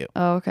kill you.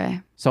 Oh,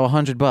 okay. So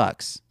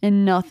 $100.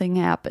 And nothing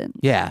happens.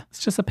 Yeah. It's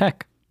just a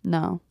peck.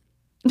 No.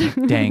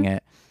 Dang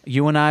it.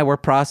 You and I were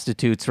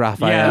prostitutes,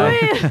 Raphael.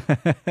 Yeah.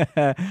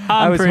 I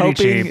I'm was pretty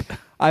hoping cheap.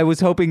 I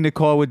was hoping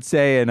Nicole would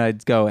say, and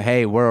I'd go,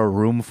 "Hey, we're a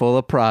room full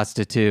of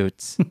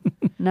prostitutes.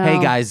 No.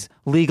 Hey guys,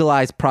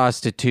 legalize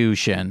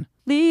prostitution."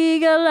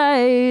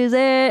 Legalize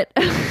it.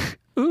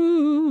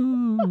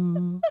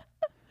 Ooh.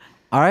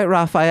 All right,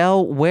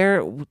 Raphael,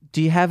 where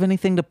do you have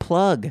anything to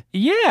plug?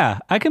 Yeah,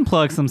 I can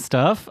plug some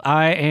stuff.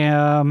 I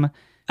am,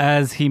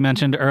 as he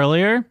mentioned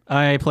earlier,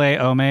 I play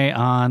Ome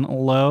on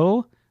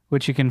Low,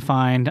 which you can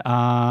find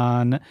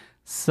on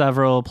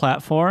several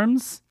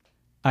platforms.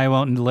 I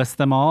won't list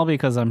them all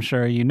because I'm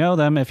sure you know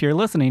them if you're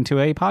listening to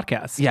a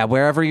podcast. Yeah,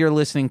 wherever you're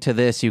listening to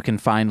this, you can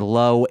find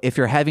Low. If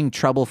you're having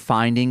trouble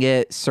finding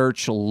it,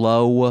 search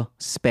Low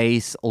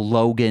space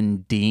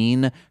Logan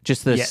Dean,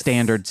 just the Yes.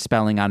 standard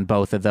spelling on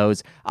both of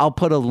those. I'll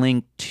put a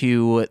link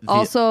to the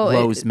Also,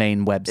 Low's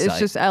main website. It's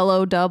just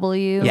LOW.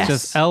 Yes.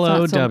 Just It's not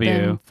LOW.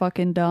 something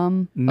fucking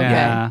dumb.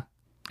 Nah.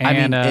 I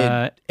mean,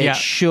 And, it yeah.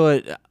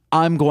 should.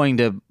 I'm going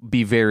to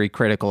be very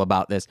critical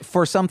about this.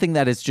 For something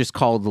that is just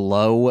called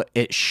Low,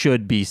 it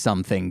should be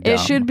something dumb. It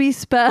should be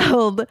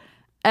spelled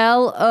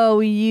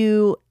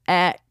LOUX.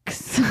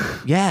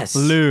 Yes.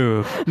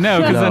 Lou. No,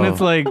 because then No. it's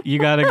like you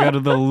got to go to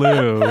the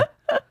loo.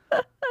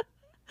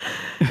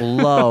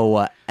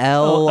 Low.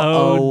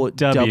 LOWE.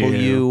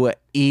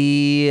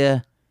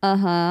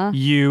 Uh-huh.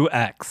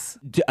 UX.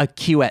 A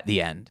Q at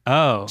the end.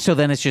 Oh. So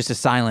then it's just a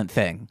silent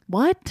thing.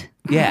 What?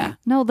 Yeah.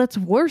 No, that's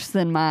worse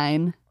than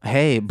mine.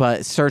 Hey,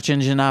 but search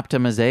engine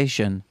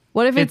optimization.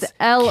 What if it's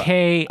L?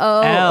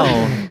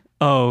 KLOW.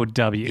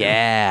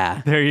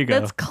 Yeah. There you go.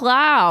 That's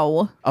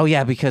clow Oh,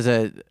 yeah, because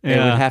it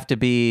Yeah. would have to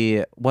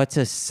be, what's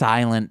a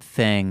silent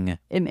thing?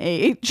 in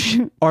H.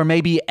 Or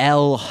maybe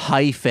L-OU.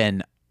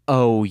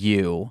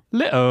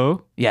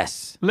 Little.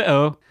 Yes.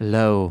 Little.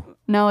 Low.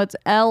 No, it's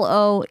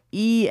LOEX.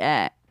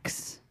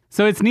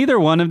 So it's neither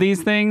one of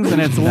these things,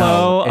 and it's No,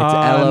 low it's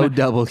on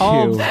LOW.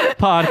 all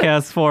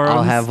podcast forums.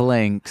 I'll have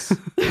links.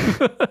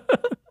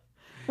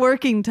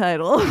 Working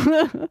title.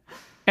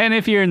 And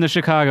if you're in the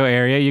Chicago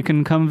area, you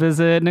can come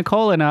visit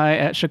Nicole and I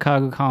at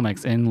Chicago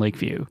Comics in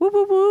Lakeview. Whoop,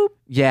 whoop, whoop.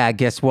 Yeah,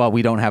 guess what?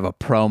 We don't have a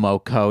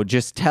promo code.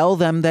 Just tell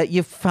them that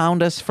you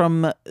found us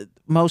from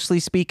Mostly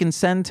Speaking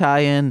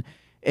Sentai, and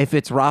if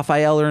it's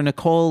Raphael or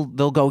Nicole,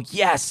 they'll go,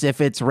 yes. If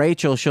it's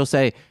Rachel, she'll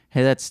say,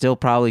 hey, that's still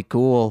probably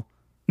cool.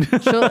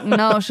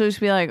 She'll just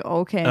be like,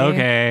 okay.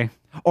 Okay.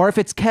 Or if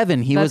it's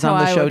Kevin, he was That's on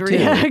how the I show would too.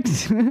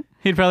 react.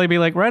 He'd probably be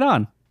like, right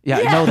on. Yeah,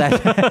 no,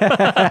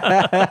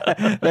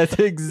 that's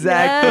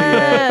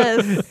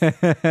exactly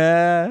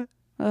Yes.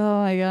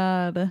 Oh my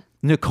God. it.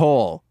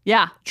 Nicole,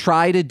 Yeah.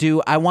 try to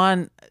do,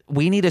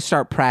 we need to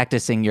start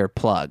practicing your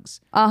plugs.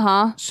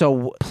 Uh-huh.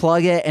 So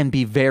plug it and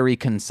be very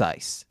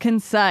concise.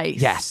 Concise.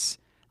 Yes.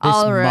 This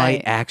All might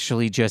right.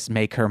 actually just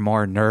make her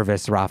more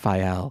nervous,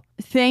 Raphael.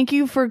 Thank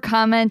you for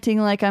commenting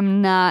like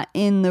I'm not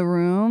in the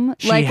room.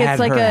 She like had it's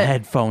like her a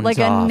headphones like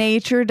off. a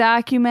nature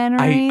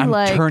documentary. I'm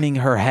like turning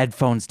her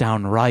headphones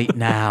down right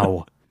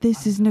now.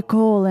 this is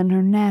Nicole and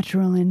her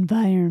natural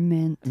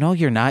environment. No,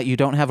 you're not. You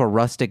don't have a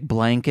rustic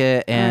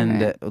blanket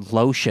and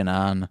lotion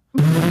on.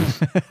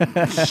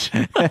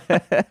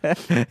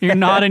 You're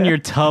not in your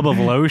tub of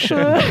lotion.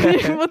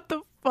 What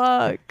the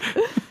fuck?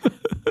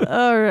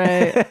 All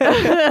right.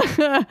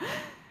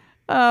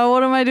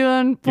 What am I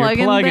doing?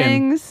 Plugging plugging.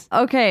 things?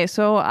 Okay,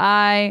 so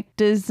I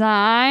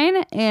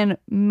design and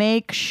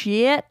make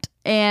shit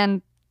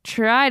and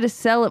try to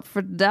sell it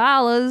for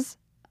dollars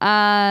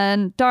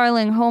on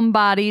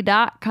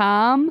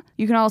darlinghomebody.com.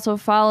 You can also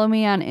follow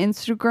me on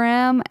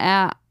Instagram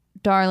at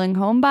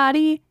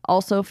darlinghomebody,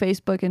 also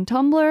Facebook and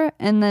Tumblr.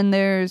 And then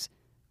there's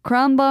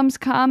Crumb Bums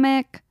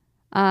Comic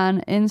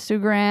on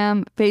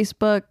Instagram,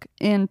 Facebook,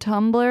 and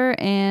Tumblr,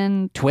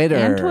 and Twitter.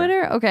 And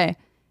Twitter? Okay.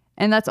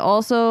 And that's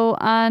also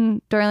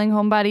on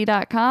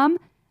darlinghomebody.com.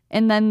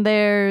 And then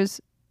there's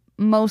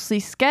Mostly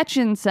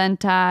Sketchin'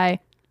 Sentai,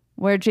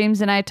 where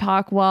James and I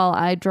talk while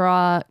I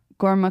draw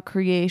Gorma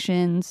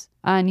Creations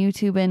on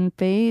YouTube and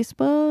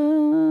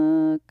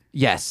Facebook.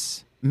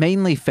 Yes,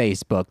 mainly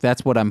Facebook.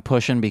 That's what I'm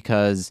pushing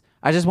because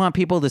I just want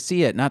people to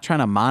see it, not trying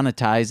to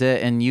monetize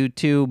it. And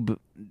YouTube,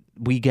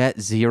 we get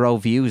 0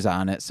 views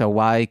on it. So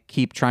why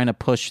keep trying to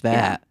push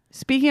that?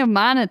 Speaking of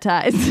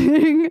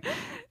monetizing,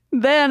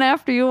 then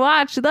after you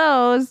watch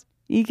those,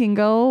 you can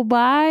go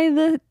buy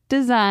the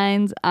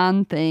designs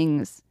on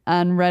things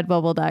on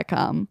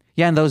redbubble.com.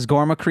 Yeah, and those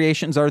Gorma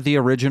creations are the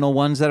original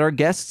ones that our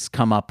guests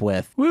come up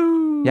with.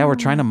 Woo! Yeah, we're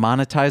trying to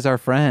monetize our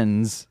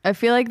friends. I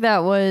feel like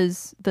that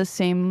was the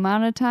same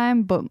amount of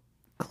time, but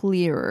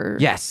clearer.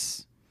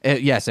 Yes.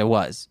 Yes, it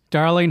was.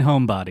 Darling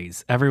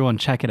Homebodies. Everyone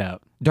check it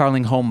out.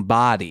 Darling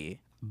Homebody.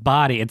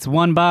 Body. It's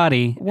one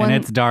body, and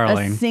it's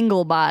darling. A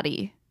single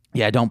body.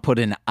 Yeah, don't put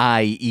an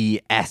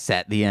IES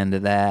at the end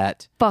of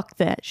that. Fuck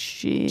that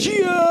shit.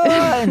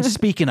 Yeah. And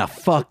speaking of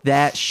fuck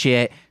that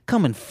shit,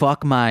 come and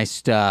fuck my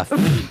stuff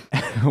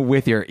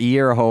with your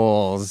ear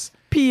holes.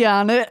 Pee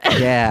on it.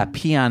 Yeah,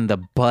 pee on the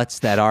butts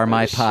that are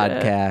my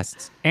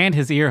podcasts. And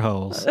his ear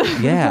holes.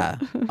 Yeah.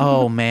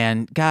 Oh,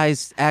 man.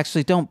 Guys,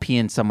 actually, don't pee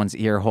in someone's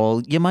ear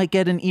hole. You might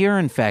get an ear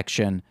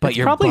infection. But It's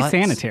your probably butts,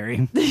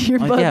 sanitary. Your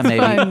butt's yeah, maybe.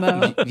 fine,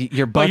 though.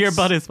 Your But butts, your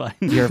butt is fine.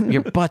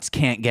 your butts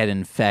can't get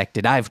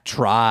infected. I've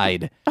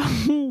tried.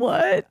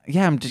 What?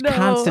 Yeah, I'm just No.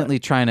 constantly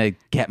trying to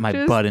get my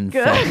Just butt go.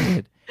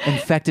 infected.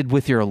 Infected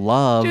with your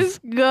love. Just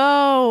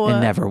go.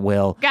 It never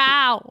will.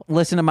 Go.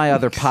 Listen to my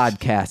other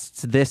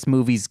podcasts. This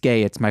Movie's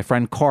Gay. It's my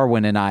friend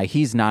Corwin and I.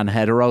 He's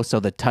non-hetero, so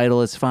the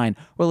title is fine.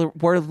 We're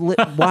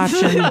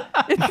watching.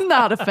 It's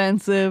not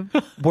offensive.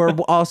 We're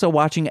also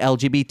watching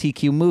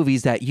LGBTQ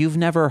movies that you've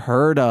never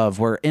heard of.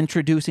 We're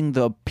introducing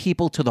the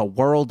people to the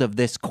world of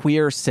this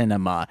queer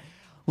cinema.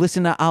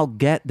 Listen to I'll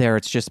Get There.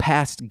 It's just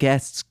past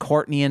guests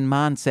Courtney and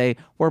Monse.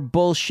 We're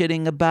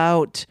bullshitting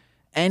about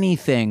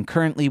anything.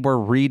 Currently, we're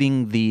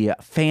reading the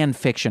fan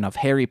fiction of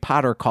Harry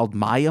Potter called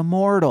My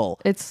Immortal.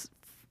 It's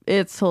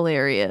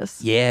hilarious.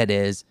 Yeah, it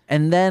is.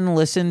 And then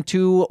listen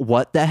to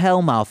What the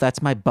Hellmouth.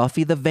 That's my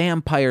Buffy the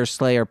Vampire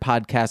Slayer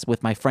podcast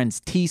with my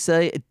friends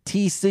TC and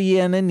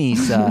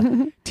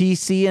Anissa.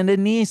 TC and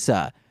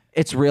Anissa.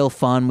 It's real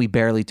fun. We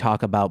barely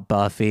talk about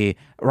Buffy.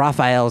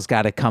 Raphael's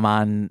got to come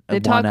on They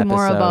one talk episode.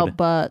 more about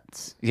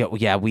butts Yeah,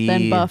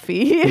 than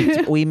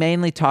Buffy. we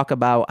mainly talk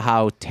about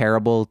how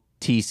terrible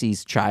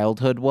TC's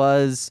childhood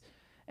was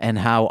and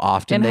how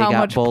often and they how got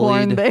much bullied.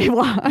 porn they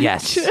watch.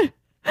 Yes.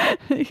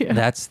 Yeah.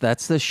 That's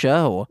the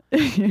show.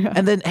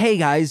 And then, hey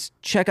guys,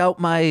 check out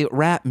my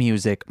rap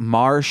music,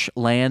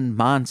 Marshland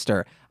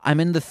Monster. I'm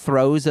in the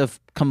throes of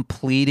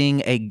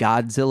completing a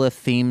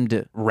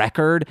Godzilla-themed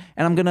record,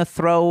 and I'm going to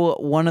throw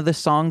one of the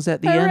songs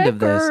at the end of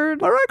this. A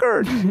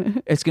record!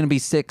 It's going to be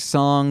 6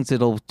 songs.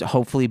 It'll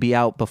hopefully be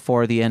out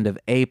before the end of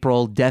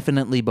April,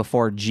 definitely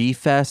before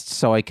G-Fest,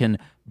 so I can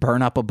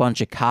burn up a bunch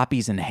of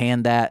copies and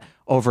hand that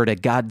over to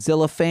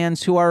Godzilla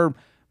fans who are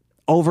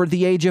over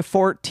the age of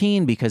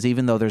 14, because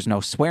even though there's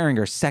no swearing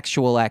or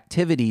sexual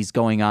activities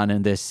going on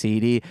in this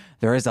CD,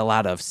 there is a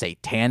lot of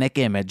satanic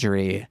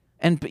imagery.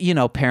 And, you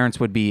know, parents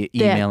would be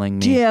emailing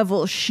me.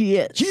 Devil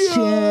shit.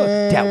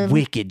 That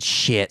wicked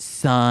shit,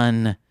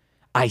 son.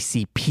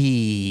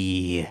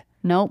 ICP.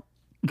 Nope.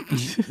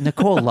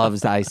 Nicole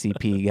loves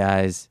ICP,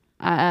 guys.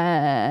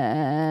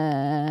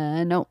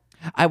 Nope.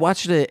 I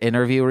watched an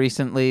interview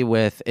recently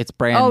with, it's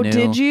brand Oh, new.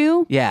 did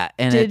you? Yeah.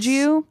 And Did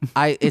you?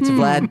 It's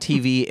Vlad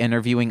TV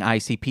interviewing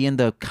ICP, and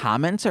the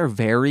comments are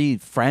very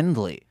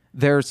friendly.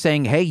 They're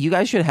saying, hey, you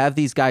guys should have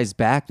these guys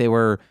back. They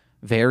were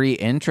very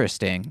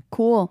interesting.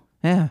 Cool.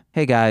 Yeah.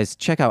 Hey, guys,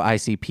 check out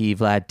ICP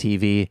Vlad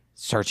TV.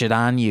 Search it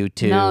on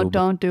YouTube. No,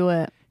 don't do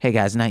it. Hey,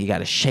 guys, now you got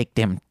to shake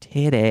them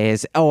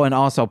titties. Oh, and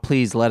also,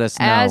 please let us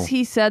know. As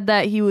he said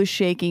that, he was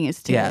shaking his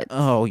tits. Yeah.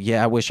 Oh,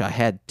 yeah. I wish I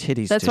had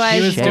titties That's to why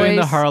He was shake. doing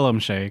the voice- Harlem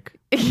Shake.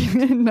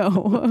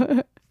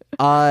 No.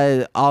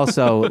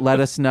 Also, let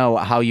us know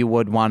how you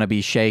would want to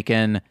be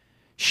shaken.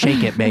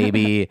 Shake it,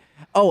 baby.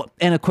 Oh,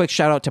 and a quick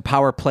shout out to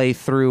Power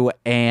Playthrough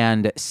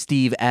and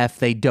Steve F.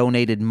 They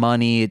donated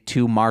money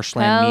to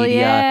Marshland Hell Media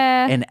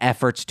yeah. in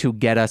efforts to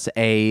get us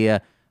a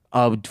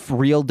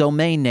real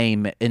domain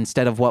name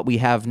instead of what we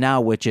have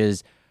now, which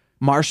is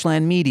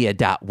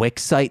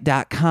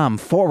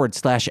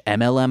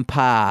marshlandmedia.wixsite.com/MLM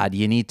pod.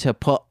 You need to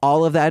put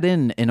all of that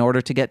in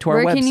order to get to our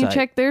Where website. can you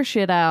check their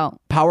shit out?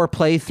 Power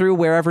Playthrough,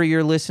 wherever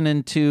you're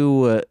listening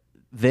to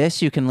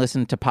this, you can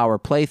listen to Power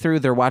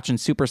Playthrough. They're watching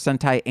Super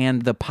Sentai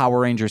and the Power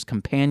Rangers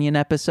companion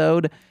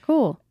episode.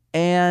 Cool.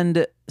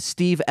 And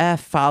Steve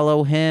F.,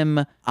 follow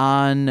him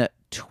on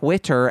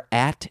Twitter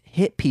at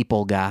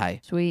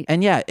HitPeopleGuy. Sweet.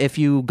 And yeah, if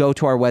you go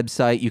to our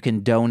website, you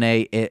can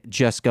donate. It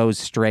just goes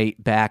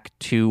straight back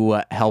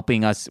to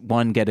helping us,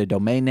 one, get a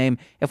domain name.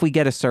 If we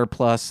get a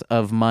surplus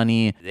of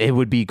money, it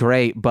would be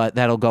great, but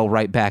that'll go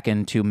right back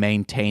into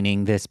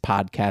maintaining this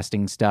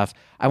podcasting stuff.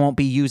 I won't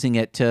be using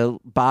it to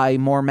buy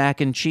more mac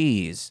and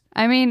cheese.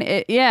 I mean,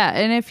 yeah.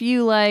 And if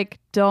you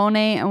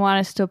donate and want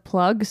us to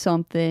plug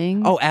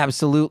something. Oh,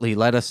 absolutely.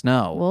 Let us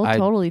know. We'll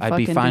totally I'd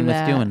be fucking fine do with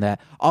that. doing that.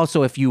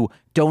 Also, if you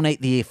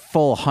donate the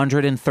full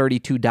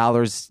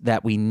 $132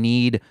 that we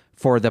need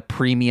for the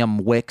premium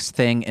Wix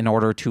thing in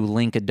order to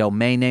link a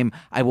domain name.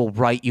 I will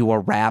write you a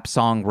rap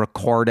song,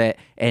 record it,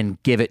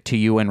 and give it to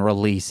you and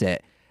release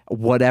it.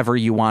 Whatever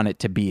you want it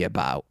to be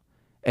about.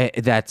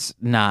 That's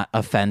not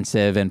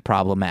offensive and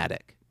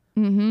problematic.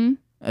 Mm-hmm.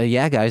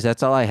 Yeah, guys,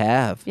 that's all I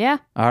have. Yeah.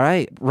 All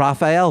right.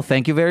 Raphael,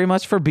 thank you very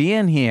much for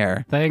being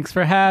here. Thanks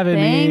for having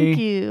me. Thank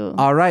you.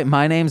 All right.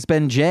 My name's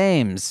Ben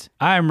James.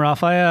 I'm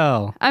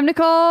Raphael. I'm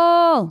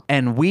Nicole.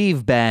 And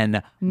we've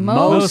been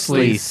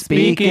Mostly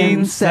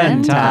Speaking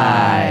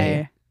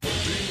Sentai. The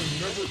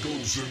demon never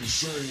goes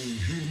insane.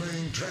 He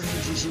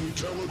maintains his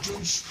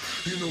intelligence.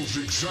 He knows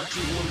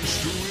exactly what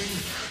he's doing.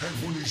 And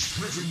when he's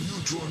driven you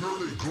to an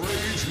early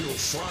grave, he'll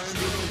find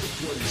another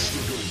place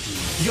to go to.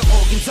 Your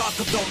organs are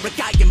caloric,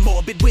 I am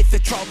morbid with a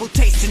trouble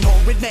tasting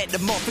horrid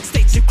metamorphic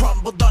states you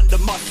crumbled under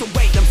muscle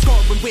weight. I'm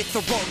scoring with a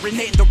roaring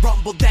and a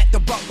rumble that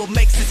the rumble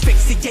makes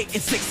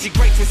asphyxiating 60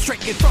 grades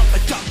restricted from a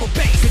double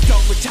bass.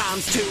 Fedora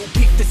times 2,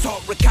 peep this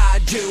horror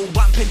kaiju.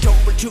 I'm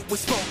Pandora to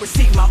explore,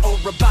 see my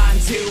aura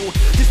binds you.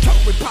 This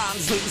torrid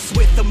bombs loose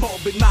with a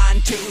morbid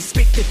mind to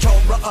speak the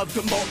Torah of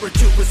Gomorrah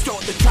to restore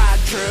the tried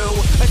true.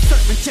 A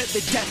servant to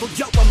the devil,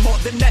 yo, I'm more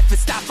than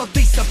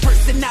Mephistopheles, a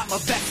person, I'm a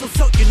vessel,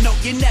 so you know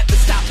you're never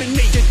stopping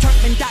me.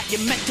 Determined, I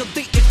am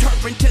mentally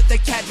deterrent to the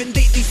Kevin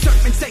Lee. These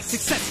sermons say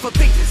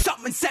successfully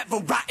summon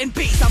several rotten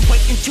bees. I'm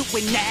waiting to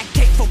enact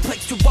hateful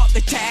plagues to all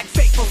the tag.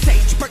 Faithful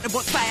sage, burning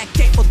what slag,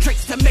 capable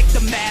tricks to make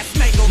the mass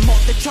mangle. More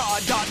the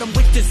charred autumn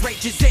with this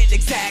rages it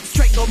exact.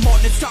 Strangle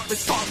morning star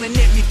is falling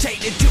and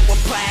mutated to a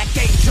black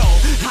angel.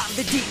 I'm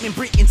the demon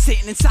breathing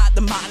sin inside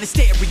the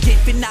monastery.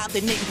 Infant, now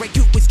the nigger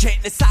who was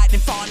genocide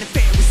and fawn and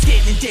fairy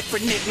skin and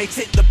different inmates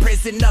in the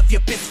prison of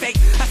your piss fate.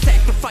 I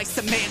sacrifice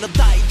a man of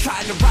light,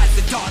 trying to rise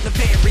the dawn of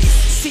Aries.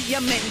 See,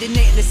 I'm ending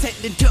and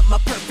ascending to my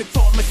perfect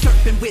form. A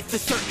serpent with a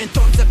certain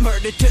thorns of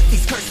murder to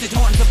these cursed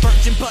horns. A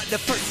virgin, but the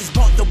first is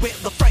born the will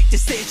of right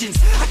decisions.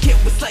 I kill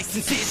with slice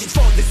incisions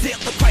for the zeal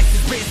of Christ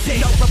is risen.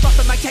 No rebuff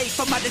in my cave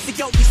for my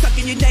Yogi stuck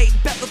in your name.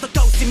 Battle the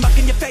ghost,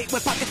 mucking your fate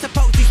with pockets of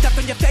posy. Stuff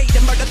in your fate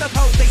and murder the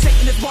holy.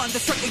 Satan is one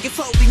that's striking you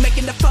slowly,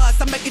 making the fuss.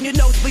 I'm making your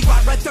nose bleed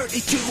right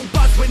 32.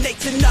 Buzz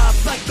renates enough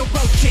like the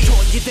roaching.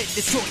 Destroy you, then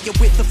destroy you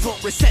with the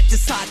flora set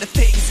aside of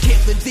things.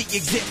 Killing the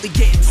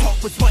exilients.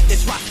 Hope was what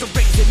this roster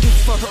raising.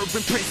 News for her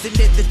in prison.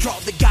 In the draw,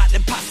 the god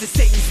imposter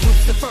Satan's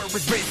Lucifer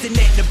is risen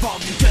and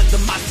evolved into the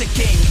Monster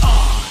King.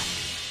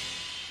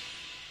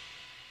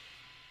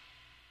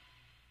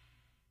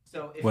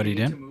 So if What you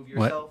do you need do? to move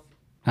What? yourself,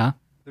 Huh?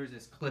 there's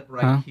this clip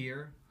right Huh?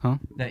 here Huh?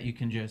 that you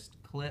can just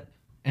clip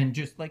and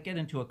just like get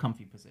into a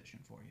comfy position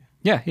for you.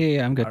 Yeah,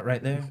 I'm good.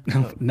 Right there.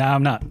 No,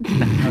 I'm not.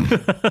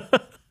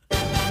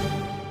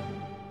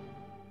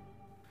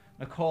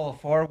 Nicole,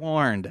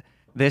 forewarned,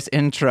 this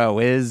intro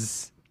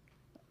is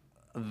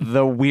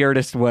the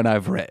weirdest one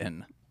I've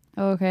written.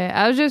 Okay.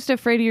 I was just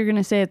afraid you were going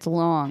to say it's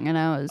long, and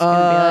I was going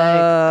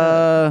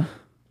to be like,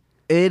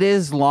 It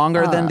is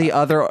longer than the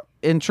other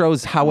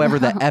intros. However,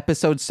 the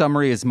episode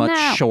summary is much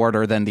No.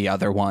 shorter than the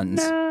other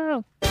ones.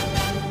 no.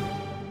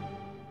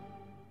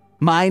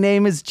 My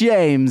name is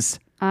James,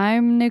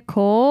 I'm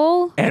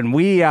Nicole. and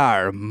we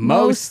are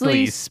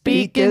Mostly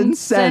Speaking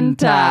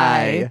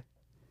Sentai.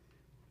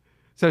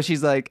 So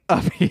she's like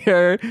up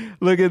here,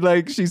 looking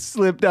like she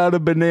slipped out a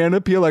banana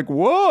peel, like,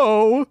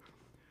 whoa.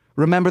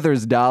 Remember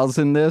there's dolls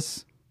in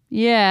this?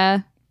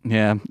 Yeah.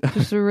 Yeah.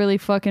 Just a really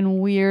fucking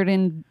weird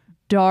and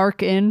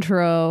dark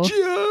intro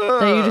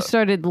that you just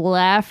started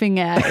laughing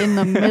at in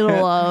the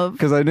middle of.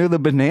 Because I knew the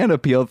banana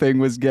peel thing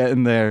was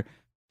getting there.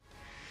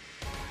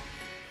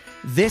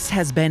 This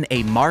has been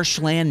a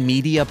Marshland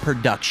Media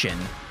production,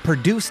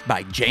 produced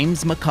by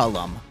James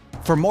McCullum.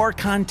 For more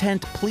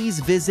content, please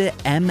visit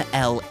mlmpod.com.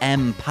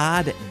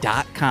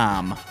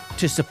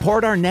 To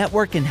support our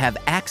network and have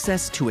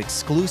access to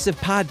exclusive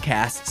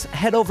podcasts,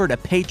 head over to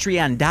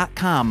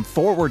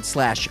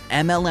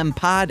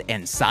patreon.com/MLMpod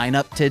and sign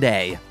up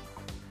today.